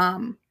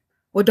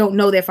 or don't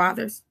know their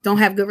fathers, don't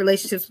have good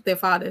relationships with their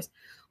fathers.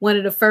 One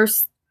of the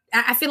first,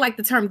 I feel like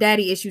the term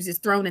daddy issues is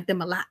thrown at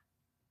them a lot.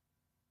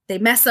 They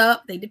mess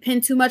up. They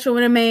depend too much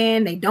on a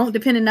man. They don't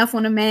depend enough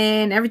on a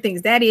man.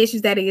 Everything's daddy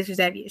issues, daddy issues,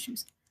 daddy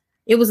issues.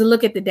 It was a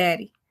look at the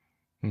daddy.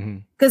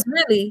 Because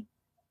really,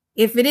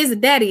 if it is a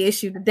daddy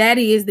issue, the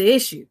daddy is the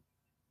issue.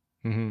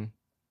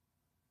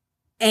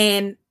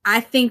 And I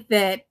think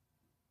that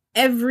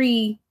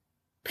every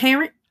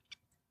parent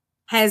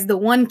has the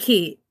one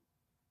kid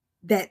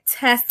that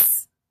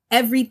tests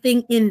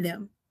everything in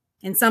them.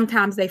 And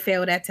sometimes they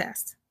fail that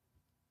test.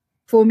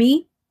 For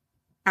me,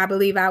 I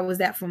believe I was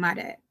that for my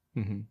dad.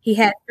 He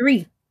had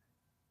 3.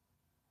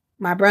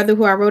 My brother,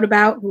 who I wrote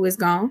about, who is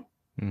gone.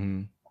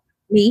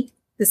 Me,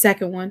 the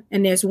second one.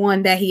 And there's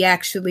one that he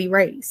actually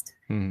raised.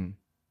 3,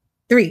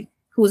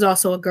 who was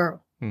also a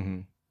girl.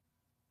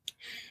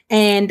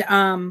 And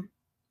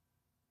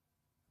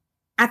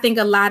I think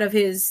a lot of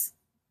his,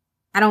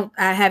 I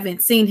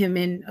haven't seen him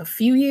in a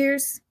few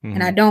years,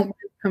 and I don't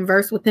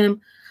converse with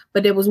him,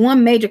 but there was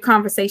one major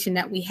conversation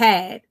that we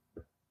had,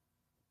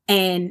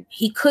 and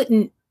he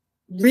couldn't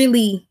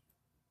really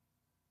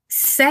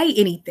say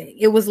anything.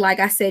 It was like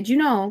I said,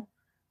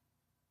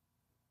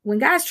 when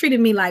guys treated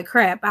me like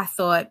crap, I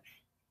thought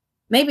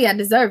maybe I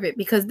deserve it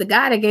because the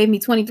guy that gave me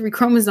 23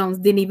 chromosomes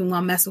didn't even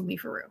want to mess with me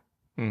for real.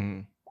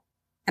 And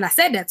I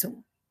said that to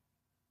him.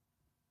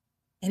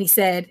 And he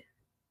said,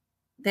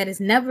 that is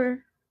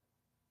never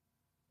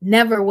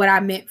what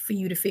I meant for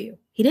you to feel.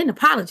 He didn't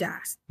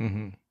apologize.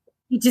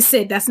 He just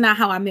said, that's not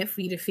how I meant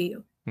for you to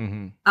feel.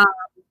 And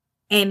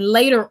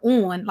later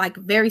on, like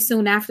very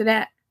soon after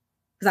that,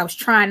 because I was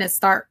trying to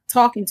start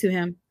talking to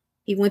him,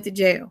 he went to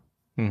jail.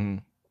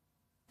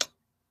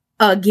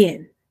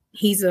 Again,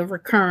 he's a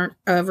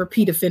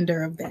repeat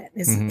offender of that.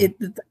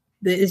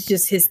 It's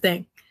just his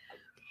thing.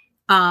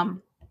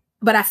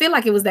 But I feel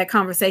like it was that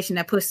conversation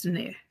that pushed him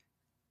there.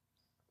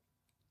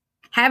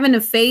 Having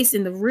a face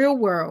in the real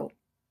world.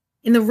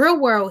 In the real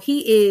world,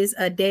 he is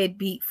a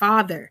deadbeat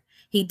father.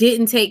 He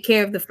didn't take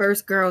care of the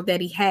first girl that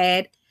he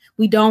had.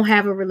 We don't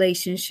have a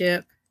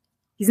relationship.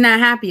 He's not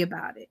happy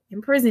about it.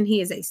 In prison,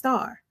 he is a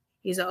star.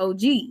 He's an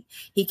OG.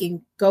 He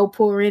can go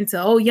pour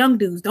into, young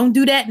dudes. Don't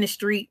do that in the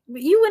street.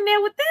 But you in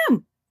there with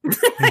them.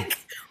 Like,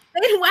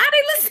 why are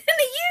they listening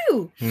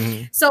to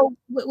you? So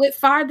with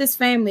Father's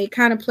Family, it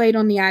kind of played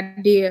on the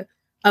idea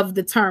of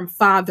the term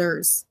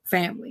father's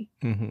family,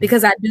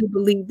 because I do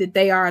believe that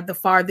they are the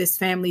farthest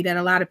family that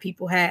a lot of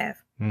people have.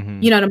 The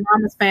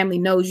mama's family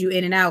knows you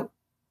in and out.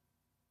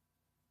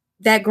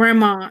 That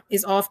grandma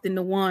is often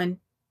the one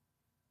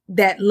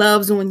that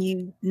loves on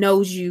you,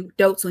 knows you,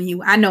 dotes on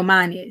you. I know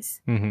mine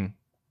is. My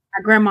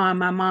grandma on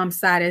my mom's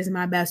side is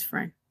my best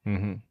friend.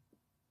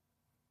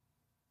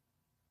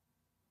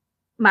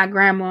 My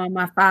grandma on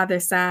my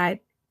father's side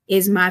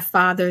is my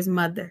father's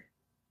mother.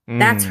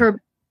 That's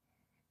her.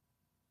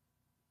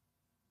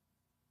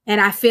 And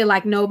I feel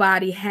like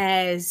nobody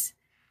has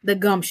the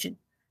gumption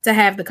to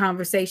have the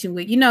conversation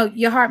with.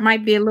 Your heart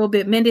might be a little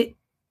bit mended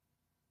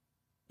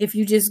if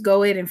you just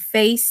go ahead and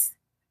face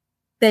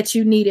that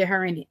you needed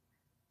her in it.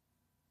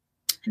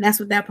 And that's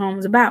what that poem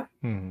was about.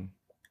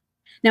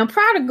 Now,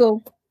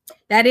 Prodigal,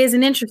 that is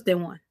an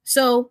interesting one.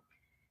 So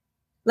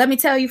let me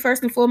tell you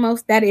first and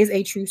foremost, that is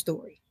a true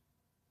story.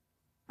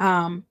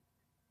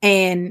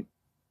 And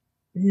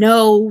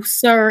no,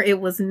 sir,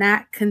 it was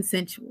not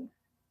consensual.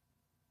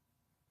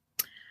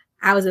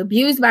 I was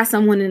abused by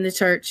someone in the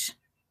church.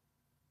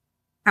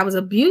 I was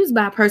abused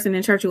by a person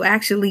in church who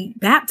actually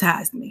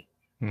baptized me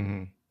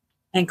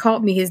and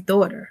called me his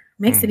daughter.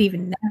 Makes it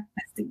even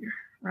nastier,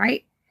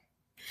 right?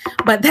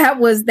 But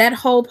that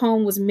whole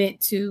poem was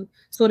meant to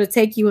sort of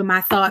take you in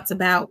my thoughts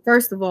about,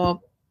 first of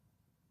all,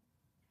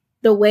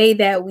 the way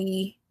that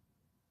we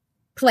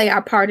play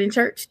our part in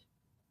church.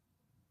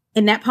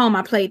 In that poem,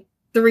 I played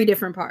 3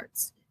 different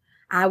parts.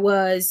 I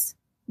was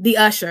the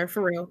usher,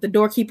 for real, the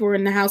doorkeeper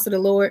in the house of the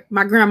Lord.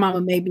 My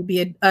grandmama made me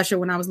be an usher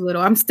when I was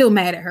little. I'm still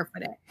mad at her for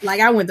that. Like,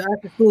 I went to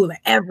usher school and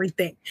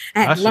everything.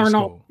 I had to learn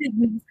all.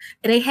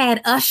 They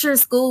had usher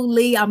school,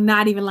 Lee. I'm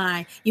not even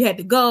lying. You had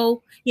to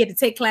go. You had to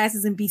take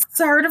classes and be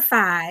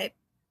certified.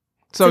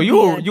 So you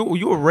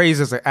were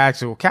raised as an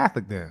actual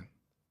Catholic then?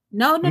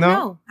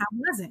 No. I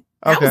wasn't.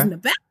 That was Okay. in the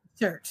Baptist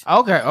church.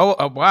 Okay.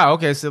 Oh, wow.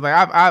 Okay. So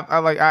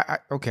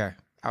like okay.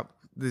 No,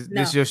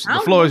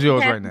 The floor is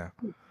yours right now.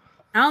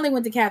 I only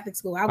went to Catholic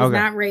school. I was Okay.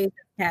 not raised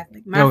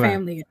Catholic. My Okay.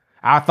 family,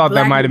 I thought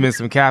that black. might have been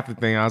some Catholic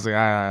thing. I was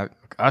like,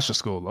 Usher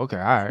school. Okay.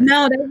 All right.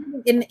 No,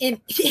 in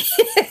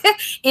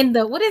in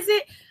the, what is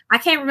it? I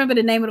can't remember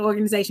the name of the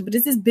organization, but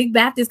it's this big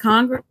Baptist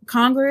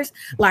Congress.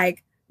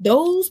 Like,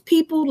 those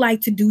people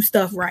like to do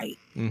stuff right.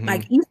 Mm-hmm.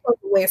 Like, you're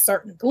supposed to wear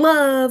certain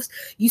gloves.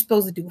 You're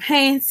supposed to do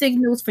hand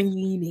signals when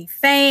you need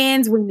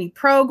fans, when you need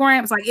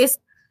programs. Like, it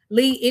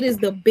is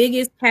the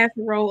biggest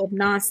casserole of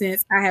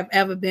nonsense I have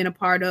ever been a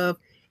part of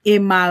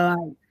in my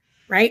life.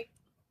 Right.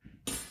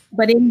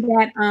 But in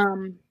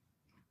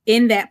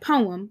that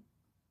poem,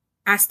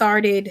 I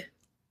started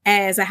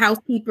as a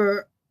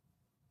housekeeper,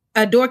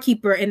 a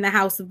doorkeeper in the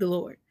house of the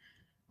Lord,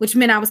 which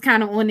meant I was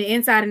kind of on the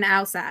inside and the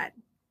outside,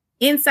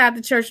 inside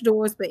the church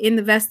doors, but in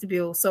the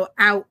vestibule. So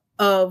out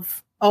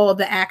of all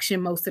the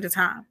action most of the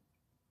time.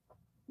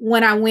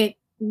 When I went,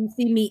 you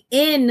see me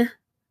in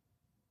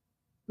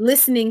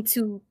listening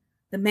to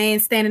the man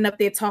standing up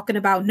there talking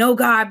about no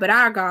God, but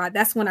our God.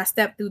 That's when I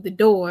stepped through the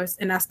doors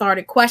and I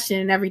started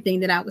questioning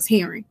everything that I was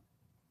hearing.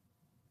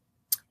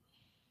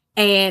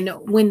 And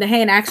when the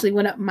hand actually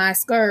went up my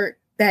skirt,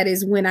 that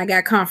is when I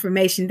got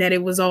confirmation that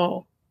it was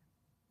all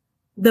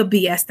the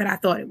BS that I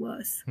thought it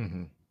was.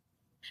 Mm-hmm.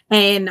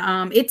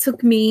 And it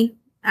took me,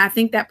 I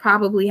think that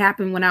probably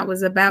happened when I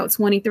was about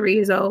 23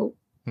 years old.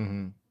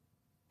 Mm-hmm.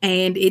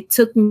 And it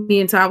took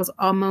me until I was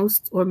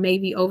almost or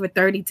maybe over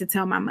 30 to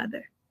tell my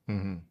mother.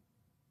 Mm-hmm.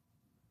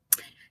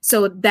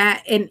 So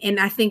that, and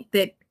I think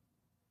that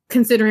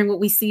considering what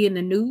we see in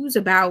the news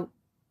about,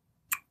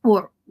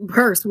 or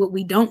worse, what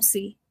we don't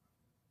see,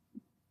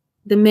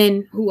 the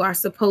men who are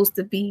supposed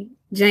to be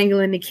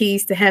jangling the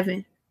keys to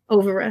heaven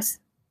over us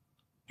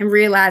and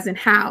realizing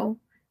how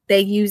they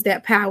use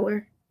that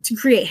power to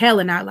create hell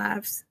in our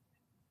lives.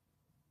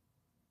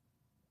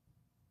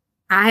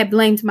 I had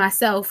blamed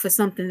myself for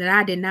something that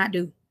I did not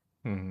do.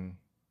 Mm-hmm.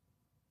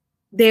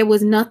 There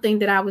was nothing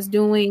that I was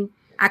doing.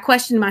 I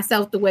questioned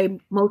myself the way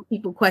most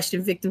people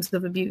question victims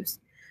of abuse.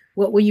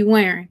 What were you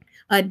wearing?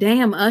 A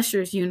damn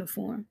usher's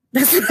uniform.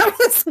 That's what I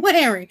was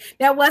wearing.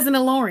 That wasn't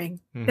alluring.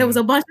 Mm-hmm. There was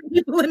a bunch of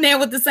people in there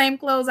with the same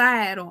clothes I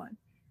had on.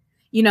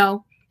 You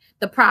know,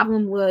 the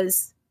problem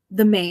was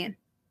the man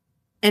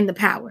and the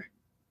power.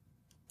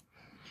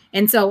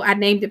 And so I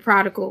named it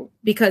Prodigal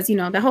because, you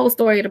know, the whole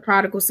story of the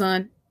prodigal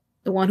son,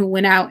 the one who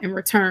went out and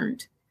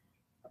returned,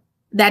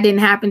 that didn't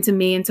happen to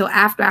me until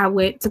after I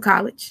went to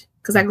college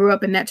because I grew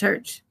up in that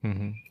church.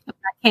 Mm-hmm. When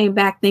I came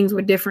back, things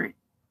were different.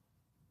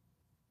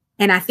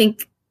 And I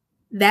think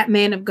that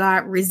man of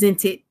God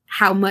resented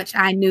how much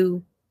I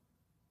knew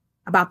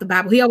about the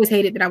Bible. He always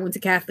hated that I went to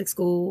Catholic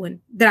school and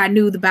that I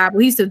knew the Bible.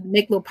 He used to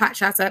make little pot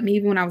shots at me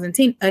even when I was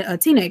a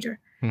teenager.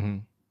 Mm-hmm.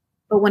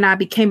 But when I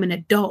became an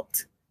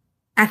adult,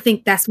 I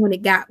think that's when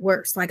it got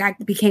worse. Like, I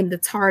became the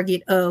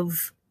target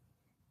of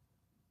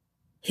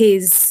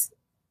his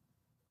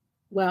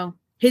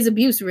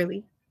abuse,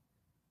 really.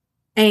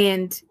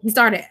 And he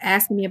started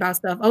asking me about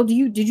stuff. Oh,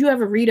 did you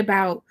ever read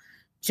about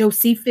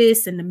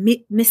Josephus and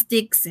the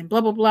mystics and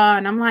blah, blah, blah?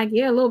 And I'm like,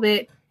 yeah, a little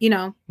bit, you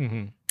know.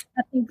 Mm-hmm.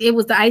 I think it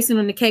was the icing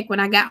on the cake when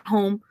I got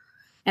home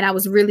and I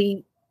was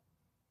really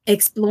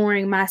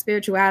exploring my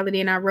spirituality.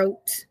 And I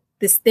wrote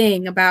this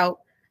thing about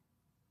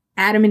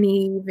Adam and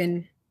Eve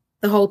and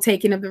the whole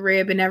taking of the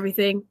rib and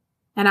everything.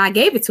 And I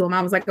gave it to him.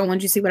 I was like, I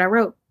want you to see what I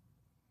wrote.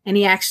 And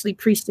he actually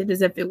preached it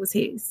as if it was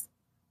his.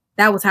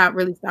 That was how it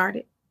really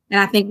started. And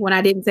I think when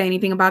I didn't say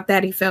anything about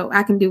that, he felt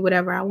I can do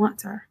whatever I want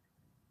to her.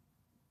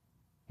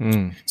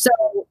 Mm. So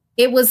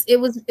it was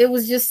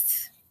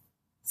just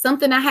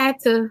something I had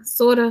to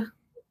sort of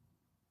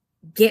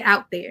get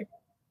out there.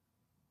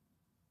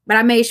 But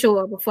I made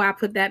sure before I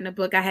put that in the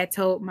book, I had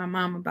told my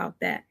mom about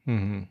that.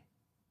 Mm-hmm.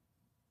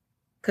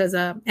 Cause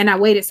and I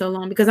waited so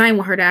long because I didn't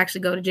want her to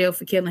actually go to jail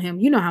for killing him.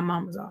 You know how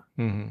mamas are.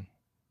 Mm-hmm.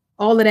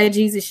 All of that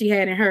Jesus she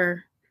had in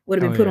her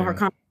would have been put on her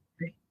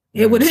commentary.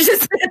 Yeah. It would have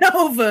just been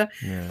over.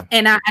 Yeah.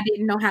 And I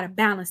didn't know how to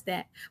balance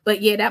that.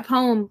 But yeah, that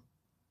poem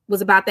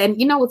was about that. And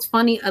you know what's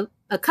funny?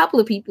 A couple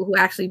of people who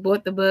actually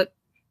bought the book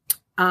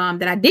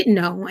that I didn't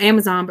know on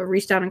Amazon, but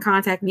reached out and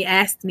contacted me,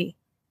 asked me,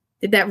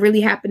 did that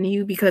really happen to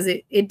you? Because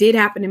it did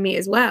happen to me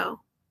as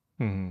well.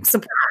 Mm-hmm.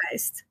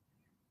 Surprised,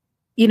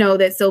 you know,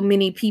 that so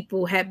many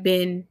people have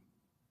been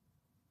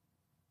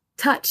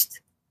touched.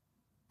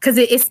 Because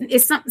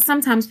it's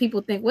sometimes people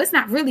think, well, it's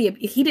not really,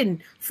 he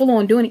didn't full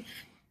on do anything.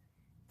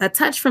 A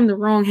touch from the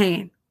wrong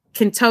hand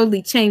can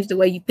totally change the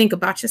way you think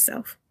about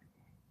yourself.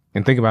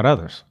 And think about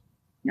others.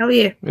 Oh,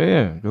 yeah.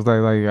 Yeah. Because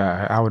like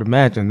I would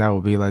imagine that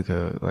would be like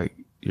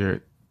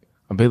your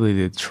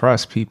ability to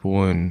trust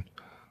people in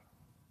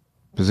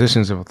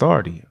positions of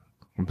authority,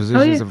 in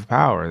positions of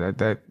power.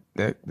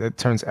 That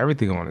turns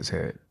everything on its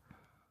head.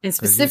 And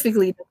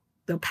specifically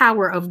the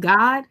power of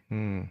God.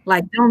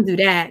 Like, don't do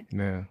that.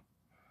 Yeah.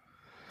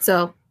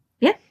 So,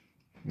 yeah.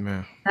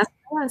 Yeah. That's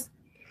what it was.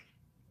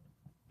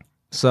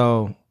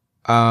 So,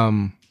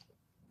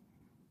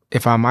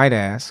 if I might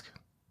ask,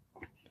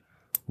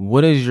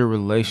 what is your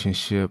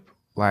relationship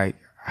like?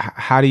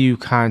 How do you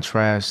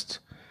contrast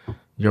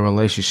your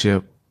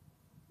relationship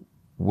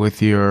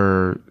with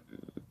your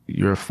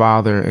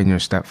father and your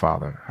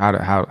stepfather?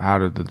 How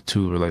do the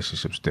two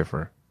relationships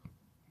differ?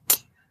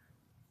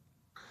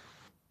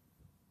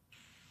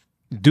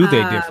 Do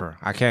they differ?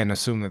 I can't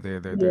assume that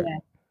they're Yeah.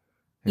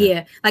 yeah.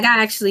 Yeah. Like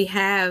I actually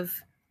have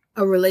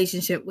a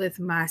relationship with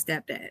my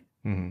stepdad.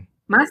 Mm-hmm.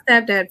 My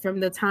stepdad, from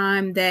the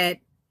time that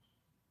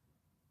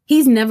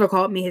he's never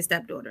called me his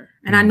stepdaughter.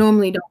 And I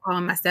normally don't call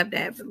him my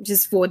stepdad,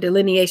 just for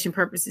delineation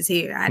purposes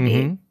here. I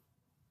did.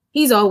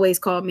 He's always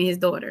called me his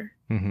daughter.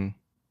 Mm-hmm.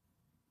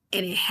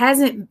 And it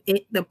hasn't,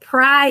 the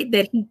pride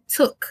that he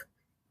took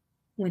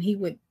when he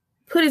would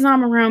put his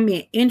arm around me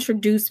and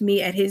introduce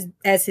me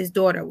as his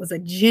daughter was a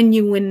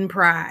genuine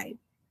pride.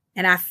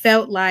 And I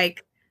felt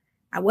like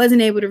I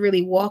wasn't able to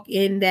really walk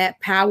in that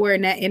power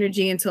and that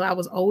energy until I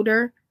was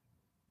older.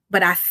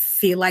 But I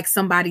feel like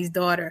somebody's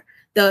daughter.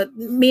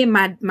 Me and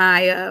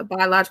my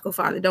biological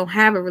father don't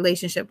have a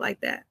relationship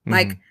like that. Mm-hmm.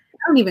 Like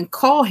I don't even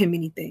call him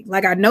anything.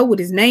 Like I know what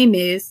his name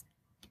is,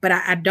 but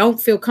I don't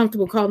feel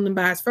comfortable calling him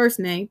by his first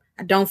name.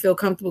 I don't feel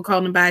comfortable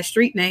calling him by his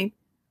street name.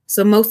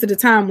 So most of the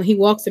time when he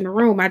walks in the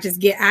room, I just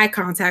get eye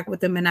contact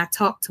with him and I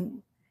talk to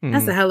him. Mm-hmm.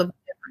 That's a hell of a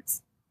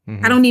difference.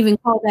 Mm-hmm. I don't even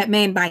call that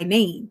man by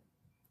name.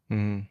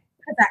 Mm-hmm.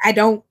 I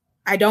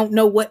don't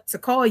know what to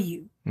call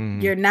you.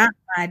 Mm-hmm. You're not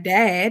my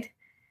dad,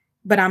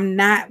 but I'm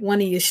not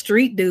one of your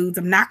street dudes.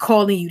 I'm not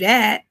calling you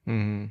that.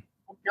 Mm-hmm.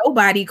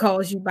 Nobody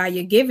calls you by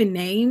your given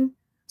name.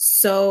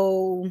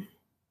 So,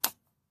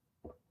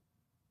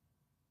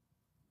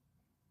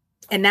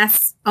 and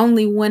that's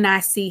only when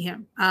I see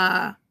him.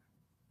 I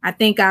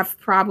think I've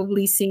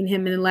probably seen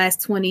him in the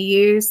last 20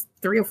 years,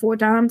 3 or 4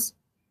 times.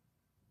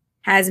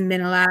 Hasn't been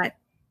a lot.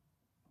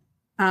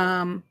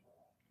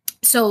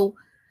 So,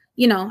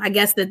 you know, I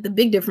guess that the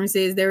big difference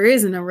is there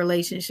isn't a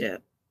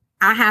relationship.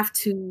 I have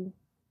to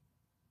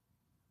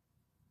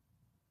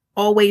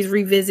always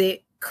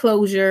revisit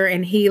closure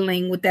and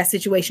healing with that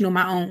situation on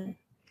my own.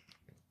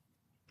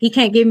 He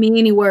can't give me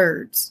any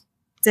words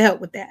to help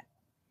with that.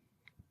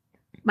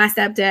 My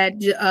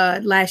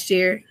stepdad last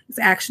year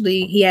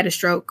he had a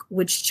stroke,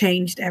 which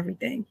changed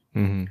everything.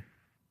 Mm-hmm.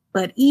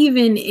 But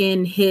even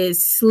in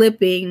his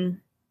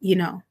slipping, you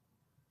know,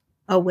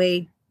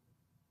 away,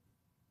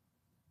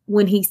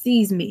 when he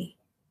sees me,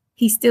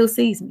 he still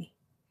sees me.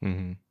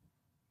 Mm-hmm.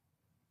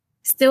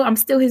 I'm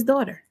still his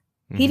daughter.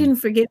 Mm-hmm. He didn't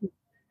forget me.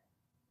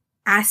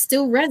 I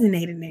still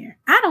resonate in there.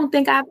 I don't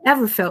think I've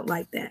ever felt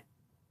like that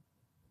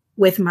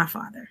with my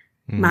father,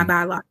 my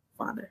biological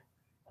father.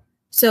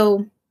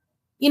 So,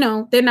 you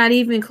know, they're not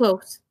even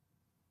close.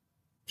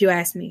 If you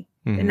ask me,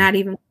 they're not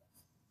even.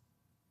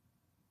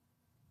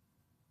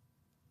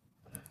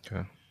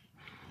 Okay.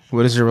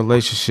 What is your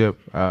relationship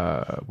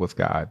with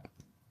God?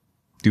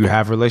 Do you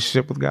have a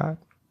relationship with God?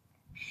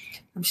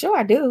 I'm sure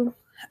I do.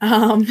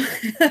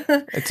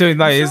 Until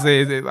like, is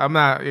it, I'm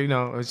not, you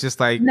know, it's just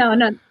like no,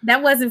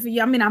 that wasn't for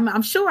you. I mean,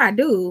 I'm sure I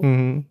do.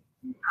 Mm-hmm.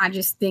 I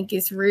just think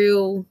it's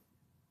real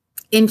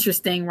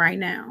interesting right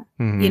now.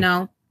 Mm-hmm. You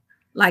know,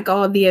 like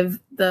all the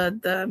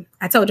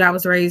I told you I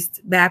was raised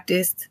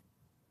Baptist,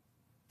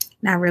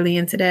 not really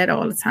into that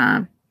all the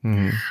time.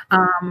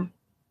 Mm-hmm.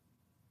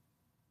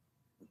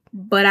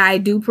 But I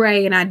do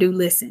pray and I do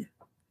listen.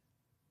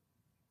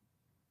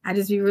 I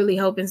just be really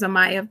hoping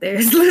somebody up there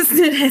is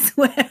listening as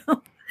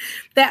well.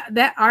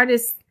 That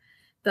artist,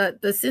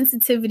 the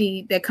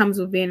sensitivity that comes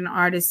with being an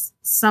artist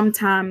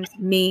sometimes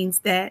means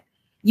that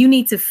you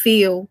need to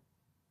feel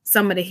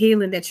some of the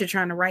healing that you're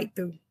trying to write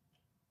through.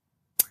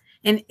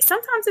 And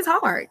sometimes it's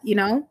hard, you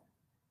know.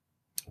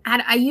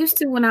 I used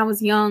to, when I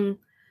was young,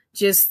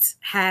 just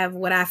have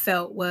what I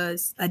felt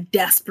was a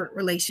desperate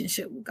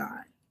relationship with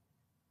God.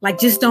 Like,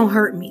 just don't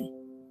hurt me.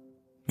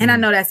 And I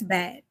know that's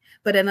bad.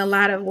 But in a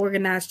lot of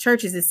organized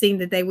churches, it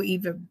seemed that they were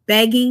either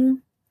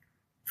begging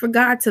for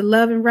God to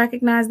love and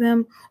recognize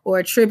them, or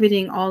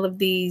attributing all of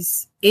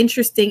these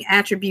interesting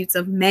attributes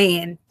of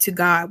man to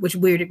God, which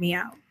weirded me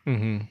out.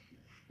 Mm-hmm.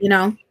 You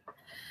know,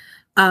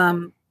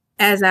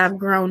 as I've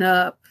grown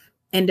up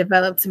and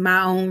developed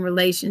my own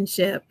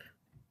relationship,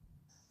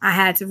 I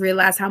had to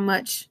realize how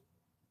much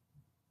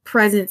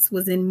presence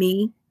was in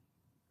me.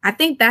 I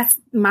think that's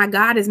my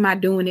God is my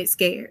doing it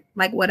scared,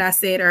 like what I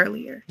said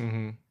earlier.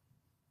 Mm-hmm.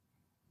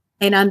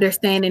 And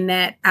understanding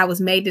that I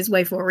was made this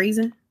way for a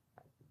reason.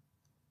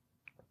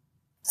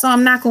 So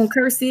I'm not going to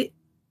curse it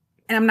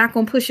and I'm not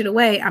going to push it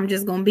away. I'm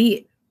just going to be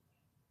it.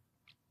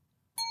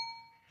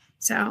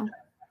 So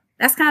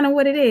that's kind of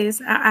what it is.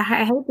 I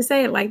hate to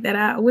say it like that.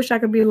 I wish I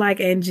could be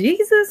like, and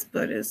Jesus,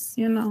 but it's,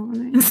 you know,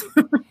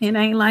 it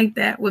ain't like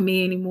that with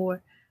me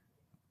anymore.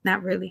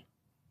 Not really.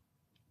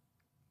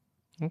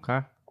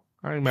 Okay.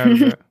 I ain't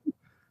mad at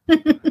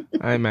that.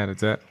 I ain't mad at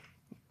that.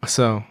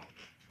 So,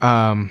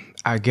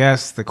 I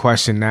guess the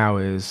question now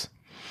is,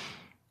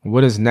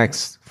 what is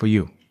next for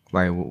you?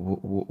 Like,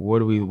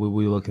 what are we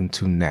looking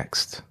to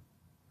next?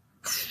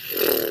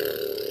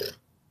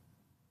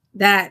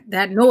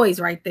 That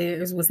noise right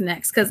there is what's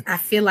next, because I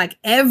feel like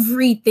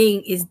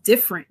everything is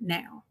different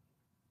now.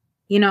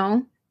 You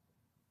know,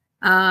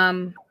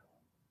 I'm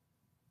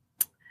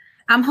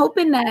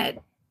hoping that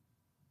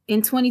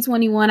in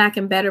 2021 I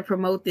can better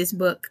promote this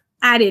book.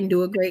 I didn't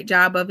do a great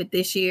job of it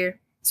this year.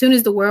 As soon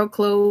as the world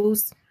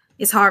closed,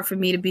 it's hard for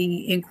me to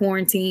be in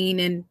quarantine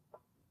and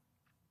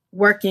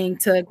working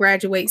to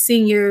graduate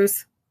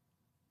seniors,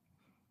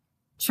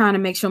 trying to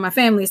make sure my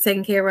family is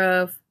taken care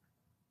of.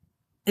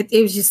 It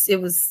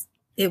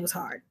was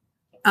hard.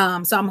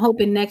 So I'm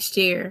hoping next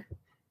year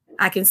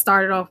I can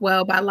start it off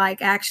well by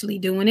like actually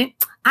doing it.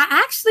 I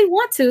actually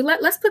want to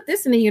let's put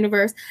this in the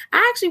universe.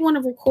 I actually want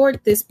to record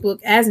this book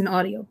as an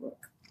audiobook.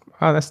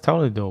 Oh, that's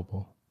totally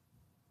doable.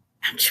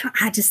 I'm trying.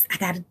 I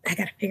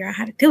gotta figure out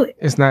how to do it.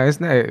 It's not.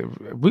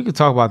 We could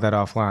talk about that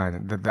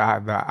offline.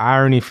 The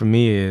irony for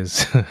me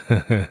is,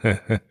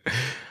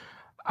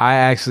 I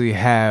actually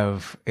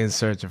have In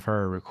Search of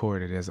Her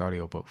recorded as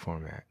audiobook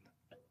format.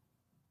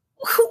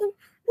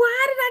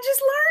 Why did I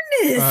just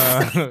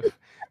learn this?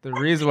 The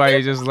reason why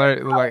you just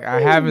learned, like,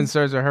 I have In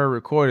Search of Her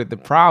recorded. The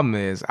problem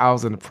is, I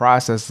was in the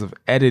process of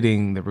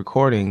editing the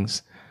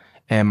recordings,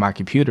 and my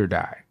computer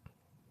died.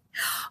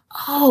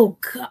 Oh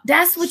God,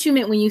 that's what you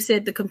meant when you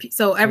said the computer.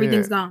 So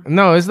everything's gone.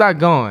 No, it's not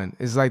gone.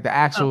 It's like the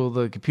actual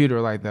the computer,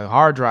 like the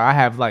hard drive. I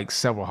have like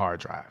several hard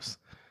drives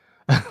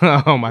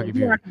on my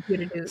computer.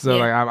 So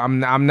like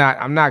I'm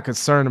not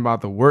concerned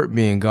about the work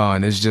being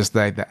gone. It's just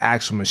like the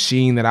actual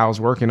machine that I was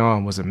working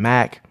on was a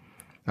Mac.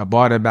 I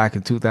bought it back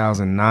in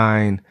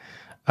 2009.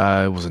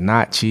 It was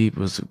not cheap. It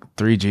was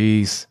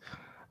 3Gs.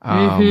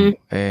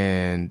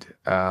 And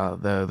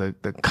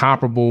the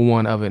comparable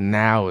one of it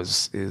now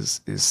is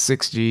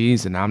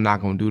 6Gs, and I'm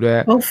not gonna do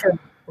that. Oh, for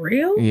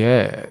real?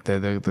 Yeah,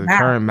 the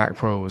current Mac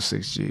Pro was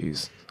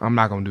 6Gs. I'm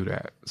not gonna do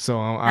that. So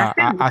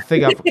I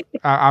think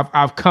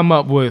I've come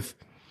up with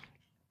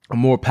a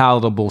more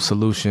palatable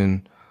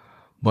solution,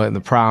 but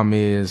the problem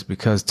is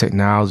because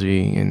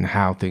technology and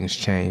how things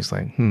change.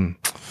 Like,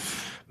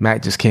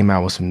 Mac just came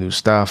out with some new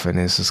stuff, and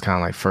it's just kind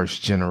of like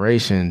first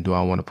generation. Do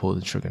I want to pull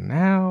the trigger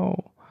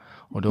now?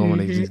 Or do I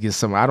want to just get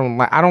some? I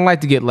don't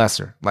like to get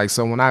lesser. Like,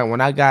 so when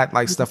I got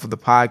like stuff for the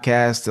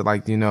podcast to,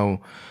 like, you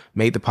know,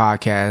 make the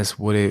podcast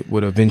what it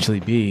would eventually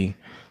be,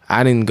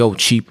 I didn't go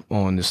cheap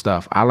on the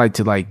stuff. I like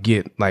to like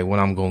get like what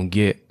I'm gonna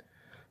get,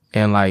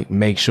 and like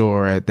make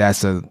sure that's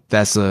something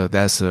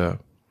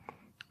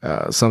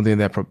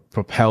that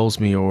propels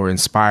me or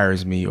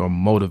inspires me or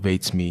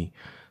motivates me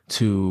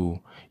to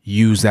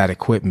use that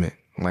equipment.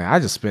 Like, I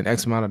just spent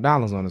X amount of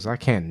dollars on this. I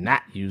can't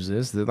not use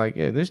this. They're like,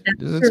 yeah, this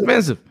is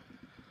expensive.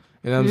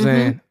 You know what I'm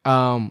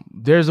saying?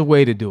 There's a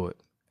way to do it.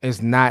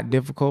 It's not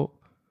difficult.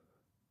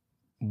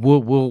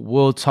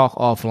 We'll talk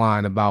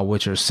offline about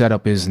what your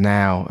setup is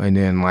now, and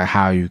then like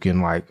how you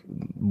can like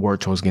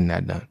work towards getting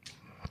that done.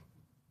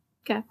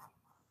 Okay,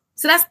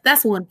 so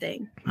that's one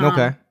thing.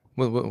 Okay,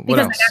 what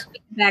because else? I got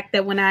feedback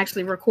that when I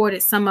actually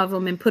recorded some of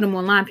them and put them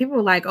online, people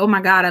were like, "Oh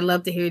my God, I'd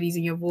love to hear these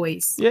in your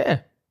voice." Yeah,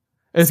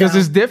 it's because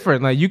it's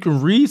different. Like, you can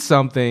read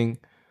something,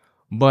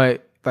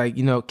 but like,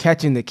 you know,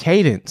 catching the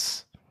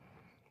cadence.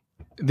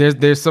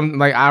 There's some,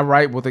 like, I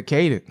write with a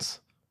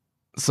cadence,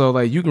 so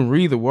like you can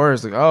read the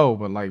words like, oh,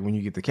 but like when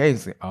you get the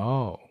cadence, like,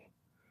 oh,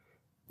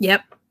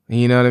 yep,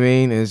 you know what I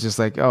mean? It's just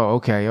like, oh,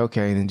 okay,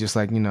 and just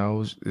like, you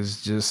know,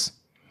 it's just,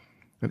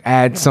 it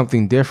adds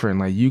something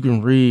different. Like, you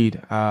can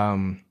read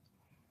Born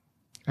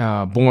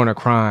a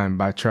Crime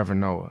by Trevor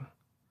Noah.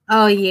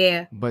 Oh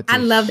yeah, but I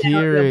love that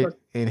hear it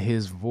in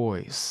his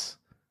voice.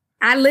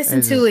 I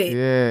listened to it.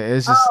 Yeah,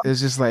 it's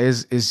just like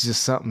it's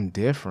just something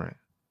different.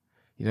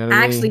 You know what I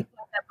mean? Actually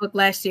that book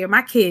last year.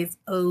 My kids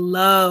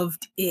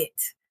loved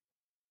it.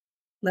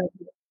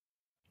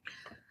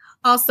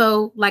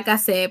 Also, like I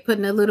said,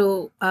 putting a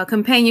little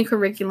companion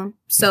curriculum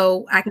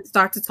so I can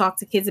start to talk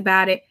to kids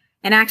about it,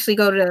 and actually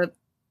go to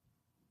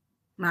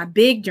my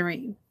big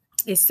dream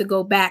is to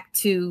go back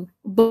to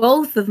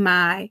both of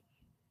my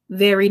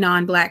very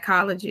non-Black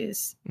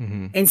colleges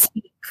and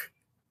speak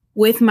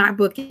with my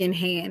book in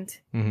hand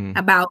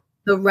about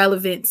the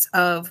relevance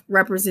of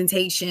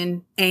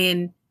representation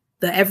and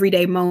the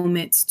everyday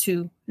moments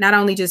to not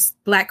only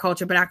just Black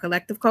culture, but our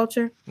collective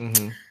culture.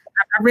 I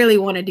really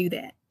want to do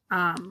that.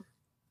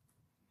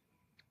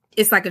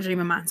 It's like a dream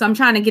of mine. So I'm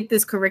trying to get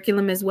this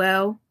curriculum as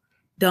well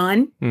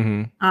done.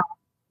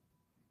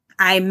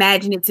 I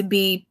imagine it to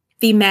be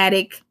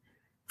thematic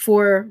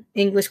for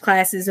English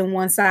classes on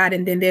one side,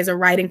 and then there's a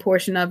writing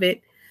portion of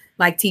it,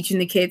 like teaching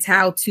the kids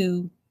how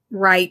to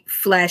write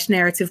flash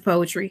narrative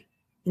poetry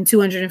in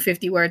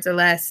 250 words or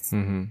less,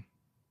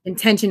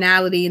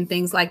 intentionality and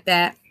things like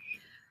that.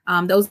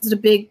 Those are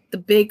the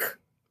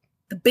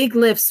big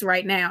lifts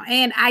right now.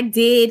 And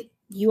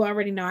you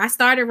already know, I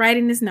started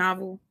writing this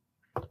novel.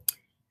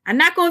 I'm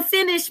not going to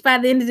finish by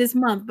the end of this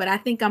month, but I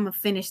think I'm going to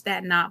finish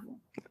that novel.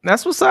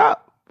 That's what's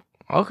up.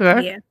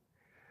 Okay. Yeah.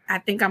 I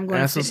think I'm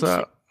going to finish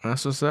it.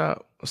 That's what's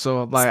up.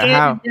 So,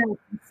 like,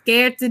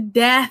 scared to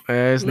death.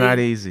 It's not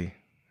easy.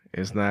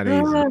 It's not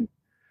easy.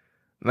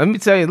 Let me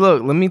tell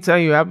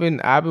you, I've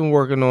been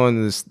working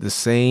on the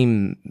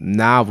same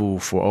novel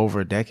for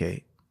over a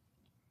decade.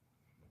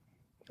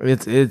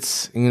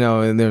 It's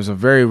and there's a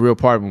very real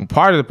part.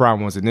 Part of the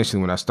problem was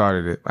initially when I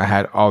started it, I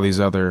had all these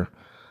other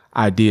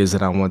ideas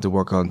that I wanted to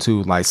work on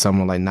too, like some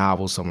were like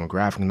novels, some were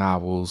graphic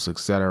novels,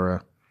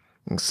 etc.,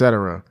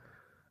 etc.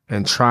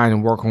 And trying to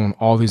work on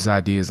all these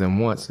ideas at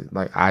once,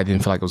 like I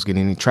didn't feel like I was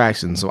getting any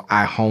traction. So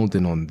I honed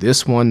in on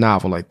this one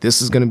novel. Like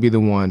this is going to be the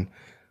one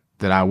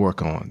that I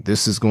work on.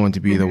 This is going to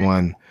be the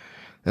one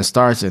that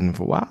starts it. And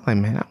for a while, like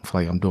man, I don't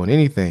feel like I'm doing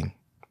anything.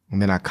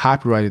 And then I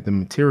copyrighted the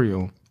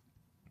material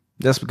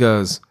just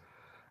because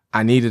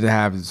I needed to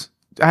have.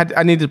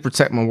 I needed to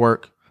protect my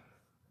work.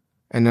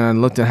 And then I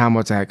looked at how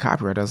much I had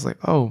copyrighted. I was like,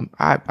 oh,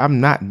 I'm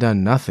not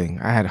done nothing.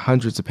 I had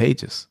hundreds of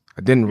pages.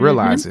 I didn't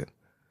realize it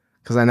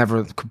because I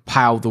never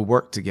compiled the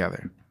work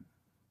together.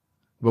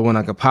 But when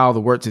I compiled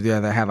the work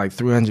together, I had like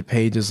 300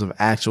 pages of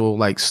actual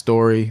like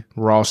story,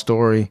 raw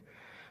story,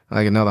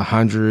 like another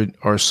 100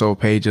 or so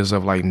pages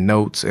of like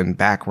notes and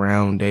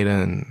background data.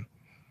 And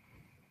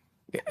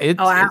I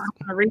want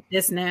to read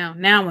this now.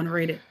 Now I want to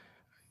read it.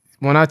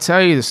 When I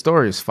tell you the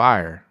story is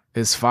fire.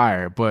 It's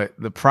fire, but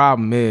the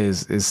problem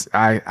is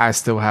I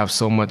still have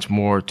so much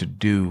more to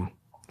do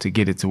to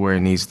get it to where it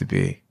needs to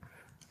be,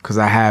 because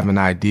I have an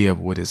idea of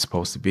what it's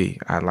supposed to be.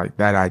 I like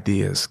that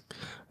idea is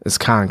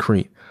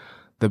concrete.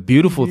 The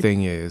beautiful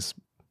thing is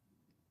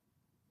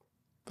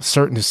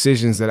certain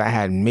decisions that I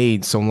had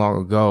made so long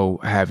ago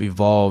have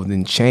evolved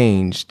and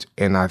changed,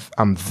 and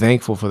I'm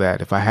thankful for that.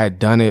 If I had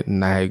done it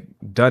and I had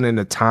done it in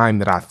the time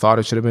that I thought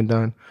it should have been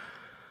done,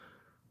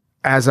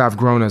 as I've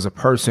grown as a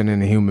person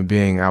and a human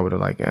being, I would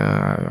have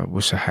I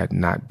wish I had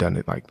not done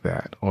it like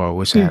that, or I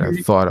wish I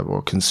had thought of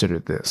or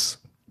considered this.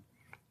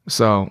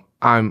 So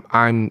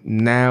I'm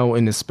now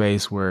in the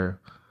space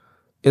where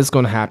it's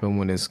going to happen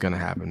when it's going to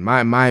happen.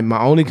 My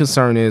only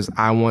concern is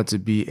I want to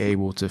be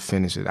able to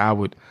finish it. I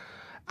would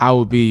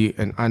be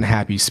an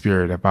unhappy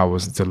spirit if I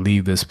was to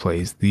leave this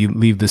place,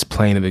 leave this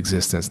plane of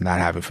existence, not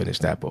having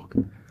finished that book.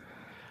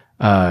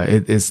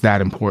 It's that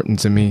important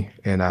to me,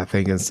 and I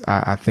think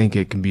I think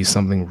it can be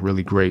something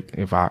really great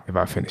if I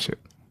finish it,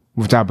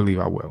 which I believe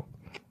I will.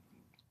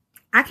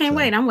 I can't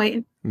wait. I'm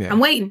waiting. Yeah. I'm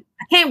waiting.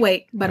 I can't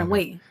wait, but I'm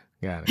waiting.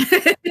 Got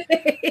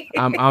it.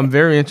 I'm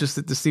very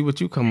interested to see what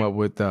you come up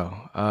with, though.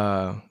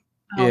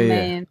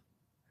 Man.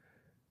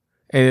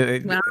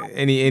 And well,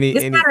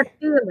 it's not a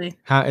feeling.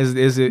 How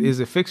is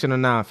it fiction or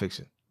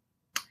nonfiction?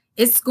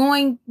 It's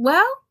going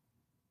well.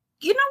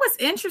 You know what's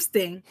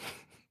interesting?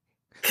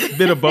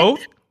 Bit of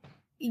both.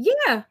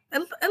 Yeah, a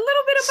little bit of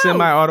both.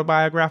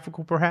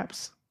 Semi-autobiographical,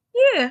 perhaps?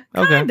 Yeah,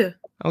 kind of.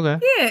 Okay.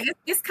 Yeah,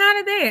 it's kind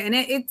of there. And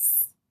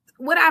it's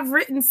what I've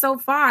written so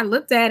far. I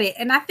looked at it,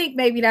 and I think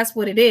maybe that's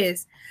what it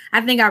is.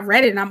 I think I've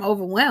read it, and I'm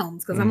overwhelmed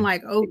because I'm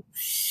like, oh,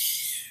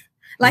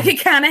 like it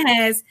kind of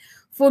has,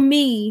 for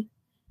me,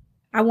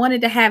 I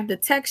wanted to have the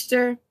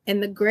texture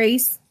and the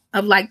grace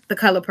of like The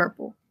Color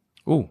Purple.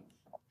 Ooh.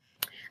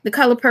 The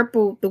Color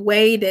Purple, the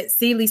way that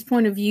Celie's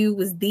point of view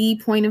was the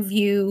point of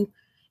view,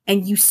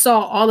 and you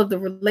saw all of the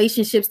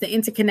relationships, the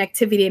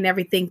interconnectivity and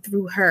everything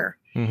through her.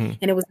 And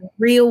it was a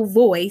real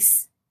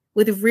voice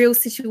with real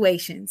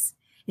situations.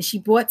 And she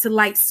brought to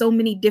light so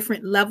many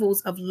different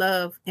levels of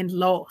love and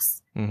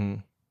loss.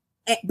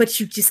 But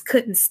you just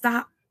couldn't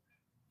stop.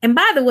 And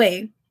by the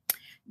way,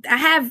 I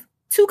have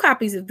 2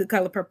 copies of The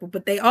Color Purple,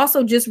 but they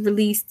also just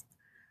released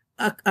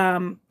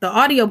the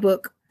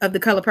audiobook of The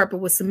Color Purple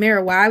with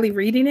Samira Wiley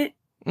reading it.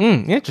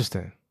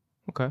 Interesting.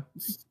 Okay.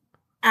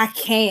 I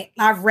can't.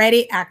 I've read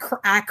it.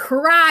 I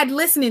cried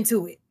listening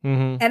to it.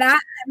 And I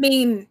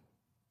mean,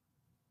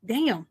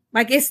 damn,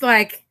 like it's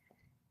like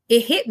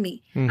it hit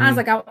me. I was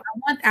like,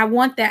 I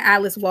want that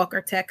Alice Walker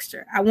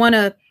texture. I want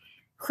to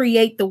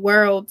create the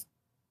world,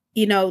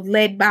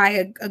 led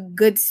by a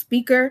good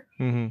speaker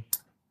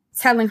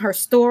telling her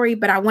story,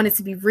 but I want it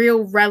to be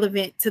real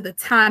relevant to the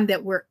time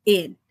that we're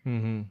in.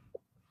 And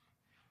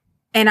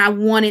I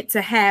want it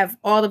to have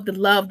all of the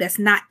love that's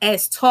not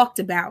as talked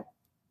about.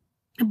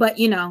 But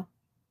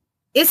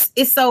it's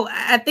so,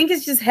 I think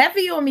it's just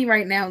heavy on me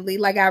right now, Lee.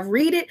 Like I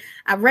read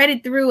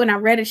it through, and I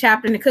read a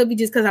chapter, and it could be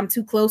just because I'm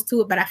too close to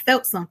it, but I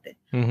felt something.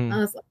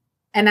 And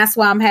that's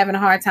why I'm having a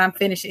hard time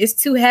finishing. It's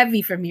too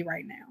heavy for me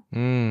right now.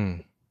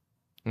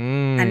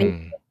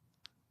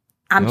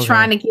 I'm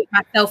trying to get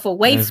myself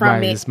away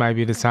from it. This might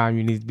be the time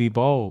you need to be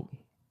bold.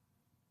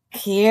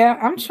 Yeah,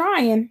 I'm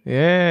trying.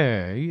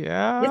 Yeah. You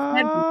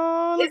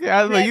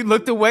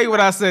looked away when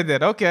I said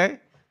that. Okay.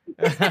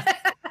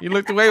 You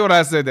looked away when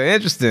I said that.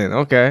 Interesting.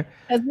 Okay.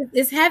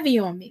 It's heavy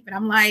on me, but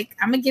I'm like,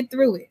 I'm gonna get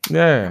through it.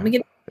 Yeah.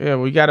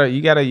 Well,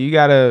 you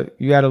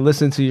gotta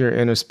listen to your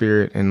inner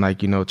spirit and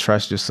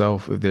trust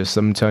yourself. If there's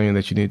something telling you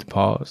that you need to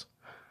pause,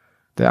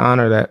 to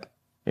honor that.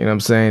 You know what I'm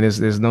saying?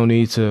 There's no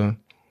need to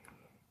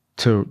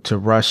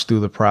rush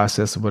through the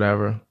process or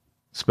whatever,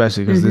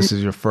 especially because this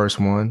is your first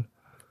one.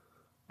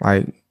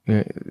 Like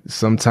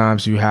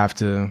sometimes you have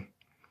to.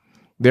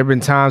 There have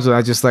been times where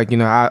I just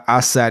I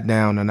sat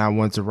down and I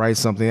wanted to write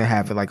something. I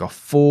have like a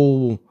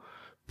full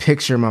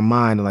picture in my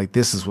mind of like,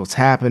 this is what's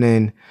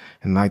happening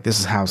and like, this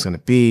is how it's going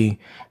to be.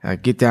 And I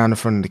get down in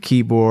front of the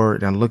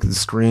keyboard and I look at the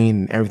screen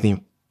and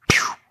everything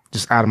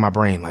just out of my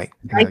brain. Like,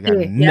 I Right got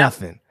there. Yeah.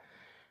 nothing.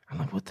 I'm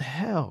like, what the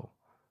hell?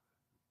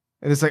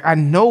 And it's like, I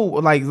know,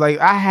 like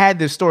I had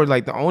this story.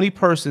 Like, the only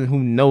person who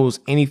knows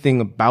anything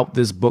about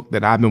this book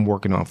that I've been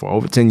working on for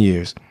over 10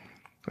 years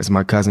is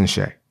my cousin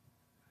Shay.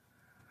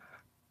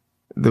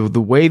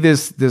 The way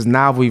this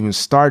novel even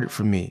started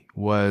for me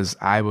was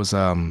I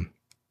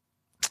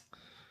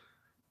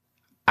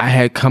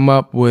had come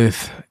up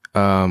with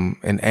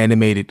an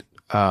animated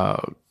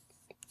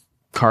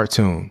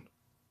cartoon.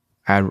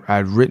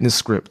 I'd written a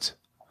script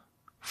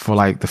for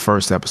like the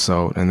first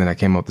episode, and then I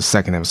came up with the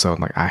second episode.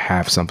 Like, I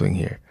have something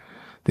here.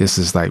 This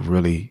is like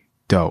really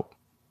dope.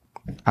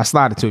 I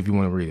slide it to if you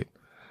want to read it.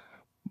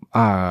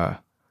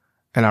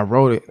 And I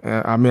wrote it.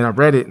 I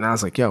read it, and I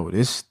was like, "Yo,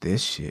 this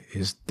shit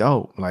is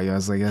dope." Like, I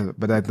was like,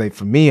 but like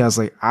for me, I was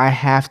like, I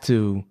have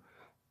to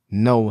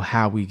know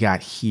how we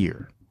got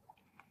here,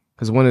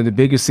 because one of the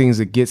biggest things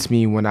that gets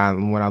me when I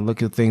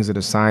look at things that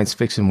are science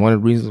fiction, one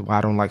of the reasons why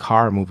I don't like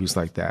horror movies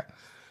like that,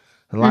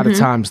 a lot of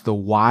times the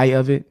why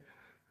of it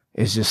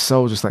is just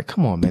like,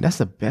 come on, man, that's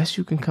the best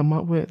you can come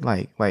up with.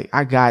 Like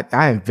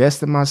I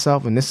invested in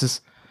myself, and this is,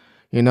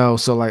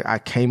 so like I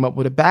came up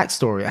with a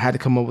backstory. I had to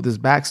come up with this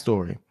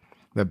backstory.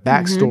 The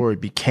backstory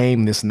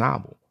became this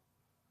novel.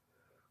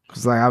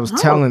 Cause like I was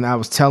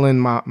telling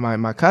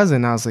my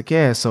cousin, I was like,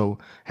 yeah, so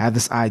I had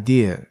this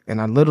idea,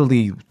 and I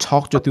literally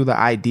talked her through the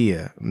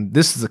idea.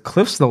 This is a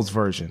Cliff's Notes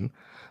version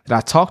that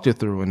I talked her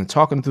through, and in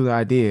talking through the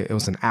idea, it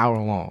was an hour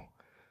long.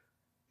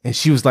 And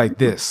she was like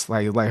this,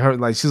 like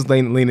she was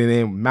leaning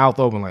in, mouth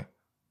open, like.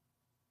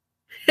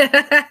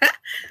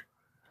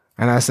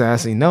 And I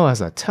said, no,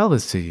 as I tell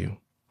this to you,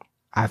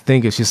 I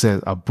think if she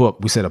said a book,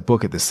 we said a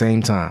book at the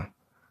same time.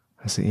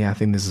 I said, yeah, I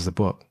think this is a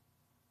book.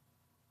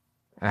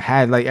 I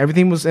had like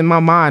everything was in my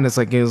mind. It was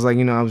like, I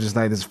was just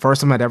like, this is the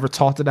first time I'd ever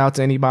talked it out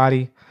to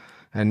anybody.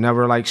 I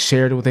never like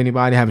shared it with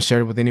anybody. I haven't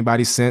shared it with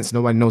anybody since.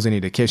 Nobody knows any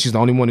of the kids. She's the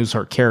only one who's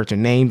heard character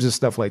names and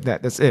stuff like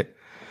that. That's it.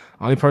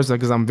 Only person,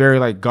 because I'm very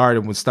like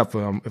guarded with stuff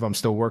if I'm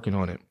still working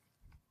on it.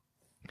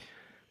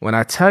 When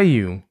I tell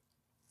you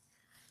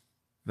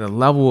the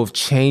level of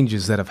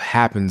changes that have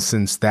happened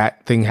since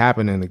that thing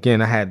happened, and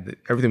again,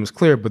 everything was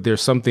clear, but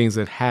there's some things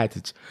that had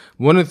to.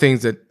 One of the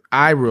things that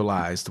I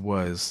realized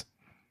was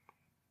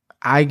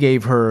I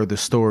gave her the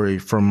story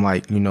from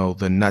like,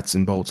 the nuts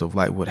and bolts of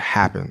like what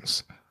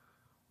happens.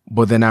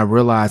 But then I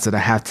realized that I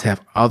have to have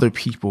other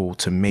people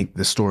to make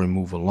the story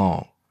move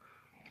along.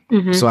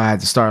 So I had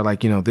to start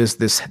like,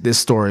 this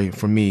story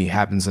for me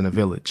happens in a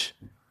village.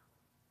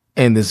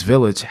 And this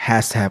village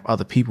has to have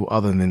other people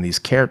other than these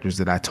characters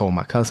that I told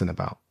my cousin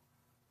about.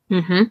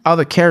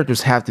 Other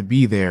characters have to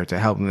be there to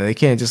help them. They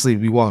can't just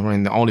be walking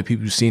around. The only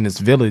people you see in this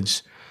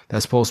village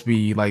that's supposed to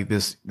be like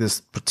this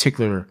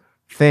particular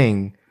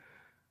thing,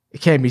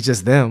 it can't be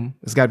just them.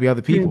 It's got to be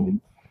other people.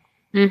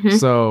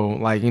 So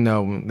like,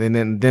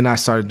 then I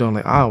started doing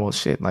like, oh, well,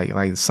 shit.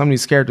 Like some of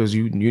these characters,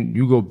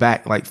 you go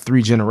back like 4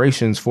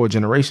 generations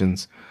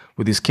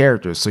with these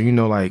characters. So,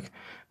 like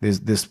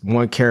this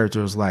one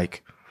character is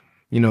like,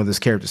 this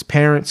character's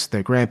parents,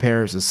 their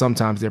grandparents, and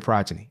sometimes their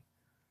progeny.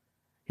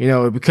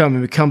 It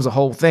becomes a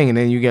whole thing. And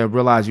then you get to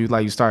realize you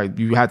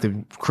have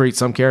to create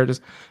some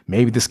characters.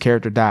 Maybe this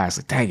character dies.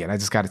 Like, dang it, I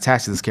just got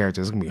attached to this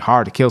character. It's gonna be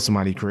hard to kill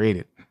somebody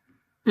created.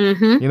 You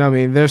know what I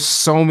mean? There's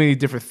so many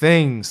different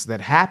things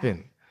that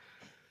happen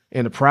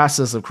in the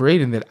process of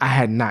creating that I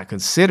had not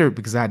considered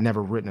because I had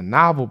never written a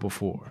novel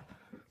before.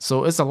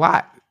 So it's a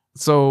lot.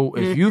 So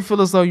if you feel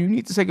as though you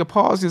need to take a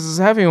pause because it's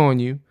heavy on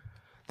you,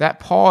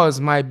 that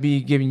pause might be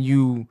giving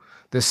you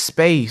the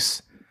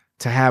space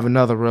to have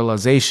another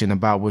realization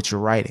about what you're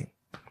writing.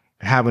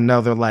 Have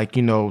another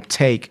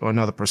take or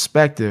another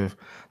perspective.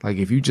 Like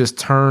if you just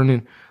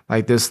turn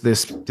like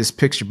this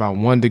picture by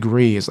 1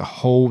 degree is a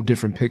whole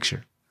different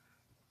picture.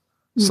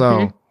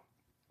 So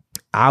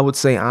I would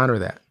say honor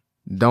that.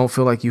 Don't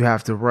feel like you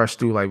have to rush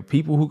through. Like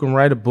people who can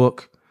write a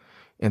book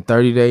in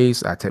 30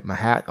 days, I take my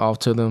hat off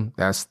to them.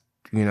 That's,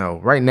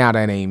 right now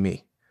that ain't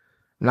me.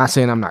 I'm not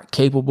saying I'm not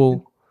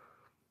capable,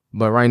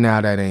 but right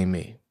now that ain't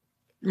me.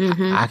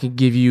 I can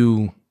give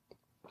you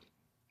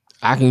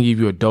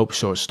a dope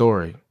short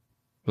story.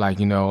 Like,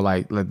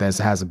 that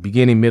has a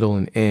beginning, middle,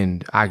 and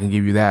end. I can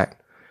give you that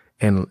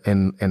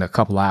in a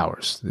couple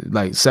hours,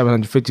 like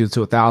 750 to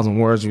 1,000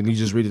 words. When you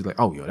just read it, like,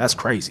 oh, yo, that's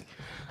crazy.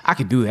 I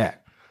could do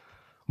that.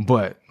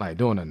 But like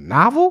doing a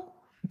novel,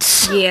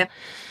 yeah,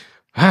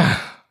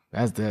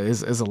 it's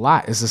a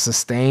lot. It's a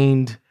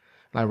sustained,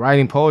 like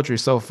writing poetry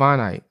is so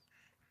finite.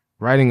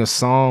 Writing a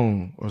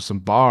song or some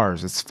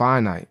bars, it's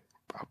finite.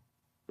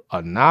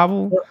 A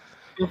novel,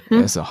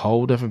 it's a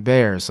whole different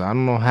bear. So I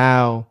don't know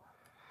how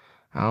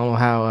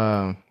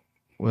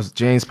was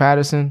James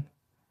Patterson.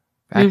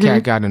 That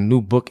cat got a new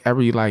book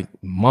every like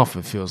month.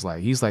 It feels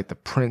like he's like the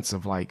prince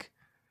of like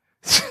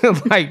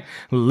like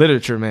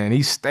literature, man.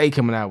 He stay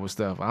coming out with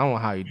stuff. I don't know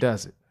how he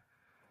does it.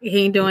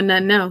 He ain't doing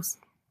nothing else.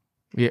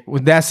 Yeah,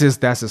 well, that's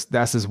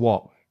his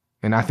walk,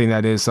 and I think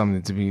that is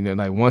something to be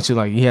like. Once you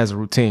like, he has a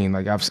routine.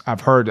 Like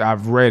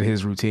I've read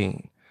his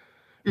routine.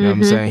 You know what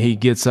I'm saying? He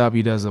gets up,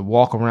 he does a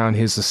walk around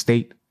his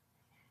estate,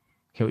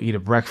 He'll eat a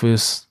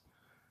breakfast,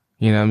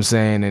 you know what I'm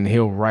saying? And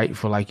he'll write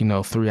for like,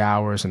 3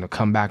 hours and he'll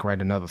come back,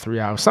 write another 3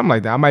 hours, something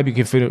like that. I might be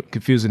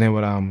confusing him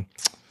with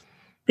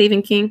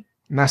Stephen King.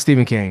 Not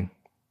Stephen King.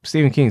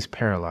 Stephen King's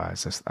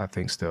paralyzed, I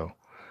think still.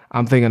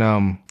 I'm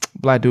thinking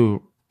black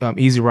dude,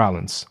 Easy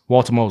Rollins,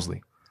 Walter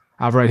Mosley.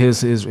 I've read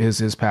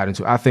his pattern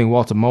too. I think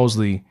Walter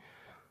Mosley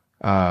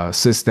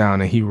sits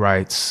down and he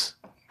writes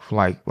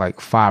for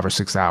like 5 or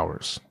 6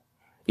 hours.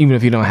 Even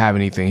if he don't have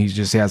anything,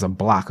 he has a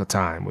block of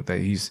time with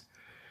that.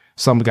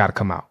 Something got to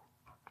come out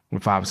in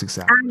 5 or 6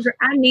 hours.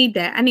 I need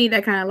that. I need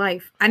that kind of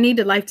life. I need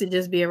the life to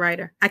just be a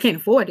writer. I can't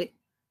afford it,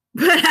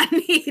 but I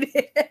need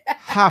it.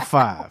 High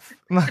five.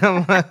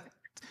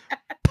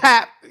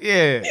 Pap.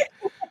 Yeah.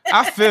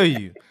 I feel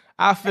you.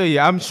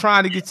 I'm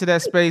trying to get to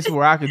that space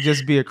where I could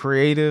just be a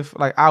creative.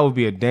 Like, I would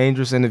be a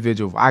dangerous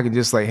individual if I could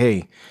just like,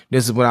 hey,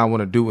 this is what I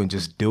want to do and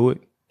just do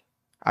it.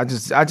 I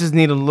just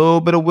need a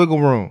little bit of wiggle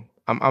room.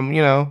 But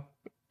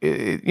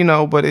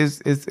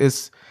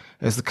it's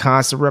the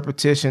constant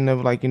repetition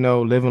of like,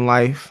 living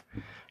life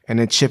and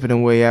then chipping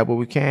away at what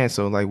we can.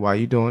 So like, while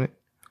you're doing it,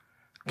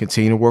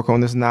 continue to work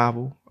on this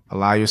novel.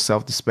 Allow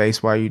yourself the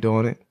space while you're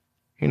doing it.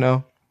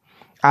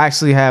 I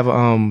actually have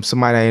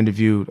somebody I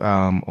interviewed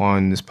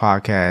on this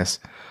podcast.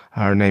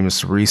 Her name is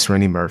Cerise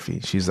Rennie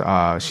Murphy. She's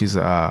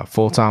a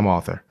full-time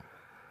author.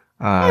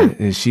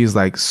 And she's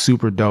like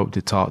super dope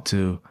to talk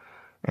to.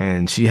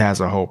 And she has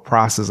a whole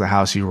process of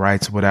how she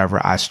writes,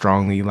 whatever. I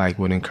strongly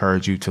would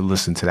encourage you to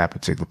listen to that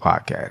particular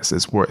podcast.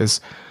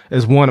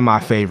 It's one of my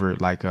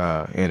favorite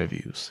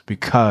interviews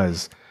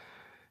because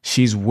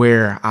she's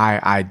where I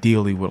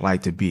ideally would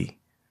like to be.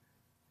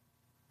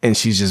 And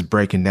she's just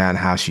breaking down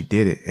how she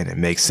did it, and it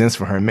makes sense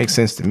for her. It makes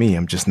sense to me.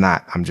 I'm just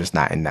not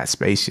in that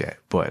space yet.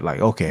 But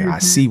okay, I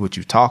see what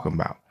you're talking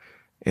about,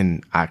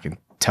 and I can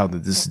tell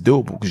that this is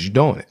doable because you're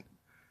doing it.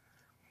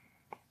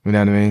 You know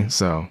what I mean?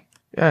 So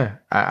yeah,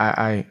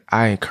 I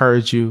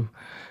encourage you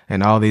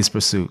in all these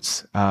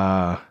pursuits.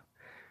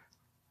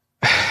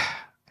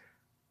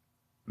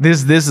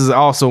 This is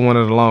also one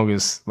of the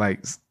longest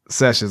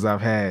sessions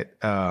I've had.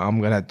 I'm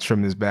gonna have to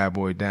trim this bad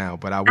boy down,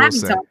 but I will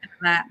say,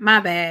 my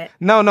bad.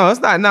 No,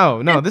 it's not.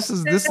 No. This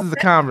is the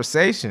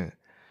conversation.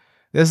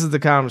 This is the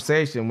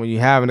conversation. When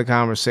you're having a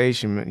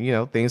conversation,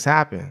 things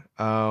happen.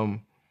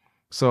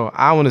 So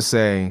I want to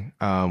say,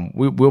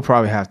 we'll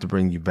probably have to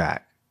bring you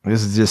back.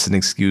 This is just an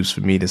excuse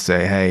for me to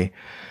say, hey,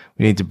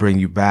 we need to bring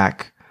you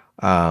back.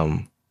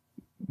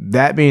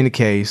 That being the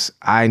case,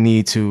 I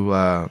need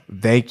to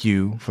thank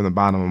you from the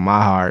bottom of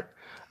my heart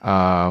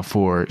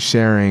for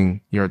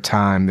sharing your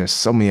time. There's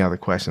so many other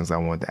questions I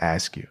wanted to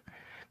ask you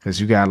because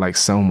you got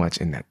so much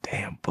in that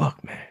damn book,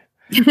 man.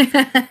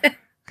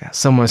 Got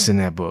so much in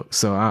that book.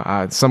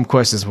 So some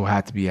questions will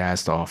have to be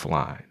asked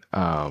offline.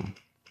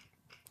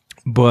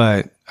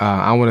 But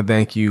I want to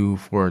thank you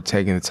for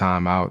taking the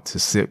time out to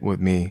sit with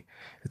me.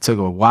 It took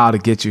a while to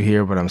get you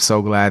here, but I'm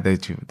so glad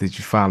that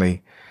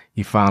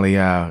we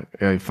finally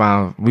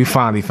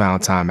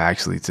found time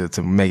actually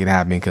to make it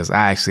happen because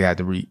I actually had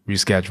to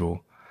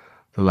reschedule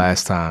the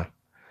last time.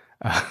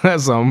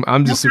 So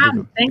I'm just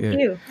super. Thank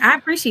you. I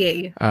appreciate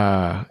you.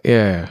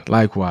 Yeah,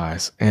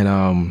 likewise.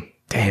 And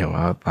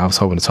damn, I was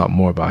hoping to talk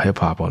more about hip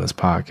hop on this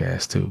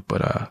podcast too,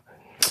 but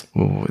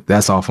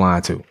that's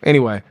offline too.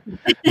 Anyway,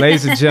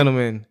 ladies and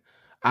gentlemen,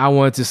 I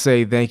want to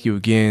say thank you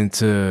again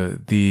to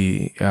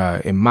the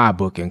in my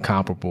book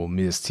incomparable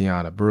Ms.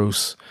 Tiana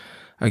Bruce.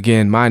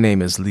 Again, my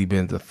name is Lee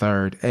Bennett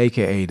III,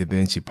 aka Da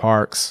Vinci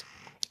Parks.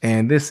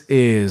 And this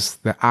is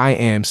the I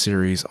Am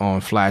series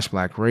on Flash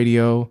Black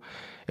Radio.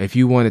 If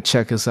you want to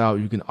check us out,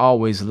 you can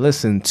always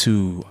listen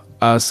to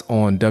us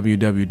on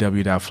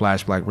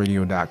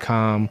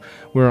www.flashblackradio.com.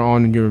 We're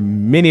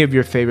on many of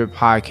your favorite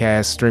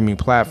podcast streaming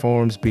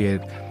platforms, be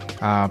it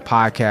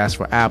podcasts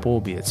for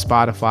Apple, be it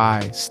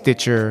Spotify,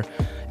 Stitcher,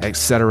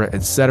 etc.,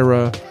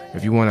 etc.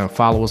 If you want to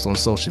follow us on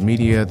social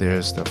media,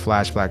 there's the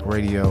Flash Black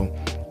Radio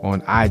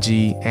on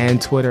IG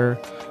and Twitter.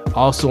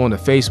 Also on the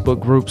Facebook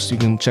groups, you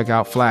can check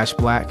out Flash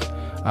Black.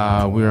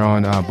 We're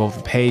on both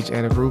a page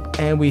and a group,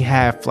 and we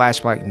have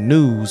Flash Black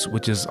News,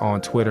 which is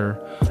on Twitter.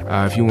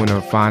 If you want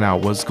to find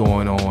out what's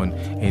going on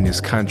in this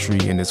country,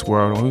 in this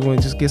world, or you want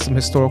to just get some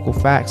historical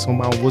facts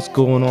about what's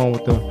going on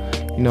with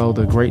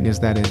the greatness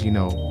that is,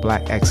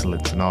 Black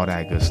excellence and all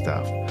that good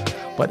stuff.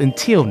 But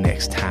until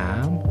next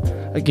time,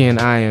 again,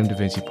 I am Da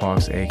Vinci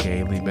Parks,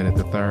 aka Lee Bennett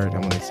III. I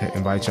want to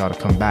invite y'all to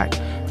come back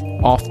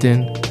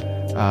often.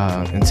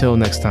 Until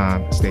next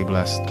time, stay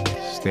blessed,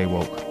 stay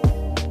woke.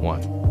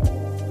 One.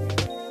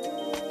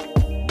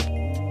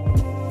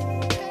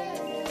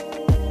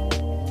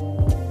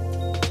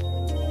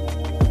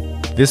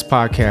 This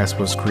podcast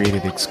was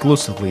created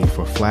exclusively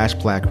for Flash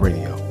Black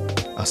Radio,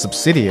 a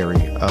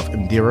subsidiary of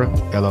Indira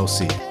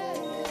LLC.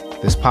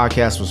 This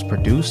podcast was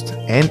produced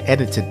and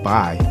edited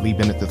by Lee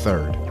Bennett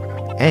III.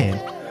 And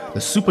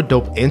the super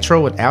dope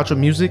intro and outro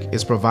music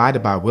is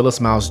provided by Willis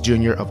Miles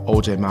Jr. of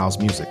OJ Miles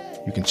Music.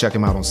 You can check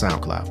him out on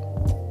SoundCloud.